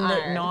for on the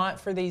iron. Not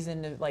for these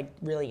like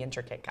really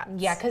intricate cuts.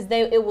 Yeah, because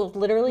it will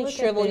literally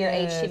shrivel your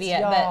HTV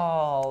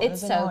up, but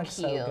it's so cute.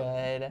 So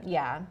good.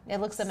 Yeah,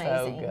 it looks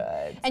amazing. So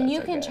good. And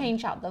you can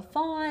change out the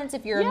fonts.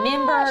 If you're a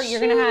member,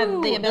 you're gonna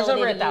have the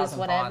ability to use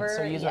whatever. Fonts,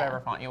 so use whatever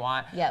font you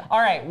want. Yep. All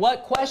right,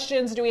 what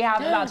questions do we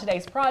have about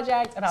today's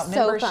project, about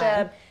membership?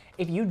 Fun.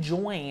 If you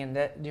joined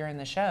during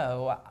the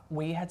show,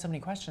 we had so many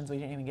questions, we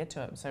didn't even get to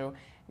them. So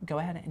go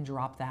ahead and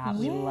drop that.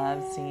 We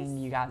love seeing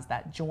you guys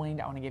that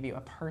joined. I want to give you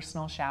a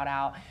personal shout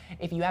out.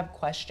 If you have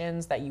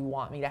questions that you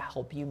want me to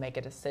help you make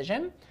a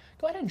decision,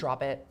 go ahead and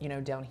drop it,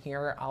 down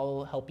here.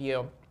 I'll help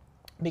you.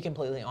 Be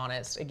completely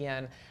honest.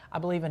 Again, I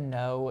believe a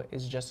no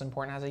is just as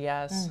important as a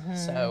yes.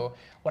 So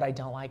what I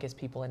don't like is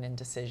people in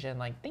indecision,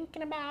 like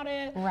thinking about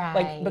it. Right.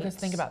 Like, because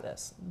think about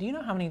this. Do you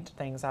know how many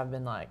things I've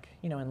been like,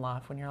 in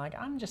life when you're like,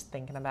 I'm just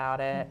thinking about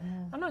it.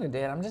 I'm not gonna do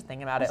it. I'm just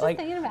thinking about it. Like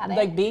thinking about it.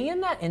 Like being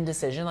in that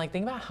indecision, like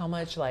think about how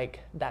much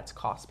that's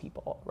cost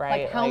people,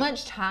 right? Like how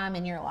much time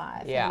in your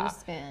life have you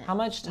spent? How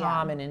much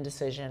time and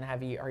indecision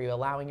are you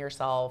allowing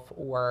yourself,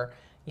 or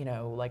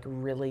like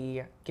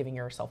really giving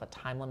yourself a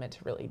time limit to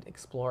really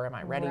explore, am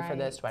I ready for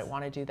this? Do I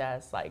want to do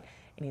this? Like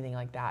anything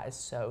like that is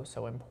so,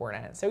 so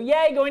important. So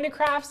yay, going to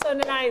Craft Zone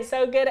tonight.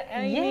 So good,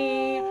 Amy.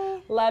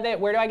 Yay. Love it.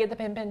 Where do I get the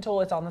pin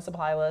tool? It's on the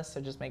supply list, so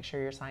just make sure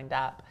you're signed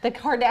up. The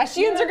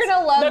Kardashians are going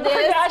to love this.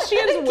 The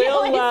Kardashians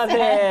will love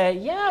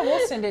it. Yeah,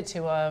 we'll send it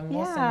to them.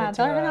 We'll send it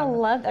to they're going to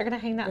love, they're going to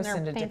hang that in their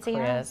fancy fancy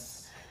house.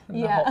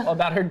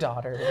 About her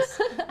daughters.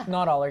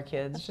 Not all her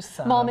kids, just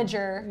some.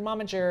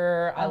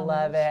 Momager. I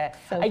love it.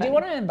 So I do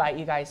want to invite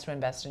you guys to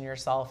invest in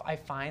yourself. I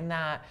find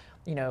that,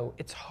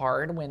 it's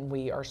hard when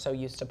we are so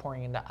used to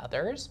pouring into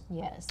others.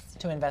 Yes.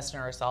 To invest in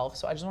ourselves.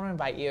 So I just want to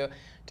invite you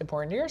to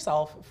pour into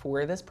yourself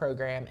for this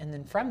program. And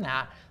then from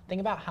that, think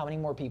about how many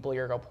more people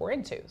you're going to pour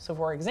into. So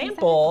for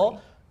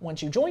example,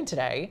 once you join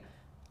today,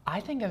 I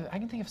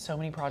can think of so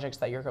many projects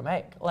that you're gonna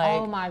make. Like,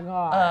 oh my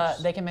gosh.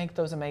 They can make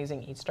those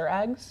amazing Easter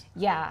eggs.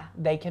 Yeah.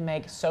 They can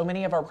make so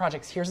many of our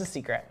projects. Here's the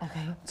secret.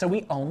 Okay. So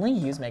we only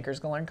use Makers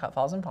Gonna Learn cut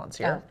files and fonts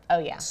here. Oh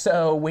yeah.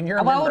 So when you're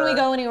a member, member, why would we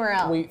go anywhere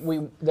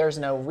else? There's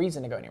no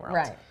reason to go anywhere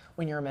else. Right.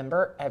 When you're a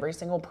member, every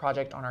single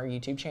project on our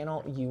YouTube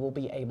channel, you will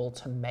be able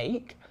to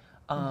make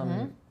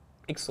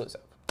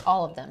exclusive.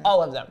 All of them.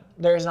 All of them.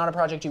 There's not a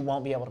project you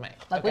won't be able to make.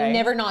 Like we've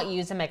never not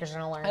used a Makers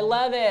Gonna Learn. I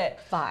love it.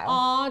 File.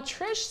 Aw,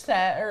 Trish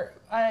said,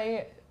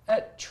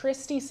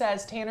 Tristy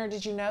says, Tanner,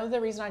 did you know the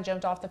reason I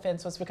jumped off the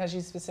fence was because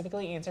you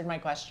specifically answered my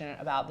question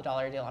about the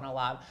 $1 deal on a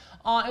lab?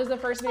 It was the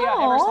first video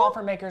I ever saw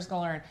for Makers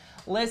Gonna Learn.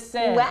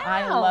 Listen,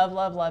 I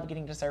love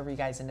getting to serve you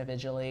guys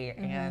individually.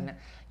 And,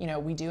 you know,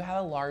 we do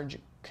have a large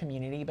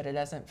community, but it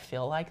doesn't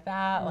feel like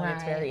that. Like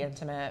it's very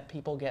intimate.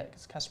 People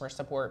get customer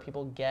support.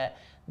 People get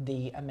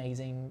the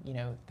amazing, you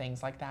know,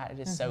 things like that. It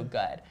is so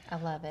good. I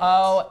love it.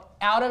 Oh,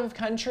 out of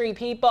country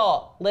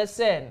people,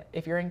 listen,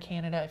 if you're in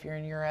Canada, if you're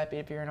in Europe,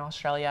 if you're in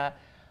Australia,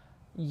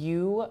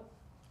 you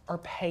are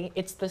paying,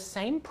 it's the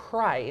same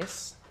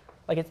price.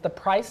 Like it's the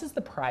price is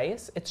the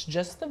price. It's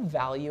just the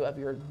value of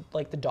your,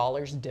 like the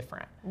dollar's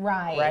different.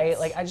 Right?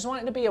 Like I just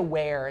want it to be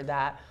aware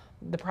that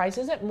the price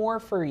isn't more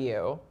for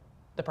you.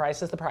 The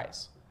price is the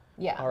price.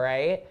 Yeah. All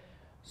right.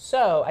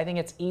 So I think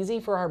it's easy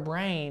for our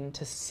brain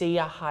to see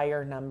a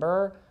higher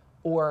number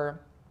or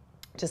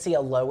to see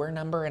a lower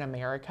number in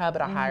America,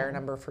 but a higher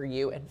number for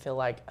you and feel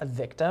like a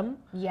victim.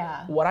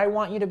 Yeah. What I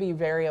want you to be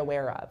very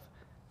aware of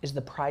is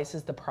the price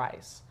is the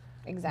price.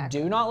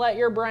 Exactly. Do not let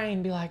your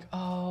brain be like,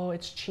 oh,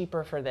 it's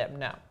cheaper for them.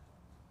 No,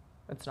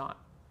 it's not.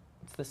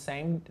 It's the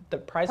same. The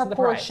price is the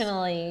price.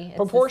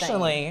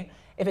 Proportionally,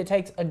 if it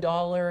takes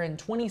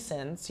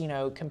 $1.20, you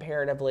know,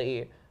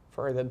 comparatively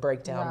for the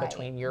breakdown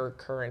between your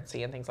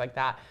currency and things like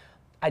that,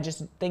 I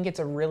just think it's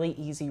a really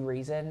easy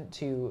reason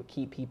to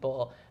keep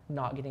people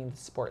not getting the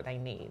support they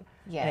need.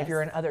 Yes. And if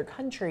you're in other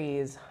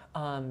countries,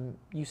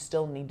 you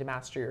still need to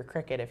master your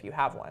Cricut if you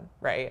have one,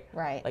 right?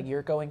 Right. Like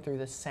you're going through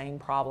the same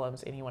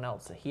problems anyone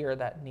else here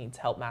that needs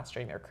help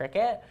mastering their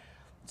Cricut.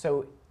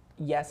 So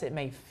yes, it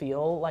may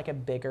feel like a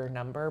bigger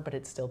number, but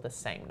it's still the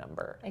same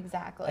number.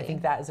 Exactly. I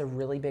think that is a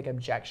really big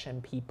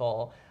objection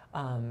people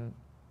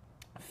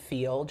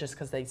feel just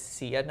because they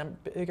see a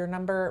bigger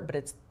number, but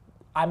it's,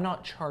 I'm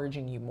not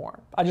charging you more.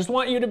 I just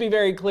want you to be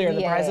very clear.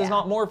 The price is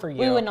not more for you.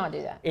 We would not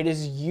do that. It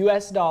is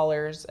US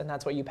dollars and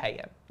that's what you pay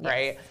in,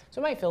 right?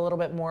 So it might feel a little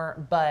bit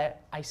more,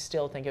 but I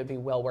still think it would be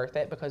well worth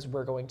it because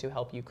we're going to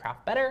help you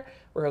craft better.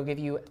 We're going to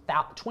give you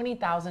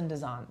 20,000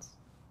 designs.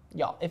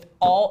 Y'all, if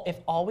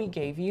all we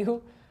gave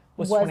you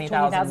was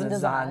 20,000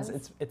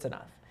 designs, it's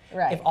enough.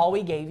 Right. If all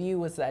we gave you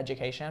was the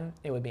education,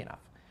 it would be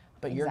enough.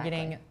 But you're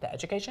getting the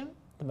education,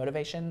 the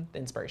motivation, the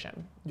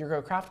inspiration. You're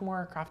going to craft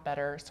more, craft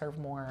better, serve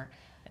more.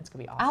 It's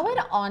gonna be awesome. I would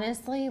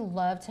honestly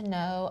love to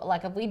know,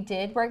 like if we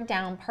did break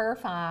down per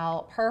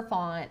file, per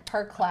font,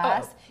 per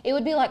class, it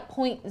would be like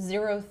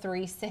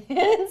 0.03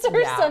 cents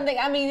or something.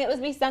 I mean, it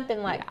would be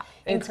something like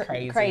it's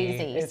crazy.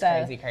 It's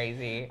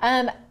crazy.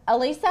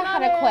 Elisa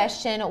had a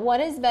question. What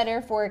is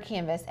better for a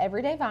canvas,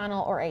 everyday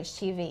vinyl or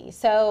HTV?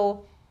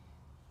 So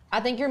I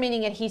think you're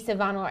meaning adhesive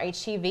vinyl or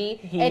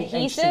HTV.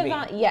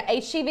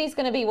 HTV is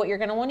going to be what you're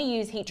going to want to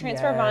use. Heat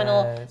transfer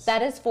vinyl.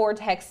 That is for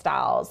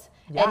textiles.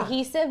 Yeah.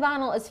 Adhesive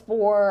vinyl is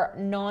for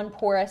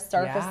non-porous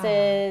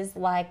surfaces,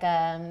 like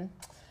a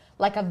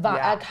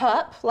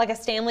cup, like a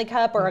Stanley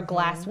cup or a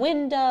glass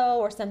window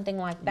or something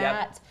like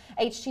that.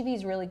 HTV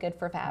is really good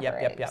for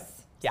fabrics.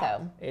 Yeah,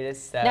 so. It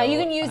is so. Now you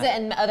can use it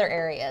in other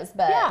areas,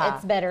 but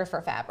it's better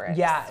for fabrics.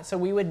 Yeah, so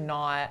we would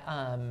not.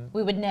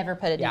 We would never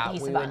put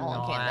adhesive vinyl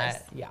on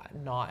canvas. Yeah,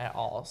 not at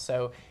all.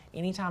 So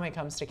anytime it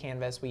comes to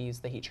canvas, we use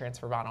the heat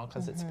transfer vinyl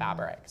because it's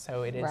fabric.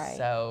 So it is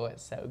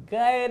so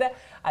good.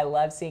 I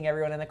love seeing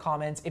everyone in the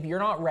comments. If you're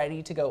not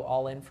ready to go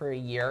all in for a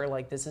year,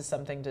 like this is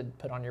something to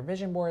put on your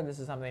vision board. This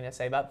is something to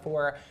save up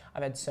for.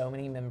 I've had so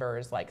many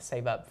members like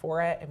save up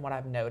for it. And what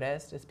I've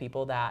noticed is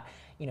people that,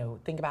 you know,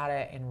 think about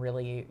it and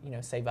really, you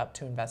know, save up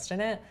to invest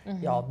in it,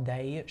 y'all,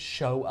 they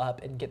show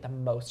up and get the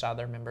most out of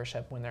their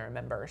membership when they're a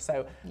member.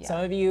 So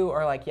some of you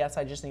are like, yes,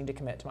 I just need to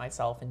commit to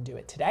myself and do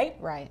it today.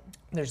 Right.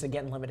 There's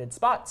again limited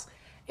spots.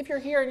 If you're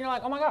here and you're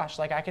like, oh my gosh,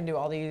 like I can do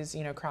all these,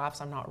 you know,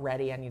 crafts, I'm not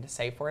ready, I need to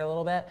save for it a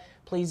little bit,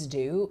 please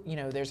do. You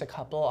know, there's a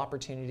couple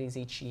opportunities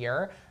each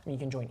year. I mean, you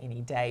can join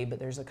any day, but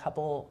there's a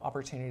couple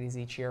opportunities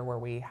each year where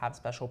we have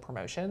special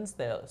promotions.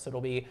 So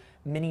it'll be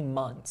many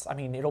months. I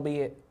mean, it'll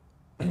be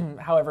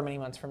however many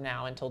months from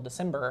now until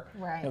December,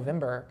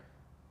 November,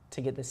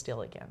 to get this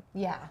deal again.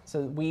 Yeah.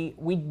 So we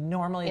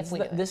normally,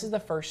 this is the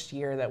first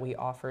year that we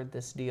offered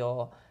this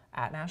deal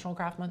at National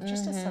Craft Month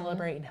just to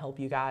celebrate and help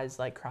you guys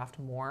like craft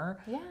more.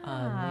 Yeah.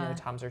 You know,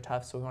 times are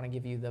tough, so we want to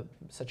give you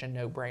such a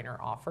no-brainer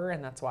offer,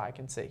 and that's why I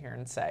can sit here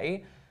and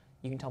say,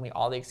 you can tell me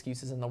all the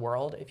excuses in the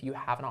world. If you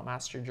have not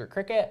mastered your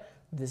Cricut,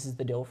 this is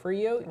the deal for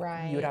you.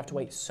 Right. You would have to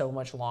wait so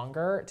much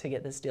longer to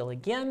get this deal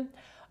again.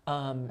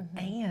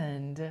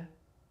 And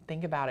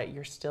think about it,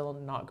 you're still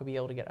not going to be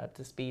able to get up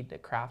to speed to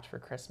craft for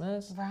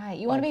Christmas. Right.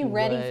 You want to be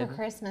ready for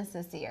Christmas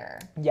this year.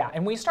 Yeah,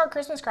 and we start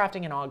Christmas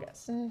crafting in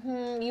August.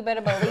 You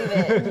better believe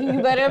it.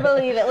 You better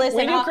believe it. Listen,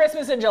 we do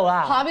Christmas in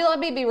July. Hobby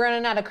Lobby be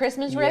running out of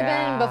Christmas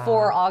ribbon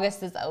before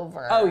August is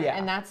over. Oh, yeah.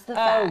 And that's the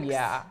facts. Oh,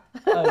 yeah.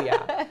 Oh,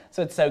 yeah.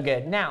 So it's so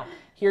good. Now,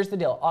 here's the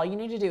deal. All you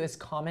need to do is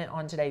comment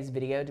on today's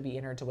video to be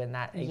entered to win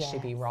that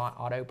HTV Raw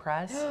Auto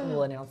Press.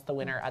 We'll announce the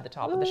winner at the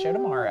top of the show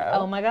tomorrow.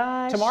 Oh my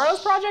gosh.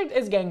 Tomorrow's project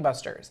is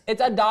gangbusters.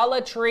 It's a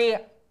Dollar Tree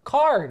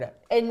card.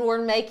 And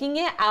we're making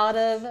it out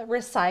of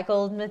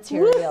recycled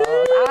materials.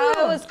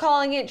 I was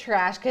calling it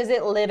trash because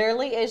it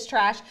literally is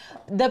trash.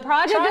 The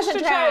project isn't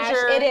trash.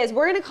 Treasure. It is.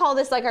 We're going to call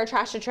this like our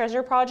trash to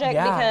treasure project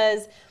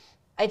because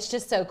it's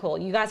just so cool.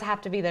 You guys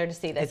have to be there to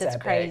see this. It's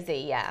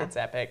crazy. Yeah. It's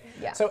epic.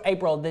 Yeah. So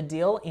April, the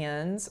deal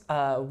ends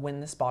when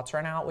the spots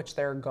run out, which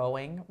they're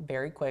going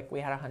very quick. We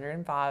had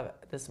 105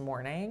 this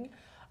morning.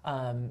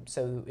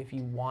 So if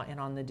you want in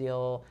on the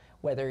deal,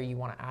 whether you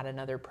want to add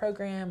another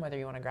program, whether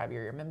you want to grab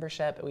your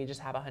membership, we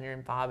just have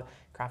 105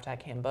 Craft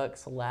Hack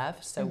handbooks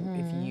left. So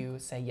if you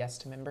say yes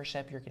to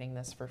membership, you're getting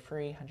this for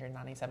free,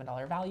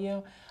 $197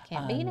 value.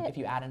 Can't beat it. If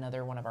you add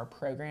another one of our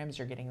programs,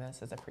 you're getting this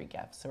as a free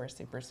gift. So we're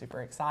super,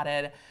 super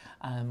excited.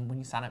 When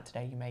you sign up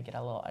today, you may get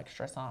a little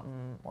extra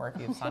something, or if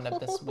you've signed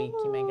up this week,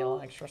 you may get a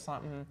little extra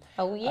something.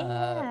 Oh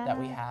yeah. That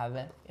we have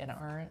in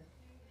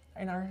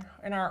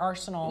our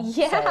arsenal.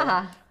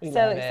 Yeah.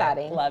 So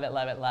exciting. Love it,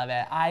 love it, love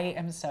it. I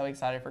am so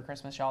excited for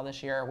Christmas, y'all,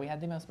 this year. We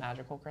had the most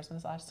magical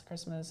Christmas last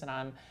Christmas,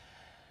 and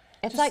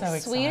it's like so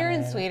sweeter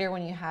and sweeter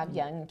when you have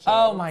young kids.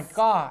 Oh my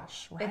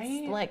gosh, right?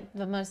 It's like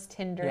the most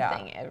tender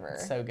thing ever.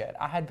 So good.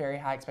 I had very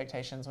high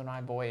expectations when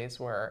my boys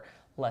were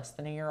less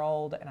than a year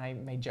old, and I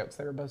made jokes.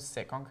 They were both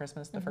sick on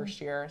Christmas the first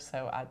year,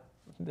 so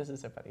this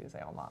is so funny to say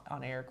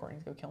on air.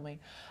 Courtney's gonna kill me.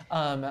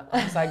 I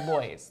was like,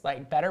 boys,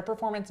 like better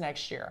performance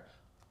next year.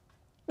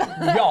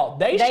 Y'all,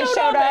 they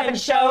showed up and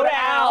showed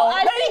out.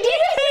 They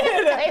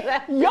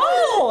did.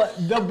 Y'all,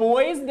 the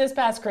boys this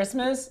past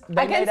Christmas,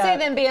 I can see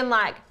them being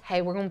like,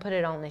 hey, we're going to put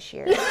it on this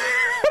year.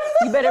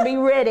 You better be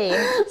ready.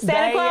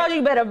 Santa Claus,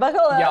 you better buckle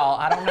up. Y'all,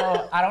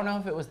 I don't know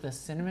if it was the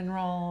cinnamon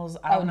rolls.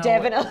 I don't know.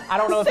 Definitely. I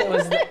don't know if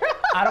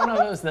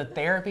it was the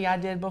therapy I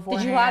did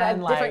beforehand. Did you light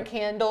a different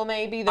candle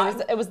maybe?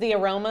 It was the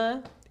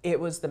aroma. It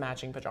was the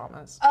matching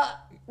pajamas.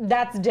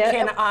 That's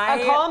definitely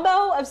a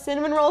combo of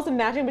cinnamon rolls and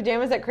matching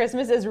pajamas at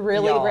Christmas is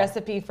really a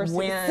recipe for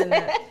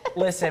success.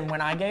 Listen,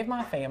 when I gave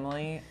my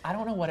family, I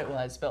don't know what it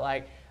was, but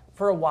like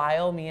for a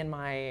while, me and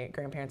my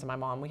grandparents and my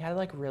mom, we had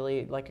like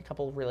a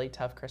couple of really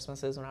tough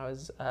Christmases when I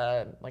was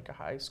like a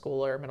high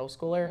schooler, middle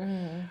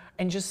schooler,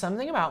 and just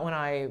something about when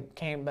I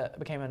became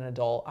an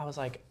adult, I was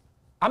like,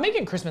 I'm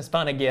making Christmas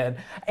fun again.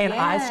 And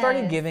I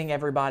started giving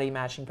everybody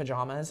matching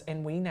pajamas,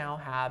 and we now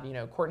have,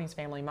 Courtney's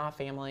family, my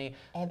family,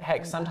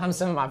 heck, sometimes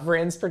some of my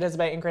friends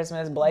participate in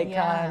Christmas, Blake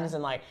comes,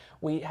 and like,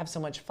 we have so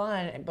much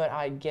fun, but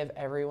I give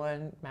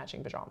everyone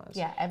matching pajamas.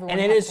 Yeah, everyone.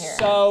 And it is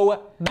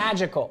so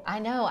magical. I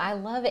know, I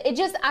love it.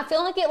 I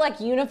feel like it like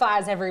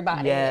unifies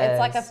everybody. It's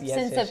like a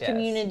sense of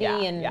community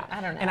and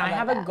I don't know. And I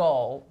have a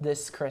goal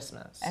this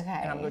Christmas. Okay.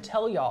 And I'm gonna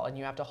tell y'all, and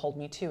you have to hold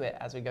me to it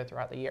as we go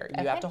throughout the year.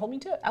 You have to hold me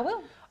to it. I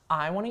will.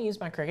 I want to use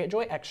my Cricut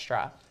Joy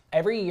Extra.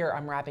 Every year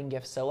I'm wrapping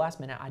gifts so last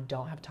minute, I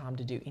don't have time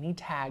to do any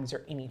tags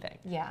or anything.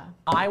 Yeah.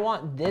 I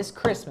want this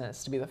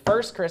Christmas to be the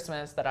first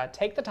Christmas that I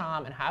take the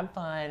time and have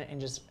fun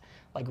and just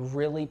like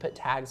really put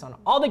tags on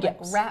all the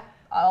gifts. Wrap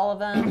all of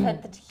them,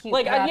 put the cute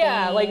like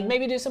like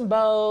maybe do some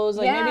bows,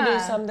 like maybe do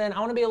something. I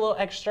want to be a little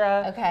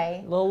extra.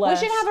 Okay. A little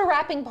less. We should have a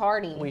wrapping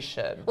party. We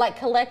should. Like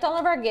collect all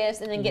of our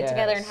gifts and then get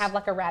together and have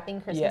like a wrapping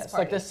Christmas party.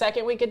 Like the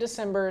second week of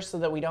December so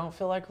that we don't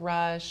feel like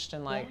rushed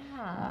and like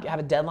have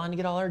a deadline to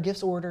get all our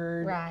gifts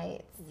ordered.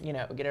 Right.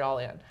 Get it all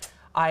in.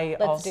 I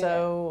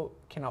also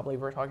cannot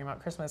believe we're talking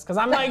about Christmas because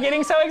I'm like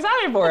getting so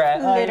excited for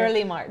it.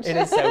 Literally March. It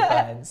is so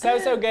fun.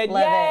 So good.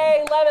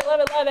 Yay! Love it,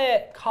 love it, love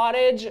it.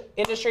 Cottage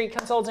Industry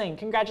Consulting.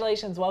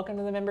 Congratulations. Welcome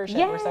to the membership.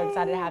 Yay. We're so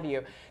excited to have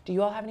you. Do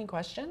you all have any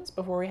questions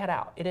before we head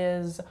out? It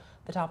is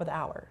the top of the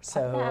hour.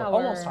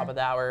 Almost top of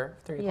the hour,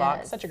 3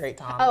 o'clock. Such a great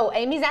time. Oh,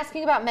 Amy's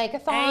asking about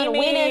Make-a-thon.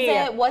 When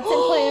is it? What's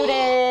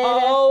included?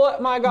 Oh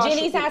my gosh.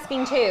 Jenny's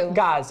asking too.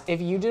 Guys,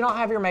 if you do not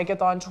have your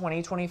Make-a-thon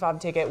 2025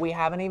 ticket, we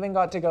haven't even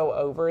got to go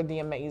over the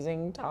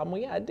amazing time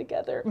we had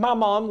together. My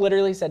mom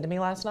literally said to me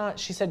last night,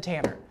 she said,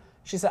 Tanner,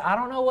 she said, I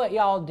don't know what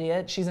y'all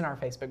did. She's in our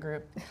Facebook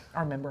group,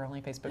 our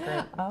member-only Facebook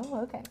group.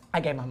 Oh, okay.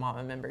 I gave my mom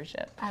a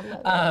membership. I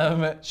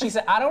love it. She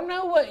said, I don't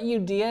know what you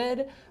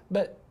did,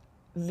 but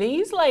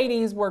these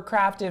ladies were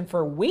crafting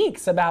for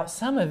weeks about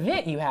some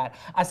event you had.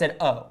 I said,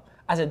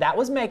 that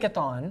was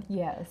Make-a-thon.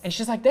 Yes. And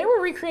she's like, they were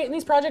recreating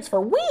these projects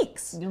for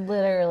weeks.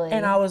 Literally.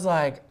 And I was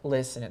like,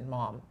 listen,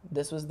 Mom,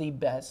 this was the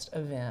best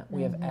event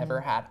we have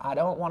ever had.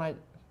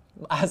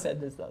 I said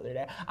this the other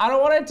day. I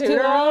don't want to toot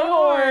our own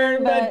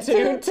horn, but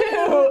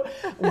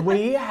toot.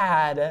 We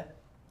had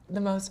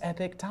the most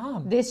epic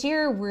time. This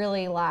year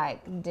really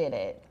did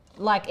it.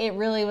 Like it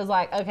really was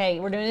like, okay,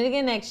 we're doing it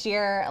again next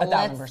year.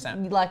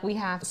 1,000%. Like we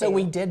have to. So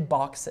we did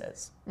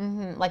boxes.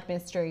 Like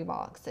mystery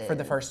boxes. For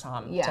the first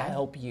time to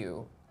help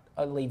you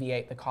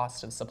alleviate the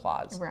cost of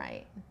supplies.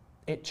 Right.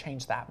 It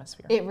changed the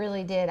atmosphere. It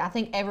really did. I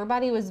think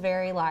everybody was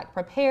very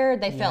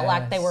prepared. They felt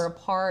like they were a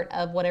part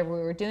of whatever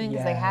we were doing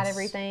because they had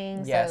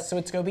everything. Yes. So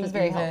it's going to be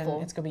very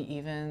helpful. It's going to be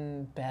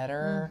even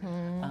better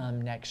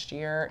next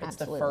year. Absolutely. It's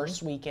the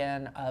first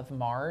weekend of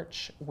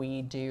March.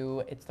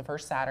 It's the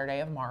first Saturday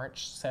of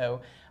March.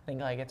 So I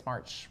think it's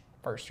March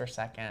 1st or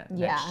 2nd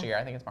next year.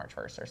 I think it's March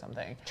 1st or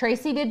something.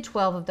 Tracy did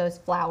 12 of those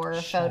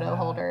flower photo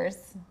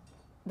holders.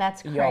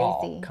 That's crazy.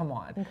 Y'all, come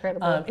on.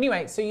 Incredible.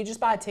 Anyway, so you just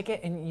buy a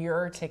ticket, and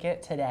your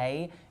ticket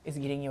today is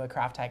getting you a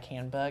Craft Hack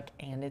handbook,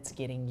 and it's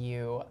getting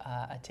you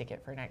a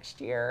ticket for next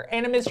year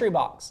and a mystery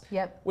box.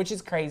 Yep. Which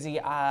is crazy.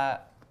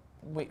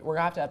 We're gonna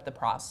have to up the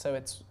price, so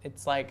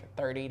it's like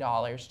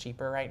 $30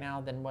 cheaper right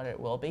now than what it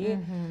will be.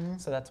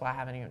 So that's why I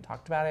haven't even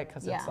talked about it,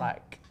 because it's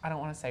like, I don't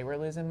want to say we're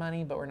losing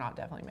money, but we're not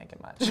definitely making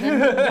much.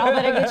 Y'all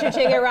better get your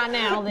ticket right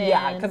now then.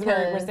 Yeah, because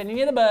we're sending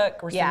you the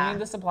book, we're sending you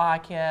the supply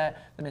kit,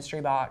 the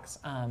mystery box.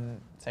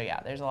 So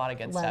yeah, there's a lot of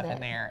good stuff in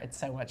there. It's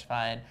so much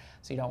fun.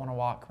 So you don't want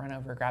to run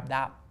over, grab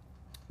that.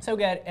 So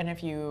good. And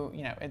if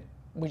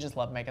we just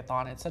love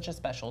Make-a-thon. It's such a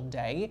special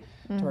day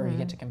to where you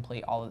get to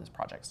complete all of these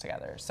projects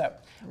together. So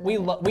we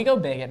go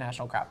big at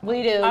National Craft Month.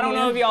 We do. I don't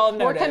know if y'all have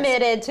noticed. We're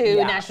committed to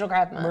National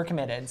Craft Month. We're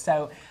committed.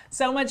 So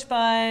much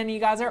fun. You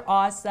guys are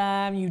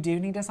awesome. You do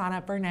need to sign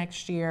up for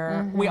next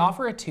year. We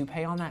offer a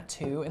 2-pay on that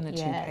too, and the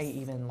 2-pay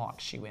even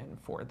locks you in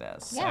for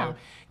this. Yeah. So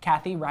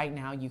Kathy, right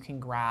now you can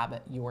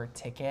grab your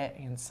ticket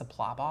and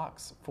supply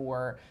box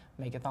for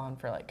Make-a-thon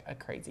for like a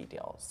crazy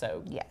deal.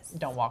 So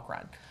don't walk,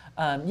 run.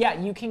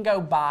 Yeah, you can go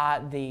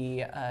buy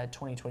the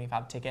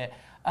 2025 ticket.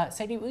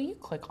 Sadie, will you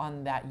click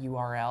on that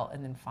URL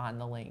and then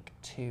find the link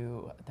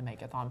to the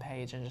Make-a-thon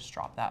page and just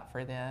drop that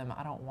for them?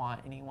 I don't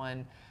want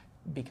anyone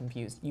be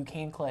confused. You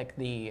can click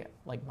the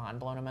like mind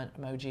blown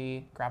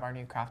emoji, grab our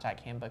new Craft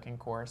Hack handbook and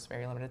course,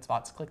 very limited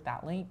spots. Click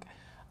that link.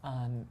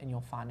 And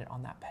you'll find it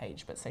on that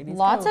page. But Sadie's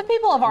lots of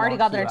people have already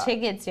got their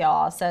tickets,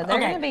 y'all, so they're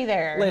gonna be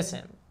there.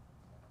 Listen,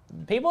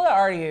 people that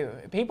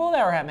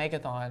were at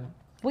Make-a-thon.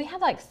 We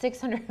had like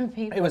 600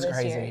 people. It was this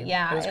crazy. Year.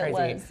 Yeah, it was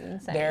crazy. It was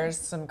insane. There's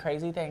some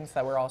crazy things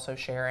that we're also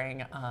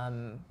sharing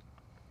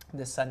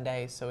this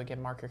Sunday. So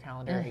again, mark your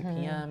calendar, 8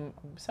 p.m.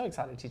 I'm so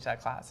excited to teach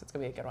that class. It's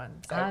gonna be a good one.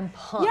 So, I'm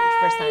pumped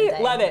for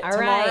Sunday. Love it. All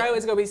Tomorrow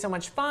is gonna be so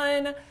much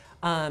fun.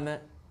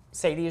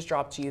 Sadie has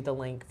dropped you the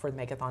link for the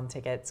Make-a-thon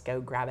tickets. Go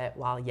grab it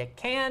while you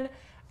can.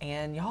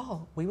 And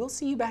y'all, we will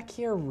see you back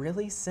here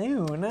really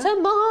soon.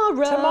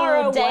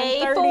 Tomorrow,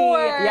 day 1:30. 4.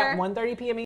 Yeah, 1:30 p.m.